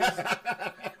 Culo pokers.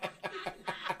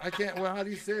 I can't. Well, how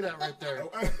do you say that right there?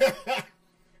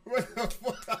 What the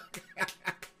fuck?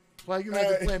 Like you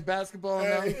imagine playing basketball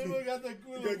now. Hey. Look at the You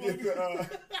Culo gotta get pokers.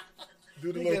 the,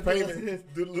 do the You little get the-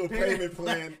 payment. Do the little payment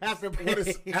plan. Afterpay. What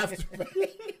is afterpay?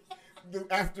 Do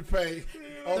afterpay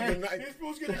on the night. You're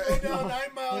supposed to go down 9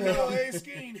 Mile in LA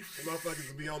skiing. Motherfuckers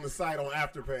will be on the site on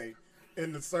afterpay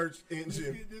in the search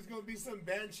engine. There's gonna be some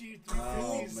Banshee Oh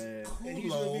 350s. man. And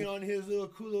he's gonna be on his little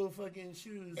Culo fucking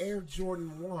shoes. Air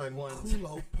Jordan 1 Ones.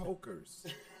 Culo pokers.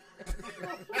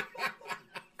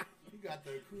 You got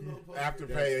the Culo pokers. Afterpay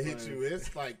will That's hit funny. you.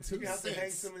 It's like You 2 have to hang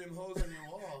cents. some of them hoes on your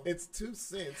wall. It's 2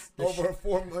 cents over a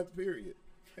 4-month period.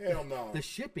 Hell no. The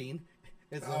shipping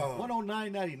is Oh.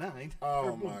 $109.99.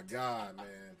 Oh my god, man.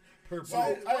 Per So,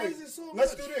 book. why Hey, is it so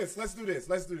let's much?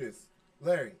 do this.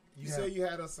 Larry, you Yeah. say you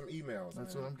had us some emails.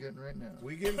 That's man. what I'm getting right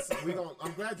now.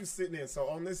 I'm glad you're sitting in. So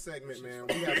on this segment, man,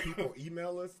 we have people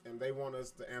email us and they want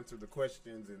us to answer the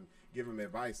questions and give them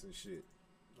advice and shit.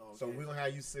 So Okay. we're gonna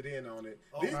have you sit in on it.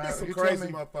 Oh, These All be right, some you crazy tell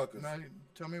me- motherfuckers. Now,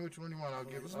 tell me which one you want.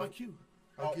 This is my cue.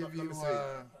 I'll Oh, give let you. me see.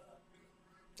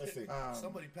 Let's see.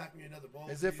 Somebody pack me another bowl.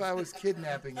 As if please. I was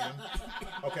kidnapping him.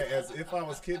 Okay, as if I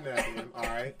was kidnapping him. All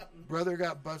right. Brother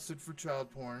got busted for child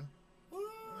porn.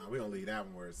 Nah, we don't leave that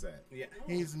one where it's at. Yeah.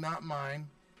 He's not mine.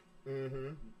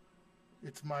 Mm-hmm.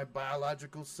 It's my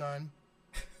biological son.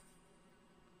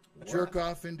 Jerk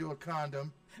off into a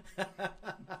condom.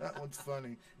 That one's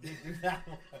funny.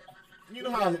 You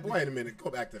know how? Wait a minute. Go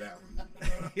back to that one.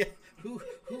 Yeah. Who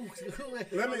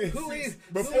Let me. who is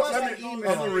Before, who wants let that me.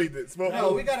 email? I'm gonna read this.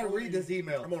 No, we gotta read this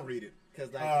email I'm gonna read it.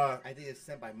 because Uh, I think it's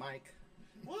sent by Mike.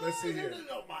 What? Let's see here.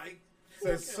 No, Mike.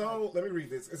 Says so. Let me read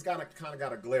this. It's kind of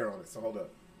got a glare on it. So hold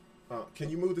up. Can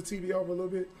you move the TV over a little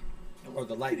bit? Or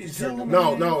the light. Is there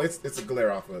No, it's a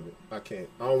glare off of it. I can't.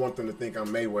 I don't want them to think I'm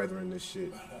Mayweather in this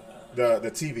shit. The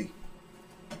TV.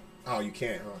 Oh, you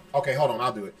can't, huh? Okay, hold on.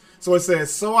 I'll do it. So it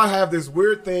says, so I have this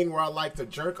weird thing where I like to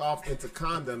jerk off into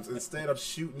condoms instead of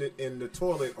shooting it in the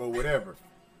toilet or whatever.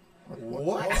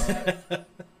 What?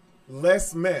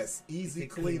 Less mess, easy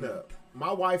cleanup.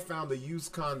 My wife found a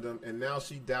used condom and now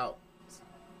she doubts.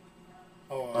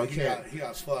 Oh, Okay. he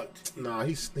got fucked. Nah,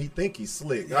 he think he's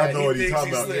slick. Yeah, I know he what he's thinks talking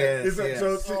he's about. slick. Yes, It's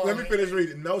yes. So let me finish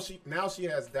reading. No, now she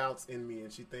has doubts in me,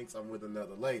 and she thinks I'm with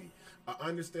another lady. I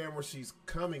understand where she's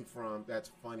coming from.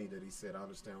 That's funny that he said I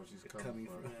understand where she's coming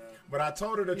from. But I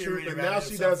told her the He truth, really and ratted now she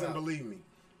himself doesn't out. believe me.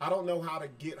 I don't know how to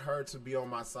get her to be on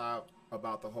my side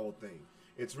about the whole thing.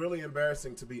 It's really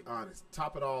embarrassing, to be honest.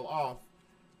 Top it all off,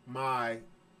 my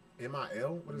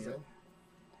MIL, what is that?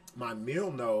 My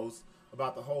Mill knows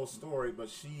about the whole story, but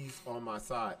she's on my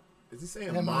side. Is he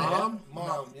saying mom?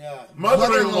 Mom, yeah.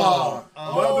 Mother-in-law.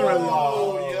 Oh,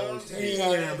 Mother-in-law. yeah.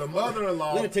 Damn, the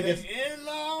mother-in-law. We're gonna take His a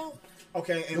in-law?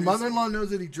 Okay, and The mother-in-law knows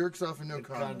that he jerks off in no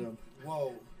condom. condom.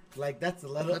 Whoa. Like that's a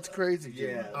little. That's crazy.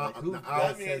 Jimmy. Yeah. Like, who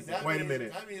I'll- says that? Wait a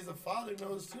minute. That means the father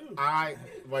knows too.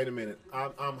 Wait a minute.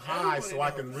 I'm high, Everybody so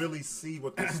I can knows. really see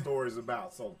what this story is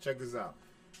about. So check this out.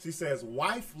 She says,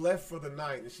 wife left for the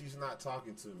night and she's not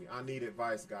talking to me. I need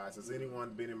advice, guys. Has anyone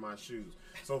been in my shoes?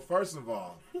 So first of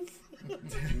all,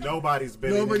 nobody's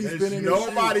been Nobody's in, been in your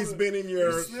nobody's shoes. been in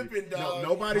your You're slipping, dog.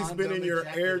 nobody's been in Condom your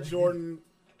Air ejaculation. Jordan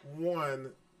 1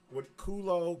 with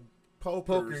Kulo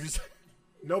pokers.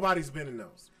 Nobody's been in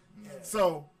those.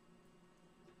 So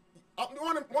I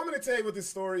want me to tell you what this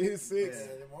story is, Six.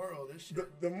 Yeah, the moral of this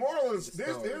shit. The moral is this.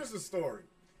 story. Here's the story.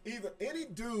 Either any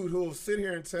dude who will sit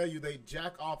here and tell you they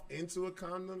jack off into a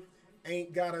condom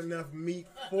ain't got enough meat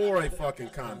for a fucking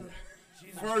condom.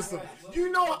 First of all,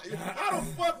 you know how the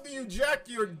fuck do you jack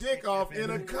your dick off in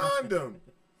a condom?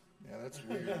 Yeah, that's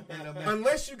weird.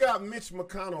 Unless you got Mitch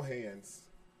McConnell hands.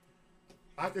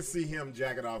 I can see him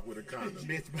jacking off with a condom.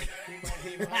 He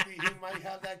might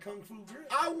have that kung fu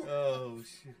grip. Oh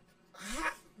shit.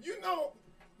 You know,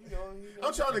 You know,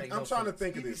 I'm trying Make no to sense.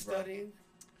 think he of be this, bro. studying.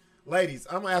 Ladies,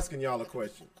 I'm asking y'all a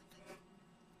question.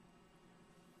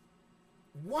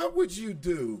 What would you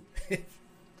do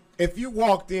if you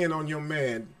walked in on your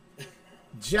man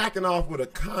jacking off with a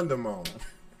condom on?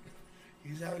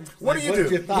 He's having. What do you what's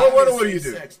do? your thought? What do you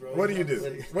do? Sex, bro. What do you He's do?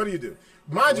 having- What do you do?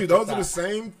 Mind you, What's your those are the thought?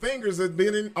 same fingers that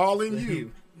been all in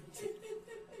you.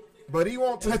 But he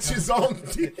won't touch his own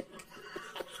dick.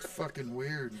 It's fucking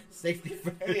weird. Safety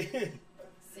first.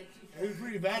 It's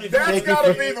pretty bad. If That's he-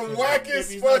 gotta be if the he's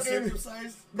wackest not fucking.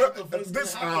 circumcised, what the fuck's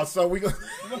This gonna happen? so we go.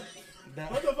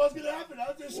 What the fuck's gonna happen?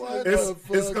 I just What?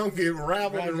 It's gonna get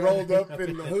raveled and rolled up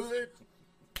in the hood.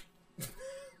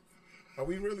 Are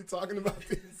we really talking about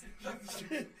this?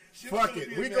 Fuck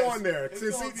it, we going there.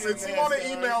 Since he want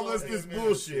to email us this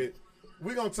bullshit,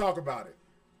 we gonna talk about it.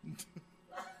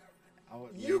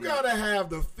 You gotta have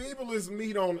the feeblest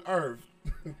meat on earth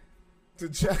to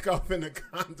jack off in a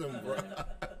condom, bro.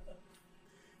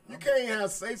 You can't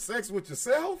have safe sex with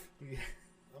yourself.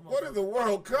 What is the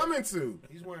world coming to?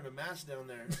 He's wearing a mask down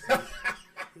there.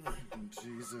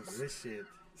 Jesus. This shit.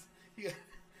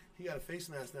 He got a face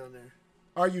mask down there.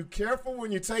 Are you careful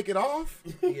when you take it off?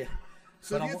 Yeah.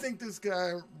 So But do you I'm- think this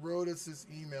guy wrote us this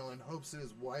email in hopes that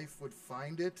his wife would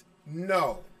find it?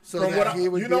 No. So From that what I- he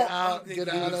would you be know, out, think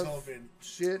get he out was of hoping.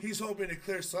 shit? He's hoping to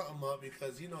clear something up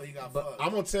because he got But fucked.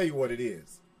 I'm gonna tell you what it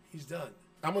is. He's done.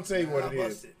 I'm gonna tell you what Got it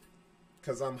is. busted.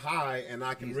 Because I'm high and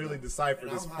I can really decipher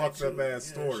And this I'm high, fucked up too. ass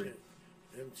Yeah, story. shit.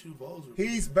 Them two bowls were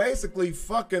He's basically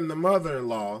fucking the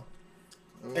mother-in-law,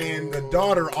 and the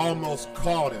daughter almost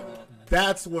caught him.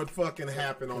 That's what fucking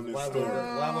happened on this Why would story.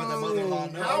 the mother-in-law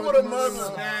know? How would a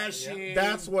mother? smashing.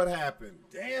 That's what happened.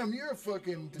 Damn, you're a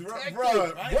fucking detective.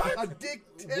 Bruh, right? what? A dick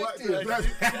What?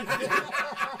 detective.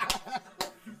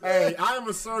 Hey, I am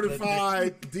a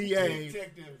certified DA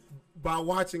detective. by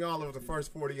watching all of the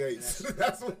first 48.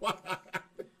 That's why.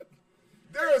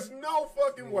 There is no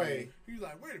fucking way. He's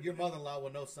like, wait a Your minute. mother-in-law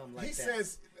will know something like He that.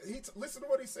 says, listen to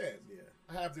what he says. Yeah.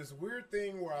 I have this weird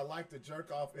thing where I like to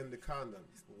jerk off in the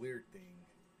condoms. Weird thing.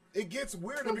 It gets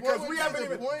weirder But because what we would be haven't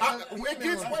the even. point of It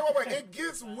gets emailing? wait. It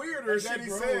gets weirder That that shit he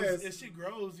grows. says. That shit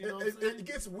grows. You know what I'm It saying?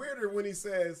 gets weirder when he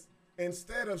says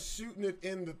instead of shooting it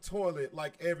in the toilet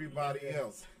like everybody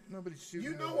else. Nobody's shooting.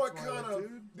 You know in what the kind toilet, of?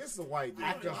 dude. This is a white dude.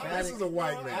 Acrobatic. This is a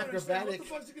white I man. don't understand. What Acrobatic. the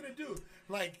fuck's he gonna do?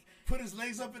 Like put his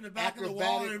legs up in the back of the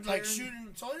wall Acrobatic and like turn. shoot in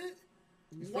the toilet?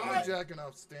 He's Why? probably jacking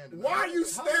off standing. Why are you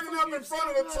standing up in front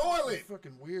of the That's toilet?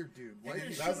 fucking weird, dude. White Nigga,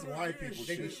 people. That's shoot white it, people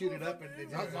They shit. just shoot it up and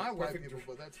it's Not my white perfect. people,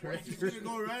 but that's white You people.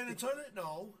 gonna go right in the toilet?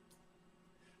 No.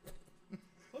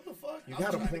 What the fuck? You I'm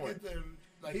got a trying to point. get them,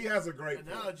 like, He has a great point.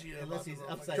 analogy Unless about he's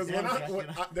the upside Because down. when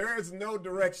there is no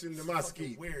direction to my fucking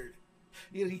ski. weird.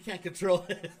 He can't control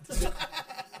it.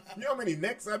 You know how many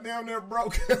necks I down there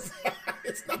broke?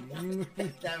 It's not.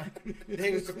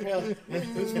 David Chappelle.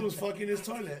 This was fucking his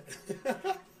toilet.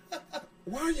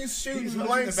 Why are you shooting He's looking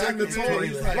blanks in in the the back of the toilet?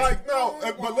 toilet. He's Like, no,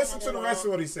 but listen to the rest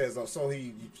of what he says, though. So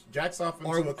he jacks off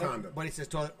into a condom. But he says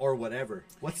toilet or whatever.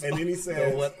 What's And then he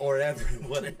says- or what or ever,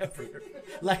 whatever.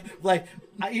 like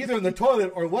either in the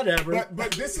toilet or whatever.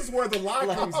 But this is where the lie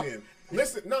comes in.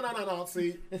 Listen, no.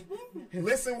 See,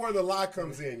 listen where the lie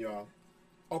comes in, y'all.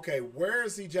 Okay, where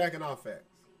is he jacking off at?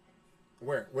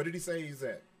 Where? Where did he say he's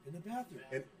at? In the bathroom.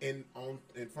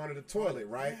 In front of the toilet,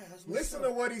 right? Yeah, that's what's Listen up.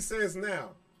 to what he says now.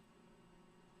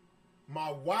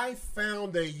 My wife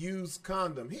found a used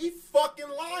condom. He fucking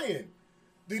lying.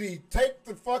 Did he take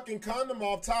the fucking condom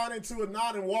off, tie it into a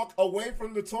knot, and walk away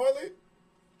from the toilet?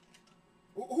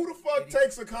 Who the fuck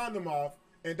takes a condom off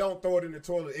and don't throw it in the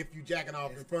toilet if you jacking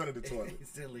off in front of the toilet?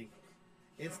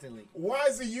 Instantly. Why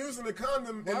is he using the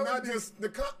condom Why and not would he- just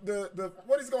the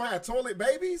what he's gonna have? Toilet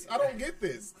babies? I don't get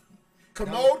this.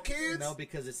 Commode kids? No,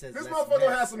 because it says This less motherfucker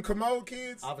mess. has some commode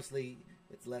kids. Obviously,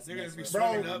 it's less. They're gonna mess be for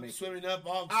Bro, swimming up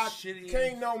all I shitty.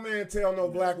 can't no man tell no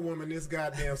black woman this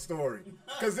goddamn story.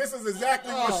 Because this is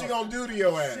exactly what she gonna do to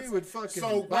your ass. She would fucking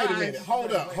So, wait a bite. minute.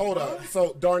 Hold up.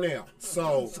 So, Darnell.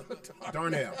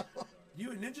 Darnell.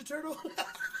 You a Ninja Turtle?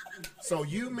 So,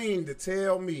 you mean to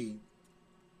tell me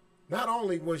not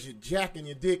only was you jacking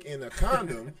your dick in a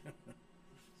condom,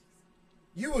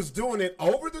 you was doing it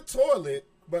over the toilet,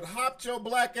 but hopped your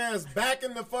black ass back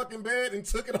in the fucking bed and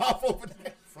took it off over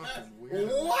there? Fucking weird.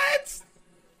 What?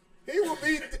 He would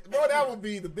be, bro. That would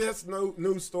be the best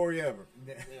news story ever.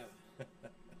 Yeah.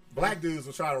 Black dudes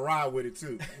will try to ride with it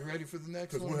too. You ready for the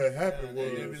next Because one? what had happened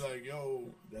They'd be was, like, yo.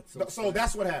 so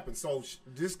that's what happened. So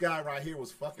this guy right here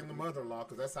was fucking the mother-in-law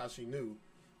because that's how she knew,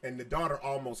 and the daughter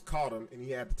almost caught him, and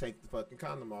he had to take the fucking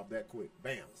condom off that quick.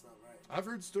 Bam. That's not right. I've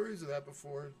heard stories of that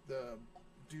before. The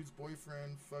dude's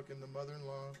boyfriend fucking the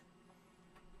mother-in-law.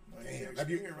 Damn. Have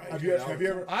you- Have you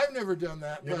ever? I've never done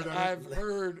that, You never but done that? I've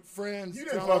heard friends. You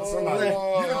didn't tell- fuck somebody.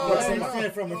 You didn't fuck He somebody.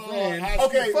 said from a friend.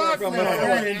 Okay, Fuck from no. a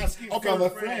friend. Asking Okay, from a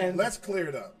for friend. Let's clear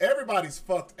it up. Everybody's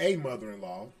fucked a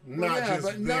mother-in-law, not Yeah, just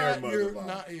but their not your, mother-in-law.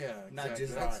 not yeah, Not exactly.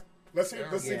 just- All right. Let's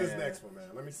see this Yeah. next one, man.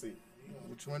 Let me see.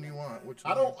 Which one do you want? Which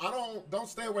I one? don't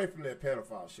stay away from that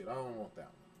pedophile shit. I don't want that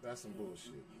one. That's some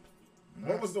bullshit.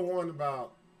 What was the one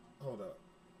about? Hold up.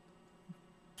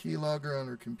 Keylogger on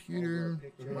her computer.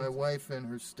 My wife and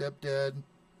her stepdad.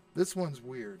 This one's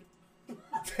weird.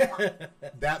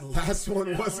 That last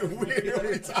one wasn't weird. What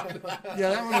are you talking about? Yeah,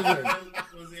 that one is weird.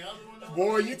 Was the other one on?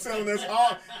 Boy, you telling us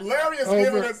all. Larry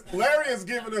is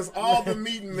giving us all the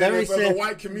meeting Larry minutes of said, the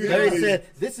white community. Larry said,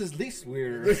 "This is least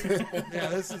weirder. Yeah,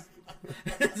 this is.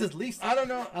 This is least. I don't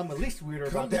know. I'm the least weirder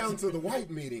Come about down this. to the white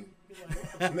meeting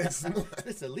next month.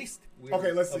 This is the least weird.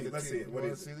 Okay, let's of see. the Let's two. see it. What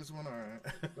Want is to see it? this one? All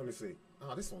right. Let me see.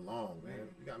 Oh, this one long, man.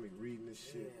 You got me reading this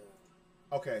shit.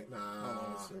 Okay, Hold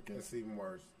on a second. it's even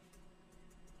worse.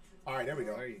 All right, there we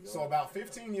go. There you go. So about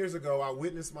 15 years ago, I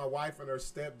witnessed my wife and her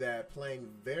stepdad playing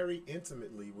very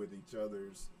intimately with each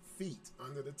other's feet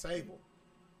under the table.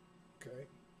 Okay.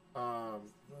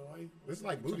 This is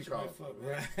like booty call.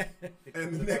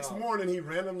 And the next morning, he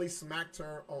randomly smacked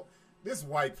her on this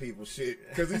white people shit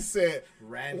because he said,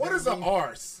 "What is an Randomly?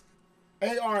 arse?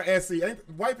 A-R-S-E.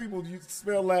 White people you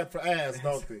spell that for ass,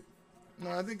 don't they?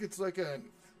 No, I think it's like a.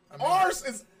 I mean, Arse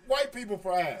is white people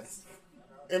for ass.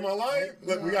 Am I lying?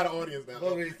 Look, we got an audience now.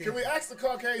 What do you think? Can we ask the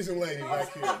Caucasian lady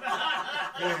back here?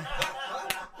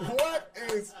 What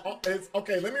is? It's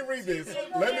okay. Let me read this.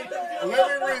 Let me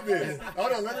read this.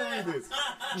 Hold on. Let me read this.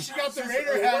 She got the Wait,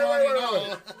 Raider wait, hat on. wait, and wait, all.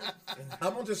 wait.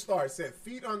 I'm gonna just start. Said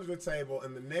feet under the table,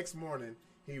 and the next morning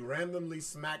he randomly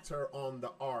smacked her on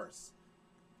the arse.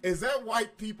 Is that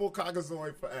white people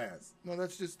caucasoid for ass? no,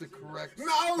 that's just the correct.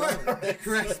 No. The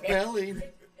correct spelling.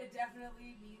 It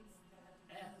definitely means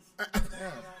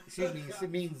It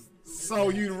means So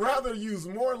you'd rather use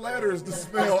more letters to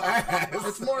spell ass?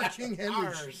 It's more King Henry.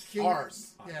 Arse. King,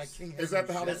 Arse. Yeah, King Henry. Is that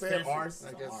how they That's say it? fancy. Arse?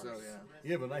 I guess so.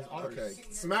 Yeah. yeah, but nice arse. Okay.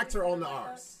 Smacked her on the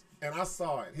arse. And I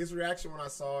saw it. His reaction when I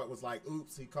saw it was like,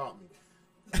 oops, he caught me.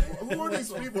 Who are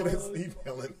these people that's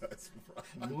emailing us?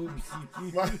 Bro?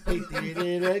 Oops, he did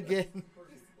it again.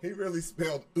 He really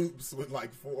spelled oops with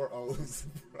like 4 O's.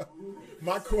 Bro.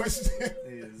 My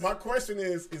question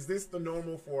is this the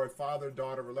normal for a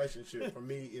father-daughter relationship? For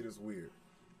me, it is weird.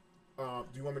 Do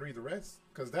you want me to read the rest?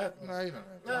 Because that. No, you don't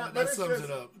have to. Nah, That it's sums just-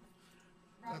 it up.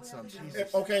 That sounds Probably easy.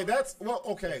 Okay, that's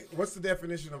okay. What's the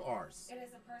definition of arse? It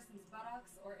is a person's buttocks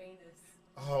or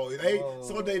anus.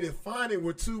 So they define it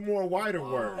with two more wider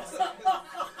words.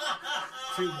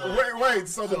 Two more. Wait.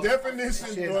 So the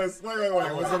definition Shit. was wait.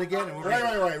 What was it again?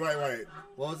 Wait.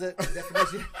 What was it?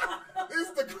 Definition? This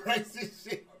is the craziest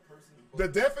shit. The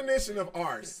definition of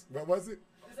arse. What was it?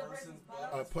 Is a person's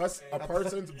buttocks A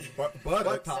person's buttocks.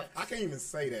 Buttocks. I can't even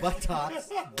say that. Buttocks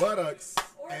Buttocks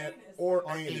Or and anus. or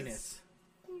or anus. anus.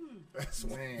 That's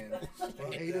Man,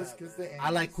 They hate us because they I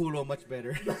like culo much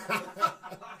better.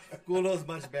 Culo's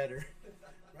much better.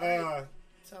 uh,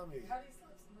 Tell me. How do you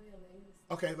slap somebody on the anus?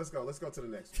 okay, let's go. Let's go to the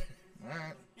next one. All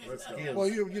right. Let's go. Heels. Well,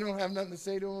 you don't have nothing to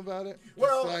say to him about it. Just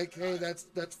Well- like, hey, that's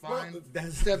fine. Well,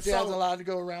 That's Stepdad's so- allowed to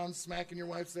go around smacking your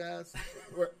wife's ass.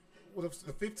 Well,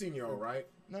 the 15-year-old, right?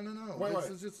 No. Wait, This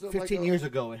wait. is just 15 years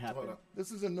ago it happened. Hold on.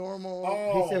 This is a normal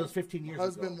Oh, He said it was 15 years ago.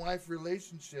 husband-wife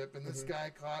relationship, and this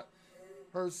guy caught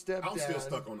her stepdad. I'm still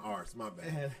stuck on arse. My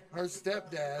bad. Her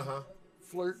stepdad Uh-huh.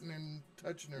 flirting and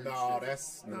touching her. and No,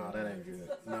 shit. that ain't good.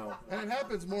 No. And it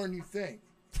happens more than you think.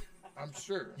 I'm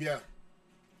sure. Yeah.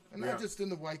 And not Yeah. just in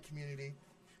the white community.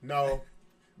 No.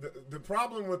 The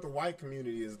problem with the white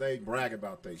community is they brag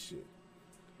about their shit.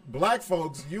 Black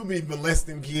folks, you be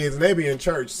molesting kids and they be in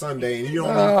church Sunday and you don't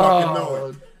even fucking know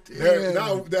it. damn.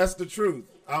 No, that's the truth.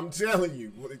 I'm telling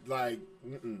you. Like,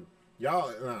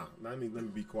 y'all, let me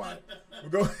be quiet.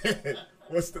 But go ahead.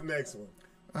 What's the next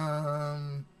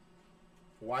one?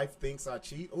 Wife thinks I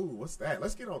cheat. Ooh, what's that?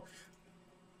 Let's get on.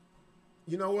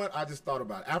 You know what? I just thought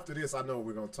about it. After this, I know what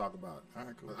we're gonna talk about. All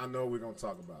right, cool. I know what we're gonna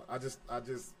talk about. I just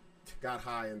got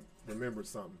high and remembered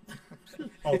something.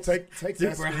 Oh, take that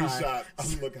Super high. screenshot.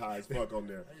 I look high as fuck on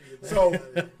there. So I'm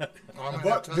gonna But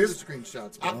have tons this- of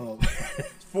screenshots. Oh.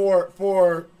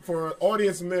 for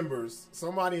audience members,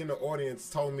 somebody in the audience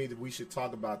told me that we should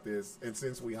talk about this, and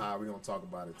since we high, we're gonna talk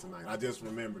about it tonight. I just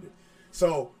remembered it.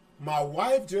 So my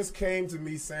wife just came to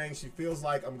me saying she feels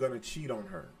like I'm gonna cheat on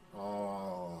her.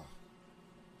 Oh,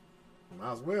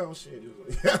 might as well. Shit,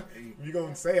 you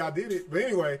gonna say I did it? But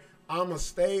anyway, I'm a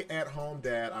stay-at-home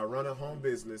dad. I run a home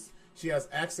business. She has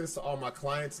access to all my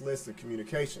clients' lists and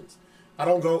communications. I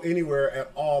don't go anywhere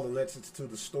at all unless it's to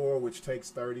the store, which takes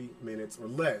 30 minutes or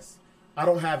less. I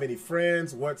don't have any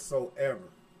friends whatsoever.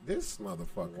 This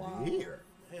motherfucker here.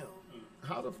 Damn.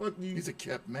 How the fuck do you... He's a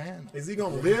kept man. Is he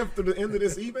gonna live through the end of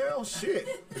this email? Shit.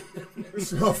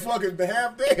 This motherfucker's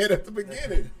half dead at the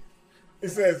beginning. It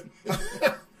says,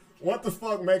 what the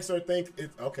fuck makes her think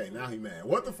it's okay? Now he mad.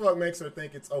 What the fuck makes her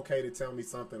think it's okay to tell me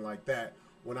something like that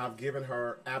when I've given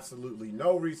her absolutely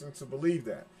no reason to believe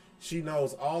that? She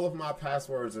knows all of my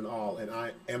passwords and all, and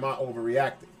am I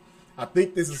overreacting? I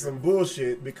think this is some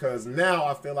bullshit because now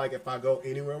I feel like if I go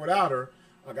anywhere without her,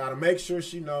 I gotta make sure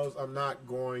she knows I'm not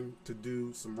going to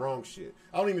do some wrong shit.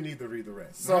 I don't even need to read the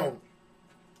rest. So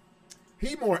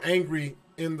he more angry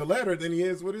in the letter than he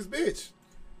is with his bitch.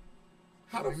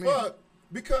 How the What do you mean? fuck?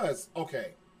 Because,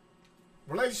 okay,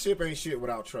 relationship ain't shit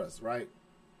without trust, right?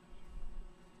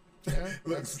 Yeah,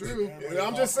 that's true.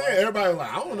 I'm just saying, everybody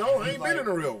like, I don't know, I ain't been in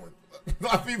a real one. A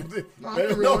lot of people did. No, They I'm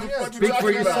don't real. know what the Yeah, fuck speak you're for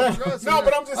talking about. yourself. No,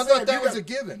 but I'm just I saying. thought that you was got- a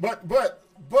given.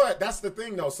 But that's the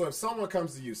thing though. So if someone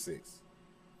comes to you, Six,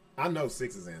 I know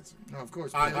Six's answer. No, of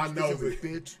course. I bitch, know because of that.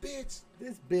 bitch. Bitch.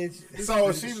 This bitch. So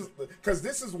bitch. she was, because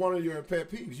this is one of your pet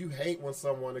peeves. You hate when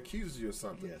someone accuses you of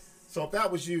something. Yes. So if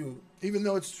that was you, Even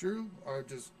though it's true, or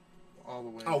just all the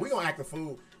way. oh, we gonna act a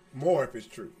fool more if it's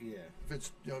true. Yeah. If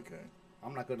it's okay.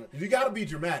 I'm not gonna. You gotta be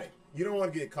dramatic. You don't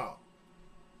want to get caught.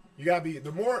 You gotta be.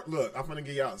 The more look, I'm gonna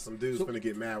get y'all. Some dudes gonna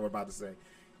get mad. We're about to say.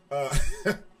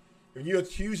 When you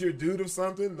accuse your dude of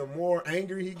something, the more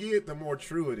angry he get, the more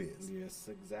true it is. Yes,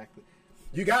 exactly.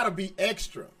 You gotta be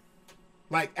extra.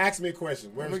 Like, ask me a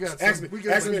question. We got ask some, me, we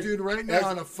got ask some me- dude right ask- now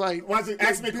in a fight. Watch it.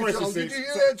 Ask me a Bitch, question. oh, did Sis. you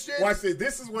hear So, that shit? Watch this.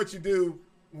 This is what you do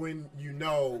when you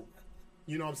know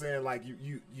what I'm saying? Like,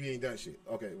 you ain't done shit.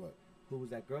 Okay, what? Who was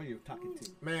that girl you're talking to?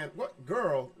 Man, what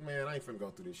girl? Man, I ain't finna go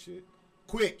through this shit.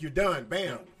 Quick, you're done.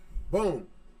 Bam. Boom.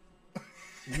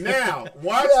 Now,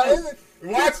 watch.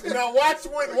 Watch. Now, watch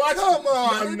when. Watch. Come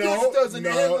on, it just doesn't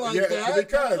end like that.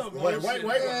 Because Come wait. on,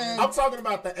 man. I'm talking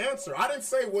about the answer. I didn't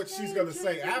say what she's gonna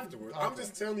say afterwards. I'm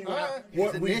just telling you Alright.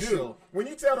 what It's we do. initial. When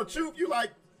you tell the truth,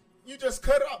 you just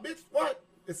cut it off, bitch. What?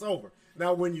 It's over.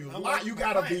 Now, when you I'm lie, like you my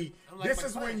gotta client. be. I'm like This my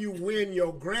is when client. you win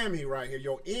your Grammy right here,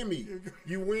 your Emmy.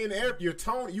 You win your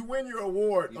Tony. You win your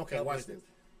award. You Okay, tell watch me this.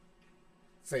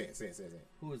 Say it.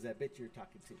 Who is that bitch you're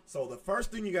talking to? So the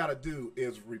first thing you got to do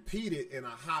is repeat it in a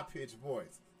high pitched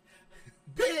voice.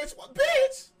 Bitch, what,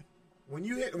 bitch? When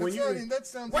you hit, when That's you not even- that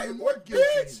sounds wait, even more what, guilty.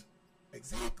 bitch?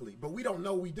 Exactly. But we don't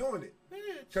know we doing it.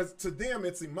 Because to them,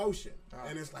 it's emotion.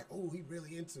 And it's like, oh, he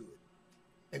really into it.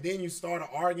 And then you start an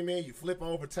argument, you flip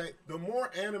over tape. The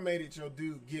more animated your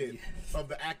dude get of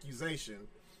the accusation,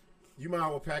 you might as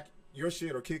well pack your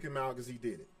shit or kick him out because he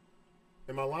did it.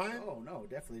 Am I lying? Oh, no,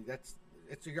 definitely.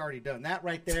 It's you're already done. That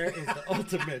right there is the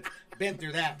ultimate. Been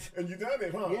through that. And you done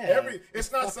it, huh? Yeah.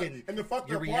 It's not something. And the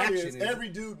fucked up part is every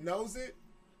dude knows it.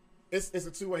 It's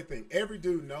a two-way thing. Every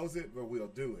dude knows it, but we'll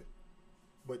do it.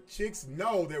 But chicks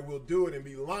know that we'll do it and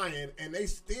be lying, and they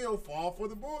still fall for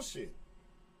the bullshit.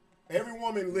 Every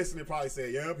woman listening probably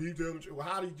say, yep, he telling the truth. Well,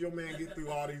 how did your man get through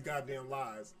all these goddamn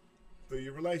lies? Through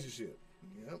your relationship.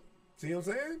 Yep. See what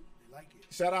I'm saying? They like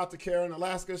it. Shout out to Karen,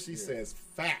 Alaska. She says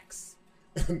facts.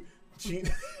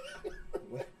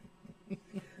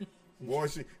 Boy,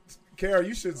 Kara,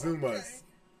 you should Zoom us.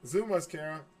 Zoom us,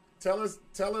 Kara. Tell us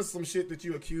some shit that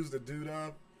you accused a dude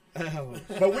of. Oh.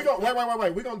 But we gonna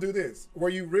wait. We're gonna do this where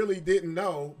you really didn't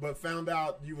know but found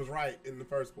out you was right in the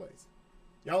first place.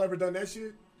 Y'all ever done that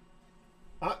shit?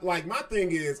 Like my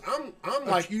thing is, I'm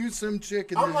like accuse some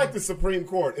chick. I'm like the Supreme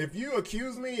Court. If you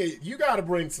accuse me, you got to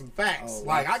bring some facts. Oh,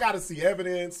 like I got to see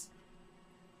evidence.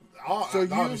 So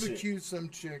you've accused some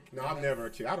chick? No, I've never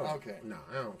accused. I don't. Okay. No,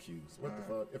 I don't accuse. What the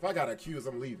fuck? If I got to accuse,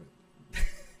 I'm leaving.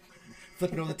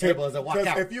 Flipping on the table as I walk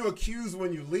out. If you accuse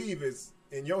when you leave, is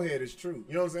in your head is true.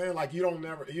 You know what I'm saying? Like you don't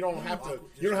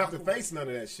have to face none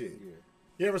of that shit. Yeah.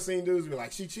 You ever seen dudes be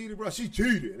like, she cheated, bro? She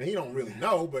cheated, and he don't really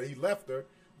know, but he left her.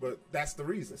 But that's the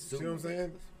reason. See what I'm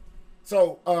saying?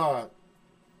 So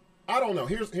I don't know.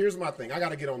 Here's my thing. I got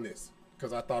to get on this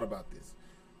because I thought about this.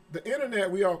 The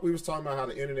internet. We was talking about how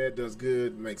the internet does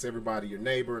good, makes everybody your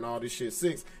neighbor, and all this shit.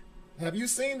 6. Have you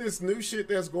seen this new shit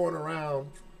that's going around?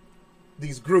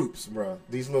 These groups, bro.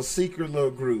 These little secret little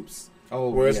groups. Oh,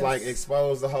 where it's yes. like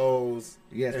expose the hoes.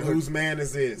 Yes. And whose man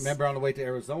is this? Remember on the way to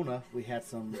Arizona, we had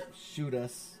some shoot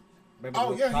us. Remember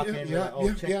Oh, we were talking,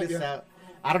 check this yeah. out.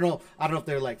 I don't know if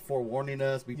they're like forewarning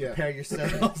us. Prepare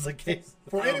yourselves in case.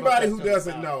 For anybody who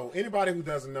doesn't know,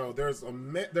 there's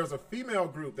a female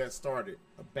group that started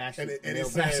A bashing, and male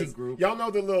it bashing says, group. y'all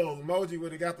know the little emoji where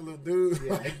they got the little dude,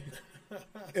 like,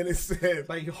 and it said,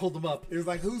 But you hold them up. it was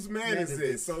like, whose man is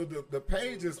this? So the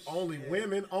page is only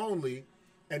women only,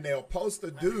 and they'll post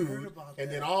a dude, about and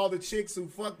that. then all the chicks who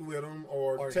fucked with him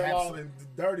or Or tell have all some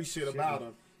the dirty shit about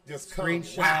him just come.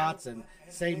 Screenshots and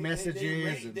And say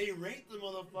messages. and They rate the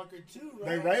motherfucker too,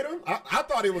 They right? rate him? I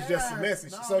thought it was just a Yeah.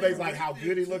 message. No, so they's they like how rate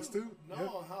good he it looks too? No, Yeah.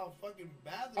 how fucking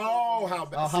bad. The Oh, motherfucker how is.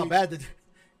 bad. oh, how See, bad the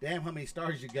damn how many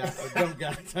stars you got or don't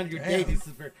got on your Damn. dating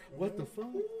severe. What the fuck?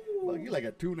 Well, you're like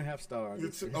a 2.5 stars.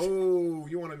 It's- oh,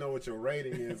 you want to know what your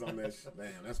rating is on that?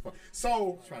 Damn, that's fun.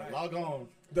 So, Trying to log on.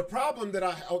 the problem that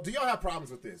do y'all have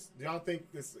problems with this? Do y'all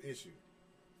think this is an issue?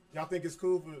 Y'all think it's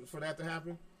cool for that to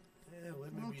happen? Yeah,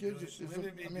 women Okay, be doing, just- it's women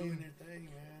a- be I doing mean- their thing,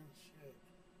 man. Shit.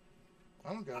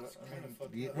 I don't got it. I Kinda mean,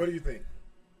 fucked Yeah. up. What do you think?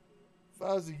 if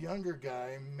I was a younger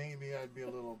guy, maybe I'd be a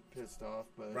little pissed off,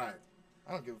 but Right.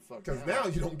 I don't give a fuck. Because now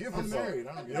you don't give a I'm fuck. married.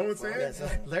 I don't You give know a what I'm fuck. Yeah,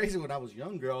 saying? so Larry said when I was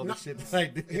younger, all No. this shit that I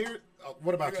did. Here,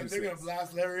 what about you, They're gonna sis?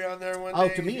 blast Larry on there one Oh,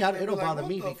 day. to me, He's gonna it be don't like, bother what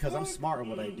me the because I'm fuck? smart in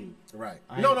what I do. Right.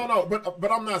 I No, ain't- no.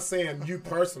 But I'm not saying you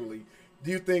personally. Do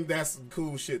you think that's some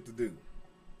cool shit to do?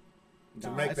 To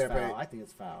Nah, make it's that foul. pay? I think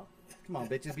it's foul. Come on,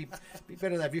 bitches, be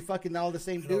better than if you fucking all the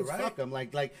same know, dudes. right? Fuck them.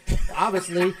 Like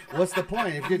obviously, what's the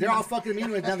point? If they're all fucking me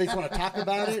anyway, now they just want to talk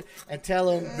about it and tell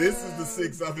them. This is the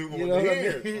 6 of it You know what I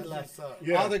here. mean? That's Like, what's up.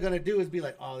 Yeah. all they're gonna do is be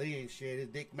like, "Oh, they ain't shit. His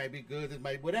dick might be good. It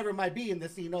might whatever it might be." And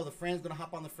this, you know, the friend's gonna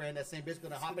hop on the friend. That same bitch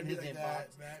gonna hop in gonna his be like inbox.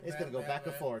 that, back, It's gonna back, go back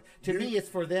and back. forth. To me, it's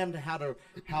for them to how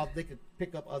they could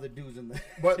pick up other dudes in the.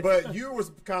 But you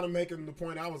was kind of making the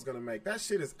point I was gonna make. That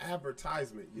shit is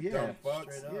advertisement. You Yeah, dumb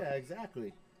fucks. straight up. Yeah,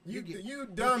 exactly. You You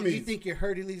dummies. think you're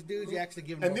hurting these dudes? You actually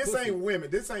giving them And more this pussy. ain't women.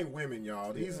 This ain't women,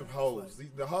 y'all. These are hoes.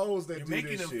 The hoes that You're do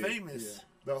making this them shit. famous.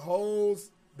 The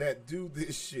hoes that do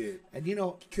this shit And you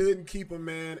know, couldn't keep a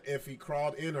man if he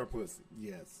crawled in her pussy.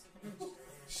 yes.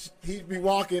 He'd be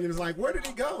walking and it's like, where did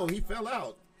he go? He fell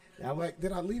out. That I'm like,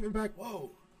 did I leave him back?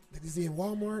 Whoa. Is he in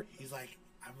Walmart? He's like,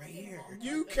 I'm right here.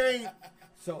 You can't.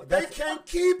 So They that's can't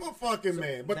keep a fucking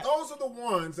man. But that- those are the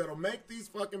ones that'll make these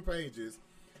fucking pages.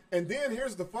 And then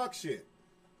here's the fuck shit.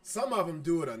 Some of them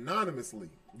do it anonymously.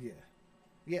 yeah.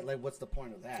 Like, what's the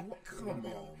point of that? Come on,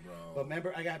 bro. But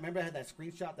remember, I had that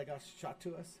screenshot that got shot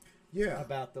to us Yeah.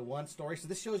 about the one story. So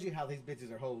this shows you how these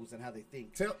bitches are hoes and how they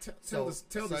think. Tell the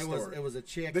story. It was a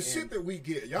chick. The and- shit that we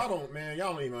get, y'all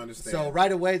don't even understand. So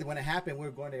right away when it happened, we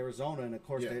were going to Arizona, and of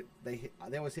course Yeah.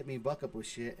 they always hit me buck up with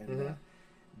shit, and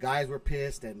guys were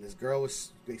pissed, and this girl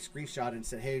they screenshot and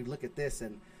said, "Hey, look at this,"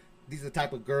 and these are the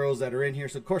type of girls that are in here.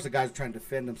 So of course the guys are trying to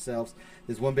defend themselves.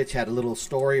 This one bitch had a little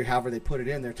story, or however they put it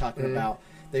in there, talking about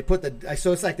they put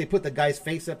so it's like they put the guy's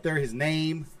face up there, his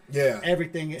name,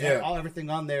 everything, everything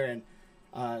on there,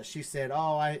 and she said,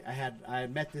 "Oh, I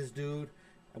had met this dude,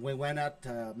 and we went out,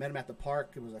 met him at the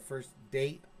park. It was our first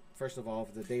date." First of all,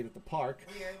 the date at the park.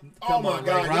 Oh my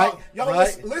God! Right? Y'all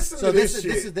Right? listen So to this this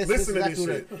shit. is- this Listen is to this exactly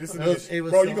shit. what Listen to it was- this. it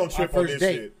was Bro, you our gonna trip on first this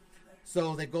date. shit.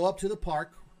 So they go up to the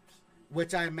park,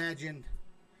 which I imagine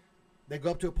they go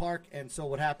up to a park, and so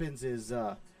what happens is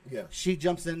she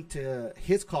jumps into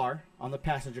his car on the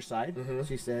passenger side.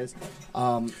 She says,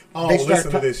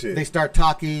 listen to this shit. They start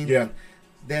talking. Yeah.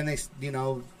 Then they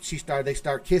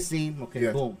start kissing. Okay,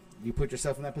 Yeah. boom. You put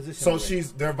yourself in that position. So already.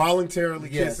 they're voluntarily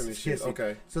Yes, kissing and shit. kissing.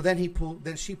 Okay. So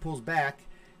then she pulls back,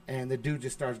 and the dude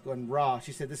just starts going raw.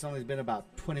 She said this only been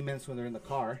about 20 minutes when they're in the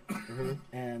car,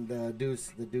 and the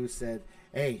dude said,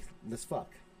 "Hey, let's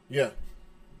fuck." Yeah.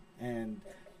 And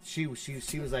she was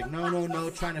like, no,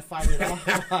 trying to fight it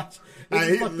off.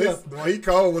 Hey, he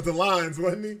cold with the lines,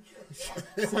 wasn't he?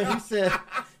 So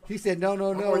he said, no.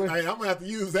 Hey, I'm gonna have to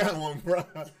use that one, bro.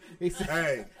 He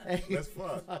said, Hey, let's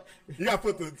fuck. You gotta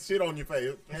put the shit on your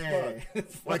face.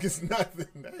 Let's fuck. Like it's nothing.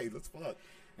 Hey, let's fuck.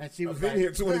 And she was I've been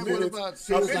here 20 What minutes.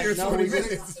 about- I've was been like, here no, 20 we-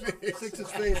 minutes. Sticks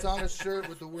his face on his shirt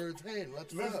with the words, "Hey,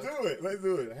 let's Let's fuck." do it. Let's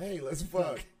do it. Hey, let's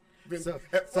fuck. So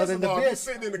First then of the all, if you're bitch-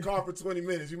 sitting in the car for 20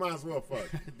 minutes, you might as well fuck.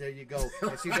 there you go.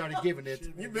 And she's already given it.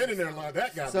 You've been in there like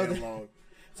that goddamn long.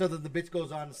 So then the bitch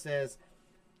goes on and says,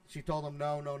 she told him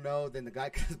no. Then the guy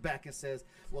comes back and says,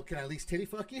 well, can I at least titty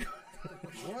fuck you?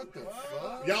 What the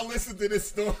fuck? Y'all listen to this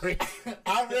story.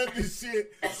 I read this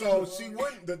shit. So she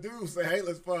wouldn't, the dude said, hey,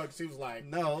 let's fuck. She was like,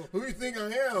 No. Who you think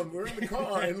I am? We're in the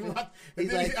car. And He's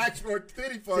then like- he asked for a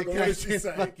titty fuck. Said, And "Can what I did she titty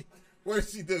say? fuck you?" What did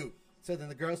she do? So then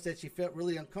the girl said she felt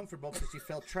really uncomfortable because she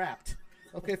felt trapped.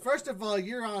 Okay, first of all,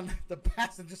 you're on the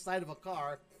passenger side of a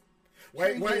car.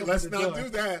 Wait, Can't open let's the not door. do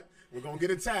that. We're going to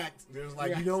get attacked. There's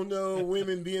like, Yeah. you don't know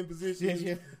women be in positions.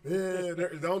 Yeah.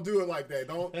 Don't do it like that.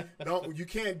 Don't. You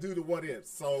can't do the what ifs.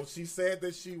 So she said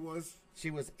that she was.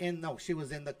 She was in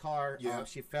the car. Yeah.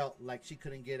 She felt like she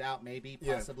couldn't get out, maybe,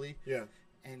 Yeah. possibly. Yeah.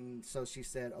 And so she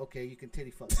said, okay, you can titty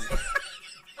fuck me.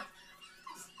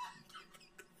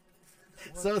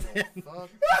 So then Fuck.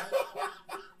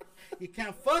 you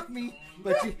can't fuck me,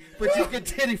 but you can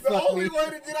titty The fuck only me. way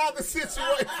to get out of the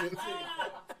situation.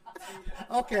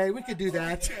 Okay, we could do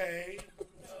that. Okay.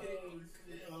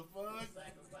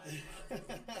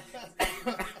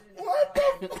 What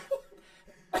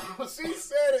the She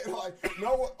said it like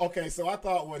no. Okay, so I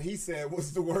thought what he said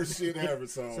was the worst shit ever.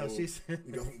 So she said,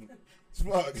 you go,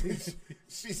 fuck.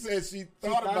 She said she she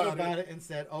thought thought about it. and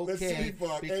said, Let's see, okay,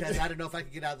 fuck. because I don't know if I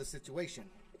could get out of the situation.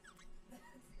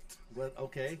 Well,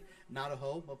 okay, not a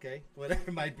hoe, okay, whatever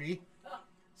it might be.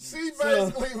 She So-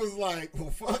 basically was like, well,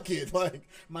 fuck it. Like,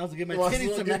 Might as well get my might as titties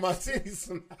well some get my action. titties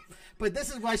some. But this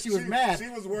is why she was mad. She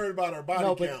was worried about her body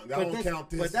No, count. I don't this, count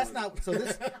this. but that's one. not. So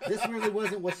this really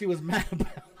wasn't what she was mad about.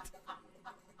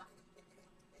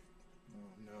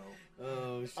 No.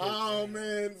 Oh shit. Oh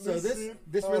man. So this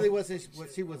shit- really wasn't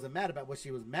what she was mad about. What she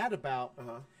was mad about,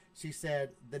 she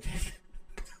said that.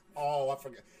 Oh, I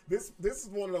forgot. This is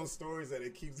one of those stories that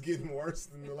it keeps getting worse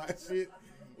than the last shit.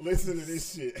 Listen to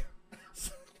this shit.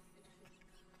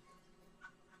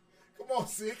 Come on,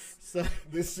 Six. So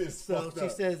This shit's so fucked she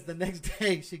up. says the next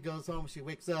day she goes home. She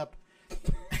wakes up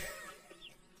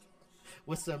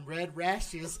with some red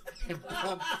rashes and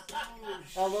bumps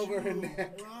all over her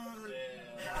neck.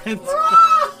 She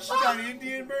got an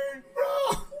Indian bird.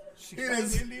 Bro, She He got an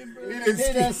done- Indian bird. he He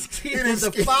done done ski- skeeted done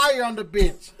the ski- fire on the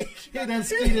bitch. He done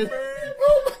skeeted.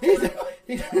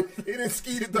 He done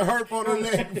skeeted the herp on her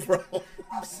neck, bro.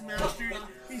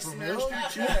 He smashed her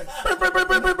chest.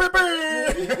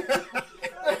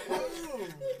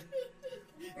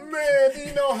 Man, do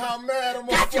you know how mad I'm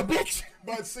Gotcha, bitch.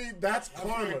 But see, that's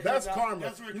karma. That's karma.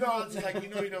 That's where it You comes know, out, like, you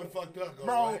know you done fucked up. Though,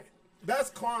 bro, right? that's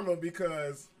karma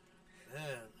because Man.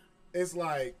 it's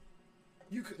like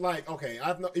you could like okay.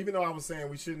 Even though I was saying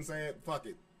we shouldn't say it. Fuck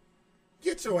it.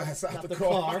 Get your ass out the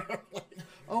car. Like,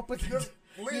 Open. just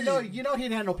leave. You know he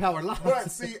didn't have no power locks.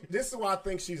 But see, this is why I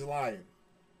think she's lying.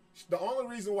 The only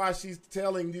reason why she's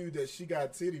telling you that she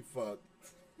got titty fucked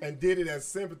and did it as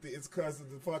sympathy is because of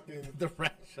the fucking the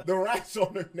rash. the rash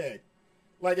on her neck.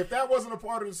 Like if that wasn't a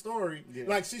part of the story, Yeah.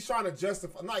 like she's trying to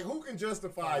justify. Like who can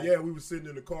justify? Yeah, we were sitting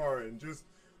in the car and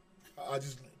I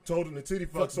just told him to titty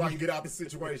fuck so I can get out the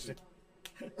situation.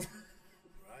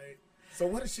 Right. So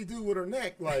what did she do with her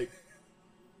neck? Like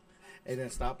And then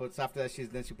stop. But after that,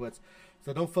 she puts.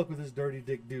 So don't fuck with this dirty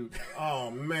dick dude. oh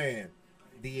man,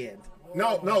 The end.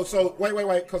 No. So wait,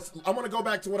 because I want to go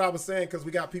back to what I was saying because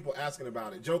we got people asking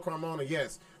about it. Joe Carmona,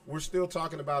 yes, we're still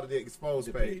talking about the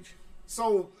exposed page.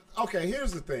 So okay,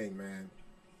 here's the thing, man.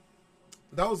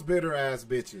 Those bitter ass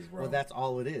bitches, bro. Well, that's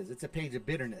all it is. It's a page of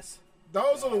bitterness.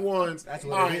 Those are the ones. That's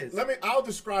what all it right, is. I'll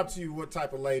describe to you what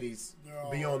type of ladies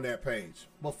be on that page.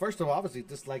 Well, first of all, obviously,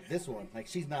 just like this one. Like,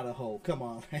 she's not a hoe. Come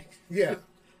on. Yeah.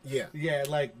 Yeah,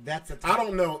 like, that's a I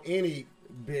don't know any.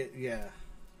 bit, yeah.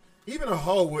 Even a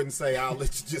hoe wouldn't say, "I'll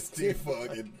let you just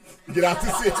fuck and get out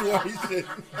the situation."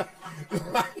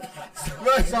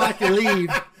 So I can leave.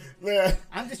 Man,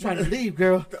 I'm just trying to leave,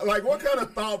 girl. like, what kind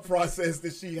of thought process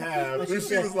did she have? When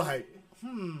she was like,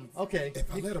 Okay.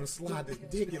 if I let him slide the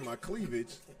dick in my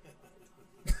cleavage,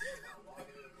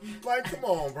 like, come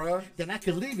on, bro. Then I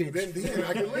can leave it. Then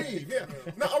I can leave. Yeah.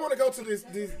 No, I want to go to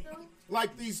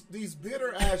these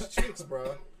bitter ass chicks,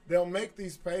 bro. They'll make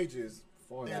these pages,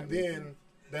 For that and then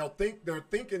they're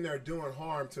thinking they're doing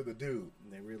harm to the dude.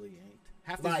 They really ain't.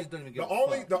 Half these Like don't even give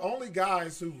the only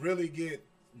guys who really get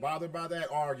bothered by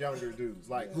that are younger dudes,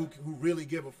 like who really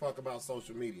give a fuck about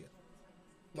social media.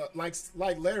 Like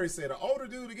Larry said, an older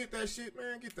dude to get that shit,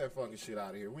 man, get that fucking shit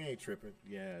out of here. We ain't tripping.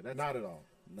 Yeah, that's Not at all.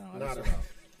 No, Not at all.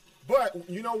 But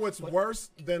you know what's worse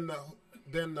than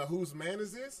the whose man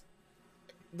is this?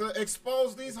 The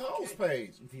expose these hoes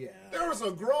page. Yeah. There was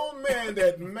a grown man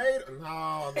that made.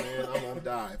 Oh man, I'm gonna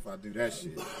die if I do that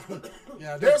shit.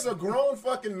 Yeah, There's a grown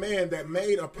fucking man that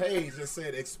made a page that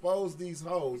said expose these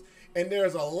hoes, and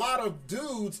there's a lot of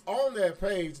dudes on that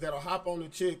page that'll hop on the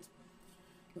chicks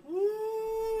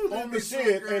Ooh, on the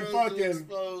shit and fucking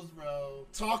exposed, bro.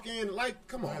 talking like,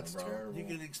 come on, That's bro. terrible. You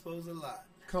can expose a lot.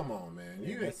 Come on, man.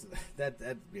 You That's,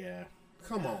 that yeah.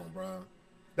 come on, bro.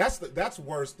 That's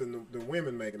worse than the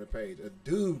women making a page. A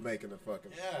dude making a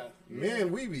fucking. Yeah.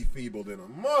 Man, we be feeble than a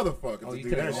motherfucker Oh, to you do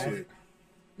could've that logged shit.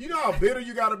 You know how bitter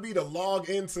you gotta be to log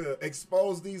in to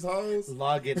expose these hoes?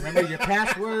 Log in. Remember your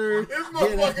password. This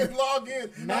Get it. motherfucker log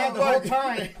in. Man, I'm the whole like,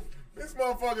 time. This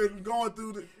motherfucker going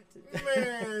through the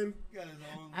man. Got his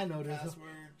own I know this. password.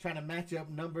 Trying to match up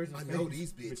numbers. And I know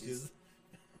things, these bitches. which is-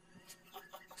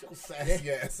 Your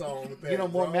sassy ass on with that. You know,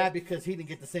 more bro. mad because he didn't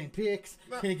get the same pics.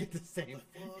 No. He didn't get the same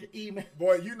email.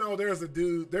 Boy, you know there's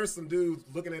some dudes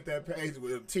looking at that page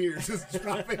with tears just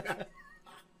dropping out.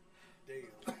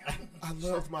 Damn. I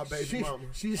love my baby mama.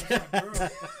 She's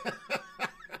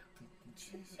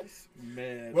Jesus.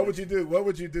 man. What would you do? What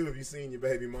would you do if you seen your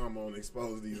baby mama on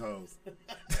Expose These Hoes?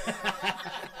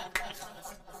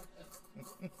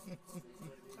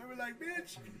 I was like,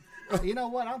 bitch. You know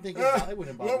what? I don't think it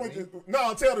wouldn't bother What would me. you?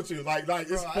 No, tell the truth. Like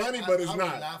it's Bro, funny, but it's I would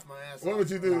not. laugh my ass What off, would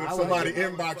you do bro. if I somebody wouldn't. I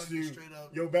would inboxed fucking you straight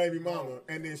up- your baby mama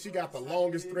and then she got the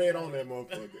longest thread on that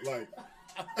motherfucker? Like,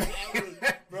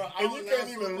 Bro, I and would you can't laugh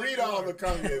so even read fucking all the hard.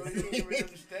 comments. You don't even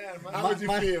understand. How would you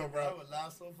My- feel, I bro? would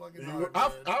laugh so fucking You hard.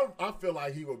 would- I feel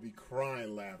like he would be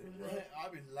crying laughing, bro.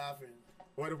 I'd be laughing.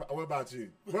 What about you?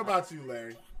 What about you,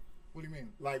 Larry? What do you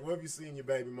mean? Like, what have you seen your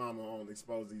baby mama on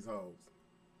Expose These Hoes?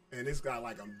 And it's got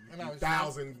like When I was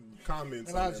 1,000 comments.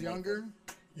 When on I was that younger,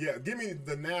 motherfucker. Yeah, give me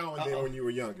the now and then when you were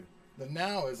younger. the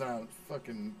now is on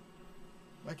fucking.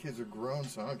 My kids are grown,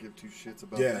 so I don't give two shits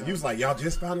about Yeah, that. you was like, y'all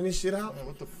just finding this shit out? Man,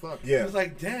 what the fuck? I Yeah. was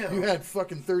like, damn. You had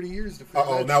fucking 30 years to figure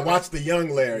Uh-oh, that now shit watch the young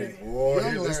Larry. Oh,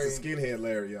 Young this Larry. is the skinhead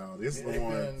Larry, y'all. This is out. the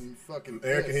one. And fucking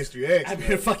American pissed. History X. I've man.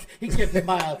 been fucking. He kept it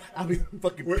mild. I've been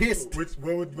fucking pissed. What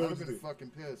would I'd you have been do? fucking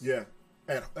pissed. Yeah.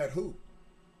 At who?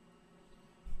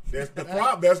 That's the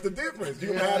problem. That's the difference.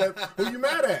 You mad at who you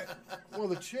mad at? Well,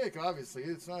 the chick, obviously,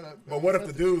 it's not a. But what if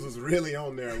the dudes was really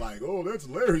on there like, oh, that's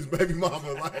Larry's baby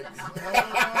mama? Like,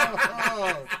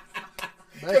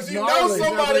 because you know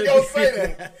somebody gonna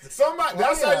say that. Somebody.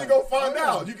 That's how you gonna find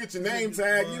out. You get your name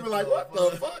tag. You be like, what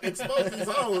the fuck? Expose these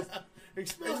hoes.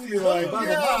 Expose And you these be like, hoes.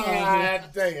 God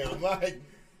damn. Like,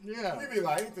 Yeah. you be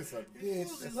like, ain't this a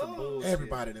bitch? That's some bullshit.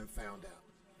 Everybody done found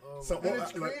out. So And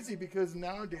it's crazy because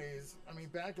nowadays, I mean,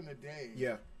 back in the day,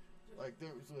 Yeah. like there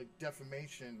was like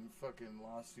defamation fucking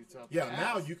lawsuits out Yeah, there.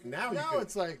 now you can. Now can-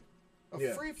 it's like a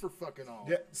Yeah. free for fucking all.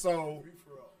 Yeah. So Free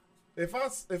for all.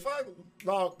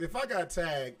 if I got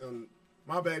tagged on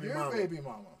my baby Your mama, baby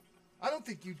mama. I don't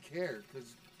think you'd care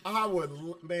because I would,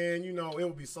 man. You know, it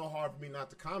would be so hard for me not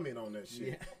to comment on that shit.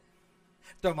 Yeah.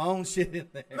 Throw my own shit in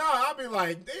there. No, I'd be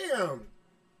like, damn,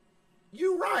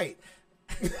 you right.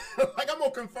 Like I'm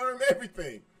gonna confirm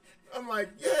everything. I'm like,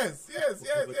 yes.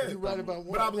 you write about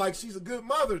what? But I'm like, she's a good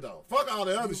mother though. Fuck all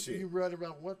the other you, shit. You read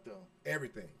about what though?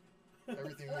 Everything.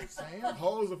 Everything you're saying?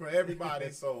 Hoes are for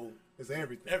everybody, so it's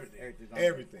everything. Everything.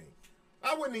 Everything.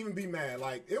 I wouldn't even be mad.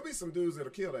 Like, it'll be some dudes that'll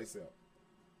kill themselves.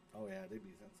 Oh yeah, they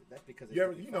be sensitive. That's because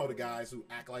You know the guys who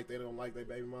act like they don't like their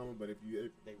baby mama, but if you,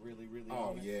 they really, really. oh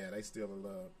want it. yeah, they still in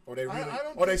love, or they I really,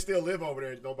 don't or they think- still live over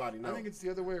there and nobody knows. I think it's the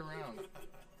other way around.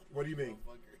 What do you mean?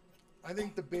 I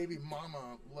think the baby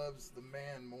mama loves the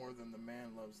man more than the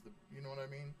man loves the. You know what I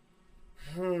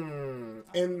mean?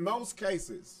 In most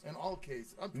cases. In all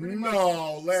cases, I'm pretty much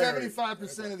No, Larry.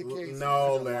 75% of the cases.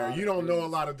 No, There's a Larry. lot You of don't know a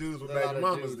dudes. lot of dudes with A lot baby of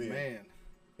mamas. dudes, Then man.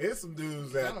 it's some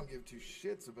dudes I that don't give two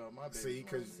shits about my baby. see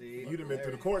because See, you done been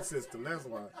through the court system. That's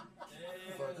why. mama.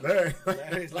 Larry.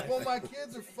 Larry's like, Well, my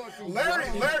kids are fucking. Larry,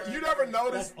 grown. Larry, you never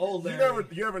notice? That's old Larry.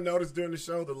 You ever notice during the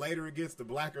show, the later it gets, the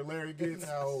blacker Larry gets?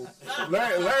 No.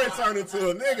 Larry turned into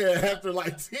a nigga after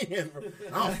like 10.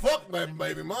 I'll fuck that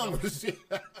baby mama. Shit,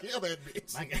 kill that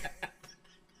bitch. my God.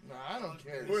 No, I don't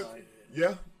care.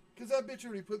 Yeah. Because that bitch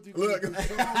already put through Look.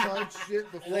 so much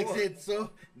shit before. Like I said, so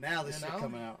now this You shit know?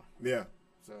 coming out. Yeah.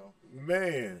 So,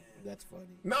 Man. That's funny.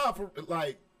 Nah, for,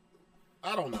 like,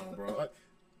 I don't know, bro.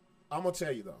 I'm going to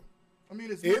tell you, though. I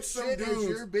mean, as It's much some shit as dudes-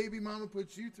 your baby mama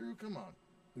puts you through, come on.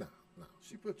 No, no.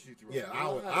 She puts you through. Yeah,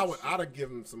 I'd have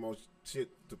given him some more shit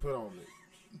to put on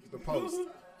the post.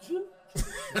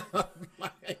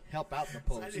 Help out the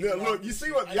post. Yeah, look, you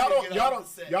see what I y'all didn't get don't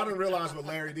off the set. y'all didn't realize what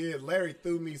Larry did. Larry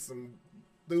threw me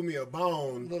a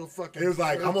bone. Little fucking. It was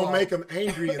like I'm gonna curveball. make him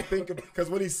angry and think because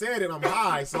when he said it, I'm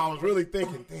high, so I was really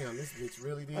thinking, damn, this bitch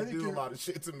really I did think do a you're- lot of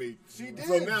shit to me. She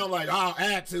So did. now I'm like, I'll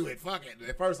add to it. Fuck it.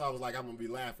 At first I was like, I'm gonna be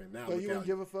laughing. Now But look you wouldn't out.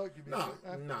 give a fuck. You'd be No, like,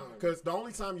 no, whatever. because the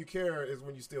only time you care is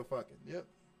when you still fucking. Yep.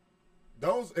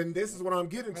 Those and this is what I'm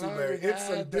getting to, And I Larry. already It's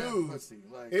some had that dudes. pussy,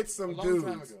 like, It's some a long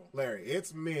time dudes, ago. Larry.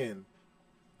 It's men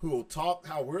who will talk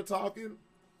how we're talking,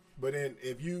 but then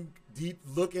if you deep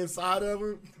look inside of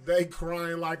them, they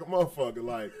crying like a motherfucker.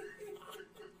 Like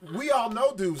we all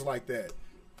know dudes like that.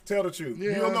 Tell the truth.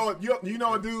 You Yeah. don't know you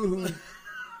know a dude who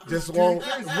just won't.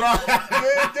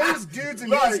 Right. There's dudes in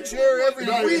Right. his chair every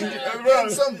Right. week Right.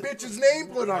 getting some bitch's name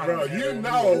put on Bro, it. you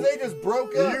know. They just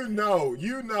broke up. You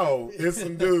know, it's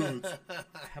some dudes.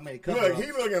 How many cover Look, ups?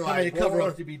 he looking How many like, cover boy.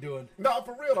 ups you be doing? No,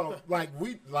 for real though.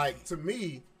 Like to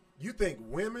me, you think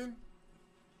women?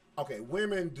 Okay,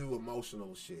 women do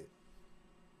emotional shit.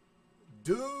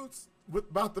 Dudes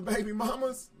about the baby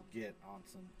mamas Get on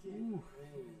some. Ooh.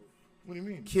 What do you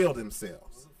mean? kill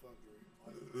themselves.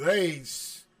 They,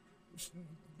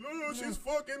 oh, she's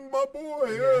fucking my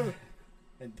boy. Yeah.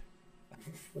 And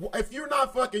If you're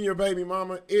not fucking your baby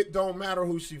mama, it don't matter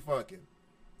who she fucking.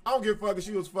 I don't give a fuck if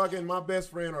she was fucking my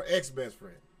best friend or ex-best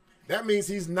friend. That means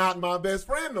he's not my best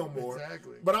friend no more.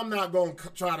 Exactly. But I'm not going to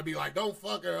try to be like, don't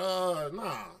fuck her.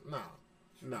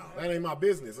 Nah. That ain't my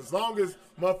business. As long as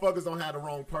motherfuckers don't have the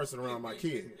wrong person around my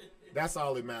kid. That's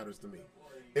all that matters to me.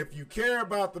 If you care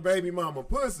about the baby mama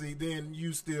pussy, then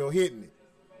you still hitting it.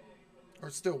 Or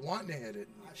still wanting to hit it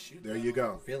There you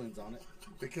go. feelings on it.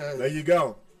 because There you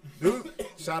go. Dude,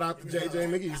 shout out to JJ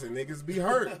McGee and niggas be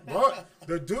hurt. But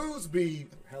the dudes be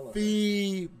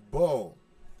feeble.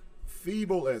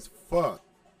 Feeble as fuck.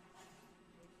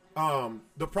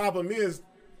 The problem is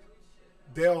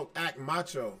they'll act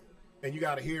macho and you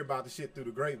gotta hear about the shit through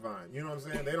the grapevine. You know what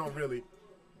I'm saying? They don't really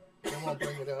they won't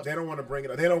bring it up. they don't want to bring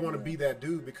it up. They don't want to be that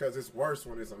dude because it's worse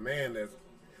when it's a man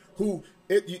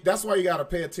that's why you got to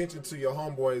pay attention to your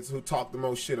homeboys who talk the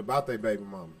most shit about their baby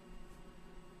mama.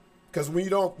 Because when you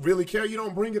don't really care, you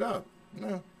don't bring it up.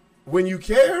 No. When you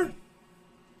care,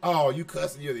 oh, you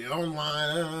cussing, you're the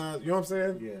online. You know what I'm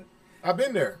saying? Yeah. I've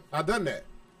been there. I've done that.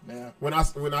 Yeah. When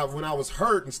I was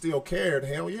hurt and still cared,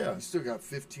 hell yeah. You still got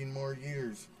 15 more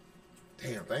years.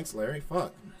 Damn, thanks, Larry.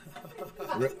 Fuck.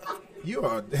 You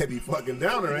are a heavy fucking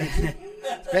downer, ain't you?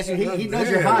 Especially he knows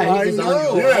you're Damn. high. I He just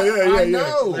know. on you. Yeah. I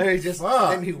know. Larry just Fuck.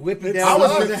 let me whip it It's down.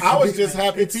 I was just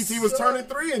happy TT was turning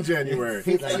 3 in January.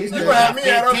 He's like, he's You gonna have me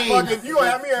at her 15. fucking. You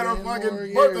gonna have me at her 10 fucking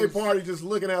more birthday years. party, just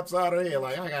looking outside her head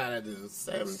like I gotta do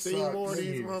 17 Sucks. more of these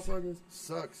Years. motherfuckers.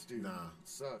 Sucks, dude. Nah.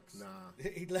 Sucks. Nah,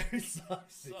 Larry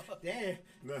sucks. Damn.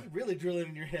 Nah. You really drilling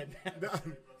in your head now. nah.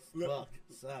 Look, Fuck.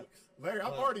 Sucks. Larry, I've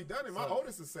Fuck. already done it. My Sucks.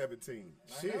 oldest is 17.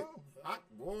 Shit, know.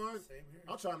 boy, Same here.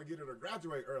 I'm trying to get her to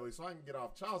graduate early so I can get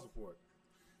off child support.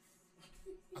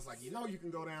 I was like, you can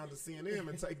go down to C&M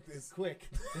and take this. Quick.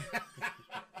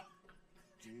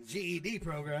 GED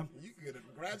program. You could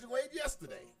have graduated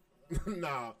yesterday.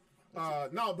 nah.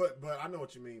 No, but I know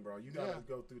what you mean, bro. You gotta Yeah.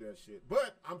 go through that shit.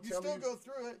 But I'm You telling still you, go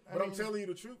through it. but I'm telling you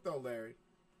the truth though, Larry.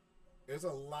 There's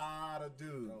a lot of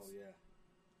dudes, Oh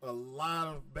yeah. a lot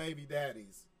of baby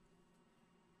daddies.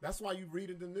 That's why you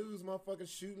read in the news, motherfuckers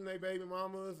shooting their baby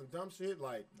mamas and dumb shit.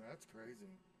 Like, That's crazy.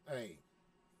 hey,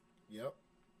 yep.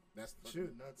 That's the Fucking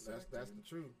truth. nutsack, That's dude. the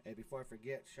truth. Hey, before I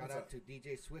forget, shout What's out up? to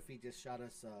DJ Swiffy. Just shot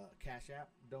us a Cash App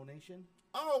donation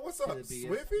Oh, what's to up, the BS.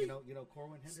 Swiffy? You know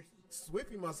Corwin Henderson.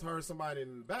 Swiffy must have heard somebody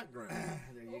in the background.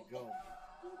 There you go.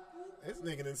 This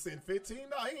nigga didn't send $15. He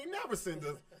ain't never sent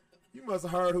us. You must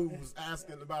have heard who was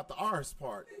asking about the arse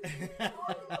part.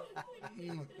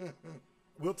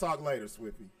 We'll talk later,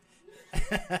 Swiffy.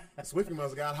 Swiffy must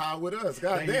have got high with us.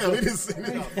 God There you damn, go. he didn't send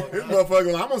it. This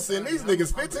motherfucker, I'm gonna send these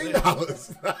niggas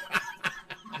 $15.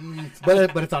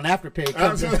 But it's on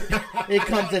Afterpay. It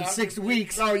comes in 6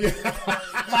 weeks. Oh yeah.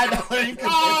 $5.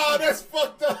 Oh, that's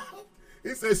fucked up. He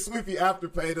said Swiffy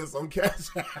afterpaid us on Cash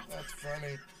App. That's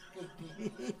funny.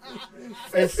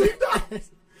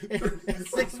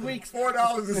 It's 6 weeks.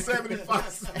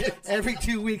 $4.75 Every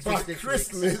 2 weeks for by 6 weeks.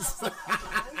 Christmas.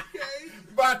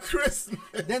 By Christmas.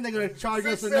 Then they're gonna charge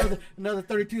us Six another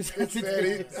 32 cents.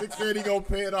 Six said he gonna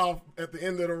pay it off at the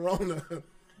end of the Rona.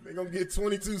 They're gonna get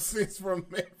 22 cents from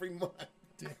him every month.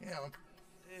 Damn.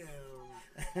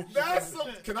 That's some,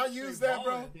 can I use that,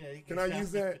 bro? Yeah, you Can I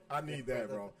use that? I need that,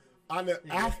 bro. On the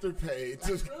afterpay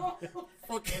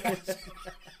for cash.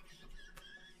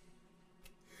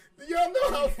 Do y'all know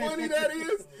how funny that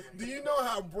is? Do you know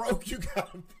how broke you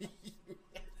gotta be?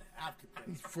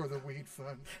 For the weed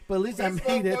fund. But at least I This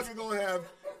made it. motherfucker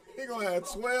gonna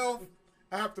have 12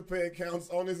 afterpay accounts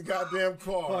on his goddamn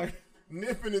car,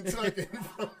 nipping and tucking.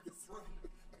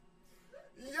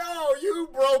 Yo, you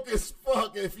broke as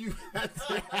fuck if you had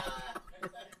to.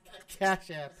 Cash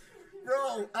App.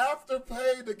 Bro,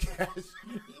 afterpay the cash.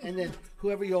 And then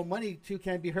whoever you owe money to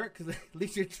can't be hurt because at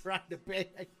least you're trying to pay.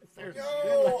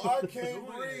 Yo, I can't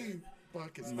breathe.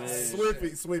 Fucking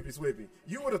Swippy.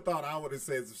 You would have thought I would have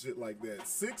said some shit like that.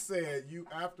 Six said you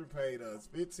afterpaid us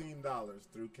 $15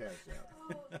 through Cash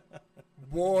App.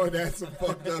 Boy, that's some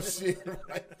fucked up shit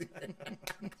right there.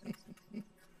 You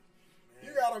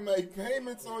gotta make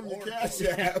payments on your Cash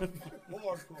App.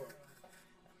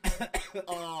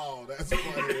 Oh, that's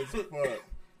funny as fuck.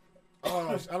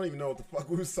 Oh, I don't even know what the fuck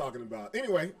we was talking about.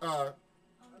 Anyway,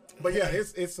 but yeah,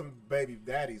 it's some baby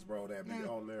daddies, bro, that be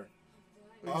on there.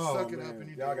 You suck it up and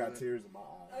you y'all deal got with tears in my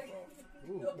eyes,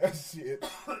 bro. Ooh, that shit.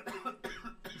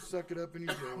 You suck it up and you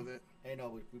deal with it. Hey, no,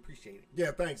 we appreciate it.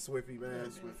 Yeah, thanks, Swiffy, man.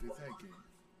 Yes, Swiffy, thank you.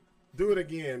 Do it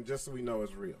again, just so we know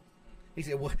it's real. He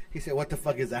said, what the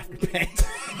fuck is Afterpay?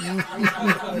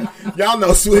 Y'all know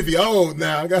Swiffy old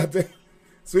now. Goddamn.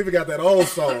 Swiffy got that old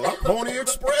soul. I Pony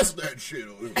Express that shit.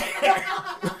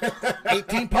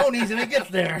 18 ponies and it gets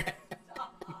there.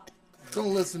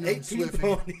 Don't listen to him, 18 Swiffy.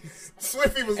 ponies.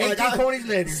 Swiffy was like, 18 ponies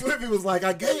later. Swiffy was like,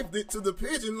 I gave it to the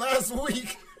pigeon last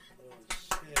week.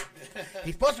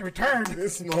 He's supposed to return.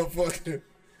 This motherfucker.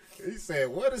 He said,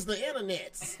 what is the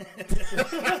internet?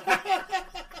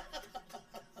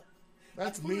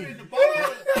 That's me.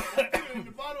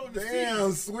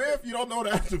 Damn, Swift, you don't know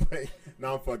the afterpay.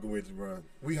 No, I'm fucking with you, bro.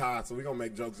 We hot, so we gonna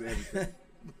make jokes of everything.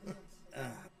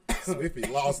 Swiffy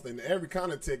lost in every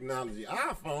kind of technology.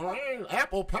 iPhone,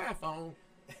 Apple Pie phone.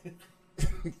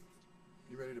 You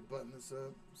ready to button this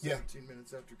up? Yeah. 17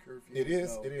 minutes after curfew. It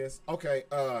is, Go. it is. Okay,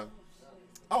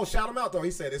 oh, shout him out, though.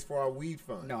 He said it's for our weed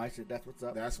fund. No, I said that's what's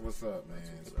up. That's what's up, man.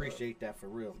 Appreciate that for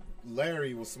real.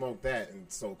 Larry will smoke that and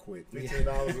so quick.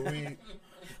 $15 a weed.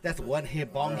 That's one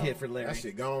hit, bong hit for Larry. That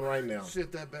shit gone right now.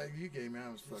 Shit, that bag you gave me, I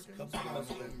was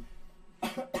fucking.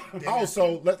 Oh,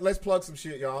 so let's plug some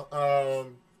shit, y'all.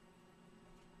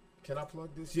 Can I plug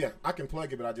this? Yeah, I can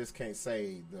plug it, but I just can't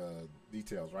say the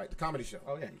details, right? The comedy show.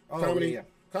 Oh, yeah.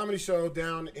 Comedy show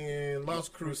down in Las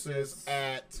Cruces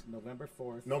at November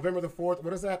 4th. November the 4th.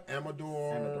 What is that?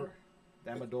 Amador.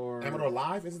 Amador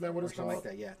Live? Isn't that what it's something called?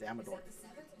 like that, yeah. The Amador.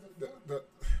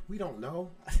 We don't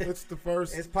know. It's the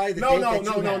first. It's probably the no. date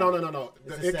that you have. No.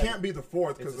 It's It the can't 7th. be the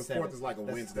 4th because It's the 4th is like a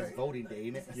That's Wednesday. the voting day,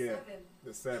 ain't it? Yeah, the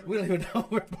 7th. We don't even know.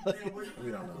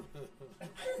 We don't know.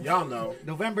 Y'all know.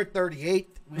 November 38th.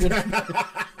 We're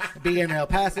gonna be in El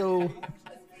Paso.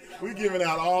 We're giving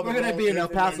out all the. We're gonna be in El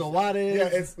Paso, Juarez. Yeah,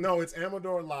 it's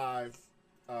Amador Live,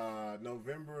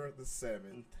 November the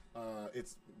 7th.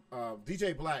 It's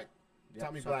DJ Black, Yep,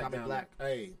 Tommy so Black Tommy down Black. there.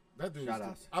 Hey, that dude. Shout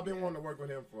outs. I've been wanting to work with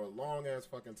him for a long ass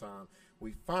fucking time.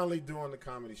 We finally doing the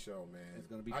comedy show, man. It's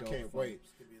gonna be I dope, can't fun. wait.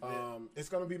 It's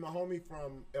gonna be my homie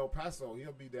from El Paso.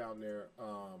 He'll be down there.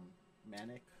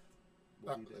 Manic.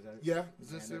 Yeah, Is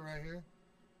this it right here?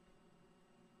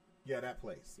 yeah, that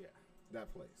place. Yeah.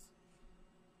 That place.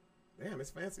 Damn,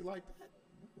 it's fancy like that.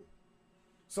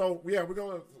 So yeah,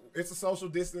 it's a social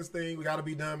distance thing. We got to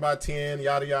be done by 10.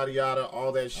 Yada yada yada.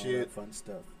 All that shit. Fun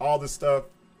stuff. All the stuff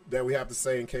that we have to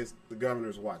say in case the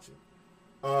governor's watching.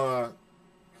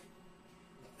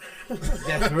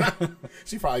 That's right.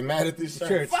 She probably mad at this shirt.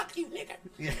 Church. Fuck you, nigga.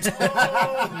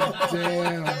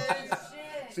 Damn.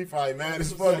 She probably mad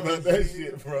as fuck about that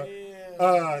shit,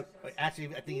 bro.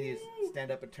 Actually, I think you need to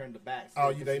stand up and turn the back.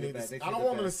 Oh, they need to see. I don't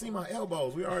want them to see my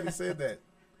elbows. We already said that.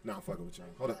 No, I'm fucking with y'all.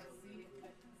 Hold up.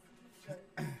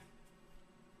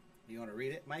 You want to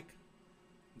read it, Mike?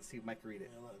 Let's see if Mike can read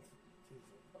it.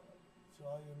 To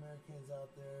all you Americans out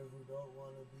there who don't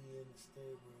want to be in the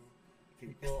state where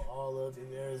people all up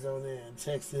in Arizona and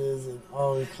Texas and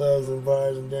all in clubs and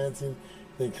bars and dancing,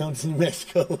 they come to New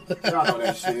Mexico. Y'all know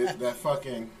that shit. That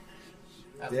fucking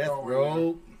Death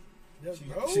Row.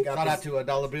 She got Shout the, out to a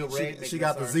dollar bill rate. she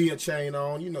got the Zia chain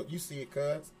on. You know, you see it,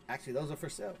 cuz. Actually, those are for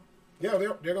sale. Yeah,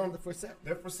 they're going They're for sale.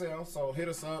 They're for sale. So hit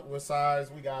us up with size.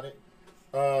 We got it.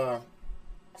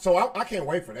 So I can't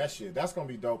wait for that shit. That's gonna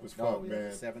be dope as fuck,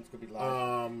 man. 7th could be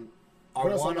live. What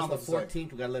Our else one am I on the supposed to say?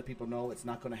 14th, we gotta let people know it's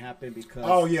not gonna happen because.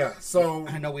 Oh yeah. So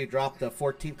I know we dropped the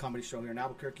 14th comedy show here in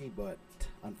Albuquerque, but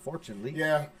unfortunately,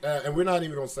 yeah, and we're not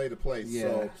even gonna say the place.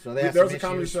 Yeah, so there was a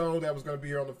comedy show that was gonna be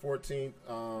here on the 14th.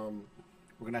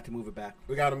 we're gonna have to move it back.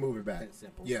 We got to move it back. It's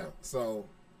simple. Yeah. So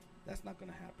That's not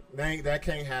gonna happen. that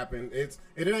can't happen. It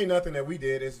ain't nothing that we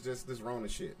did. It's just this Rona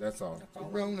shit. That's all. That's all.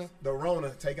 Rona. The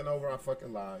Rona taking over our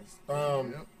fucking lives.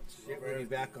 Yep. Shit, we'll be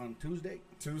back on Tuesday.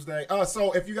 Tuesday.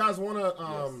 So if you guys wanna,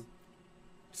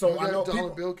 so We I know got Dollar people.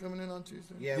 Bill coming in on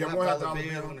Tuesday. Yeah, Yeah, we'll we'll have have Dollar Dollar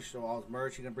Bill. Bill. We're gonna show all his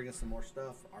merch. He's gonna bring us some more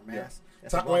stuff. Our Yeah. mask.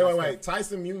 That's a Wait. bonus stuff.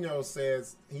 Tyson Munoz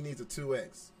says he needs a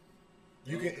 2X.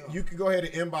 There You can go ahead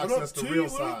and inbox us the real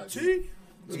size.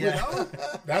 Yeah.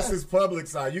 That's his public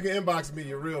side. You can inbox me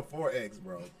your real 4X,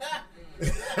 bro.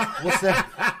 What's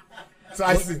that?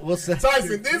 Tyson, What's that?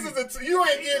 Tyson, this is you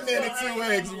ain't getting in a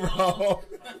 2X, bro.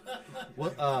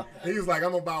 What? He was like,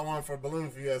 I'm gonna buy one for Balloon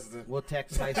Fiesta. We'll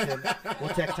text Tyson. We'll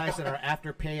text Tyson our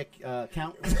Afterpay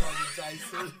account.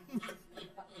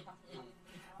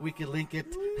 We can link it.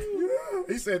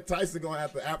 He said Tyson gonna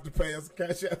have to afterpay us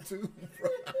cash out too. Bro.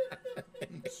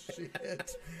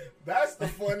 Shit. That's the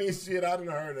funniest shit I done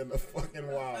heard in the fucking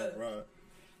wild, bro.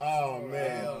 Oh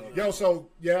man, yo, so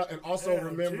yeah, and also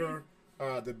remember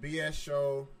the BS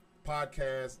Show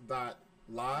podcast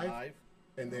live,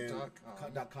 and then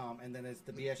 .com, and then it's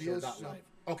the BS BSShow.live.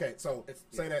 okay, so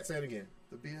say it again.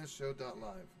 The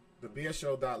BSShow.live. The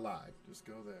BSShow.live. Just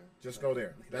go there. Just go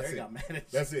there. That's Larry it. got mad at you.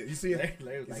 That's it. You see it?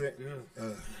 Larry was He like,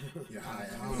 said, you're high.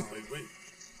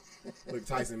 Look,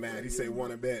 Tyson mad. He said,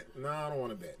 "Want to bet?" No, I don't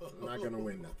want to bet. I'm not gonna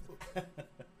win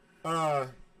nothing.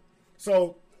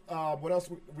 So what else?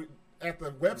 We at the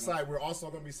website, we're also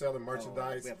going to be selling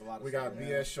merchandise. we have a lot of we stuff, got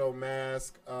yeah. BS Show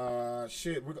mask,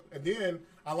 shit. And then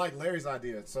I like Larry's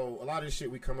idea. So a lot of this shit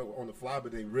we come up with on the fly,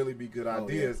 but they really be good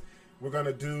ideas. We're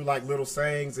gonna do like little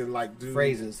sayings and like do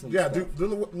Phrases and yeah, stuff. do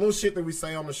little shit that we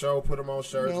say on the show. Put them on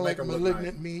shirts, You know, make like them look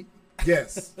malignant nice. meat,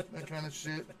 Yes, that kind of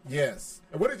shit. yes.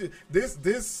 And what did you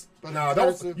this? But No, in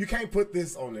don't. cursive. You can't put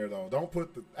this on there though. Don't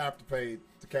put the Afterpay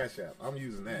to Cash App. I'm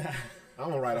using that. I'm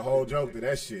gonna write a whole joke to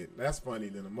that shit. That's funny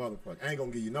than a motherfucker. I ain't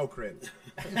gonna give you no credit.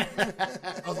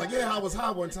 I was like, yeah, I was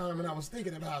high one time and I was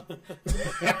thinking about.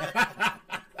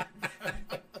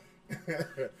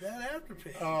 That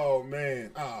Afterpay. Oh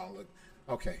man. Oh look.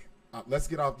 Okay. Let's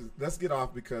get off. Let's get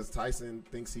off because Tyson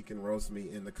thinks he can roast me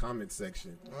in the comment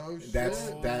section. Oh shit.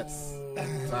 That's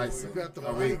Tyson. You got the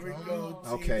Are we- mic, huh?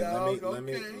 Okay, let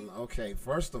me. Okay,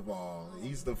 first of all,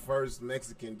 he's the first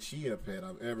Mexican chia pet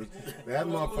I've ever. That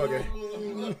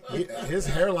motherfucker, his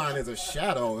hairline is a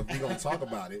shadow. If we gonna talk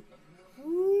about it,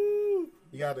 you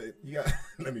got.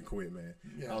 Let me quit, man.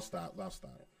 Yeah. I'll stop.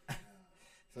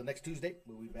 So next Tuesday,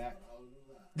 we'll be back.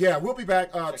 Yeah, we'll be back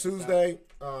us Tuesday.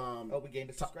 Oh, we gained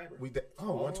a subscriber.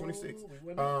 126. we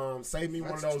went up. Save me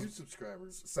one of That's those. 2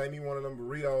 subscribers. Save me one of them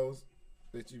burritos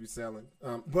that you be selling.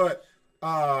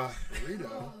 Burrito.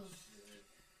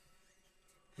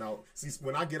 No, see,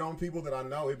 when I get on people that I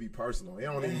know, it be personal. It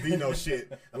don't even be no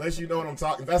shit unless you know what I'm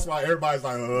talking. That's why everybody's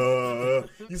like,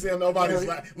 You see, nobody's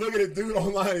like, look at it, dude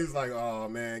online. He's like, oh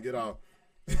man, get off.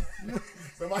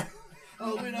 Somebody.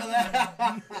 Oh, we know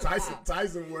that.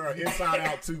 Tyson wear an inside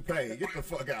out toupee. Get the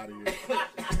fuck out of here.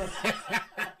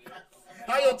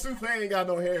 How your toupee ain't got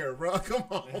no hair, bro? Come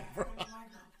on, bro.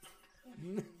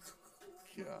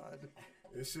 God.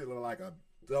 This shit look like a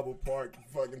double park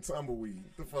fucking tumbleweed.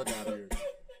 Get the fuck out of here.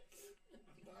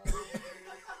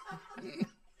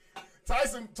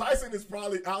 Tyson is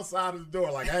probably outside of the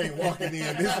door like, I ain't walking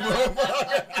in this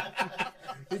motherfucker.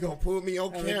 He gonna pull me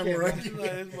on camera. This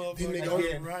motherfucker He nigga gonna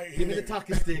get right Give me the here.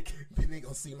 talking stick. He nigga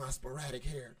gonna see my sporadic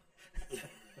hair.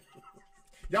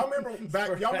 Y'all remember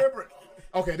back? Y'all remember?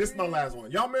 Okay, this is my last one.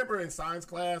 Y'all remember in science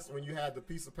class when you had the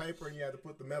piece of paper and you had to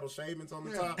put the metal shavings on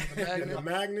the top and the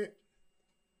magnet?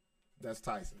 That's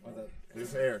Tyson.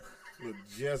 His hair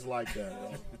looked just like that,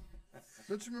 bro.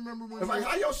 Don't you remember when? It's like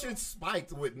how your shit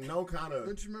spiked with no kind of.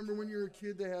 Don't you remember when you were a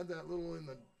kid? They had that little in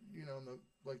the, in the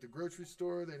like the grocery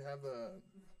store. They'd have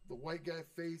the white guy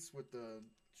face with the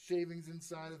shavings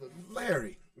inside of the.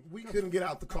 Larry, we couldn't get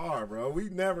out the car, bro. We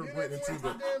never went into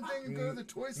the damn thing and go to the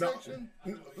toy section.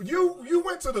 You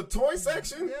went to the toy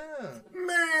section? Yeah.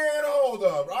 Man, hold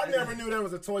up. I never knew there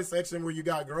was a toy section where you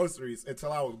got groceries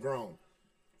until I was grown.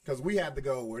 Because we had to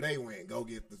go where they went. Go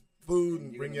get the food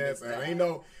and bring your ass out. Ain't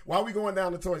no, why we going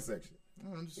down the toy section?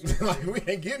 Like, we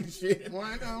ain't getting shit. Well,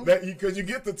 I know. Because you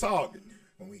get to talk.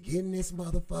 When we getting this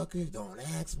motherfucker, don't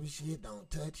ask for shit, don't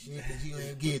touch shit, because you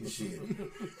ain't getting shit.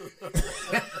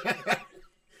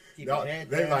 No,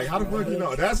 they like, how the fuck you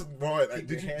know? That's, boy,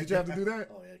 did you have to do that?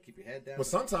 Oh, yeah, keep your head down. But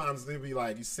sometimes they'd be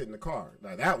like, you sit in the car.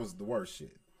 Like, that was the worst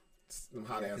shit. Them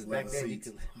hot ass leather back then seats.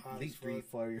 you could leave 3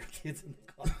 4 of your kids in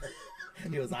the car.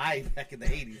 It was back in the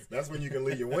 80s. That's when you can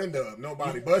leave your window up.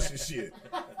 Nobody bust your shit.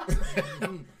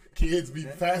 Kids be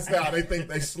passed out. They think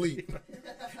they sleep.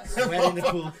 Sweaty in the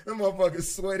pool. Them motherfuckers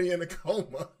sweaty in a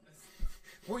coma.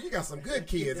 Well, you got some good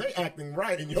kids. They acting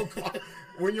right in your car.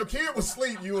 When your kid was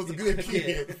asleep, you was a good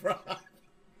kid, bro.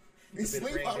 He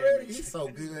sleep already? He's so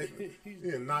good. He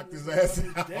done knocked his ass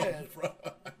out, bro.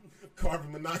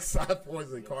 Carbon monoxide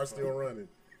poison. Car still running.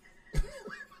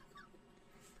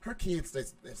 Her kids,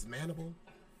 that's manable.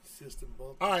 System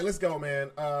bump. All right, let's go, man.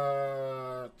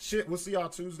 Shit, we'll see y'all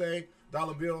Tuesday.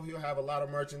 Dollar Bill, he'll have a lot of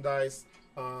merchandise.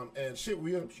 And shit,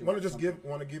 we want to just give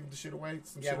the shit away.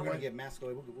 We're gonna give masks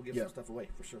away. We'll give some stuff away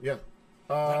for sure. Yeah.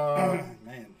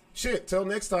 Man. Shit. Till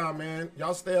next time, man.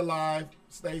 Y'all stay alive,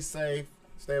 stay safe,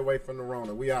 stay away from the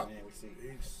Rona. We out. Man, we see.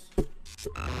 Peace.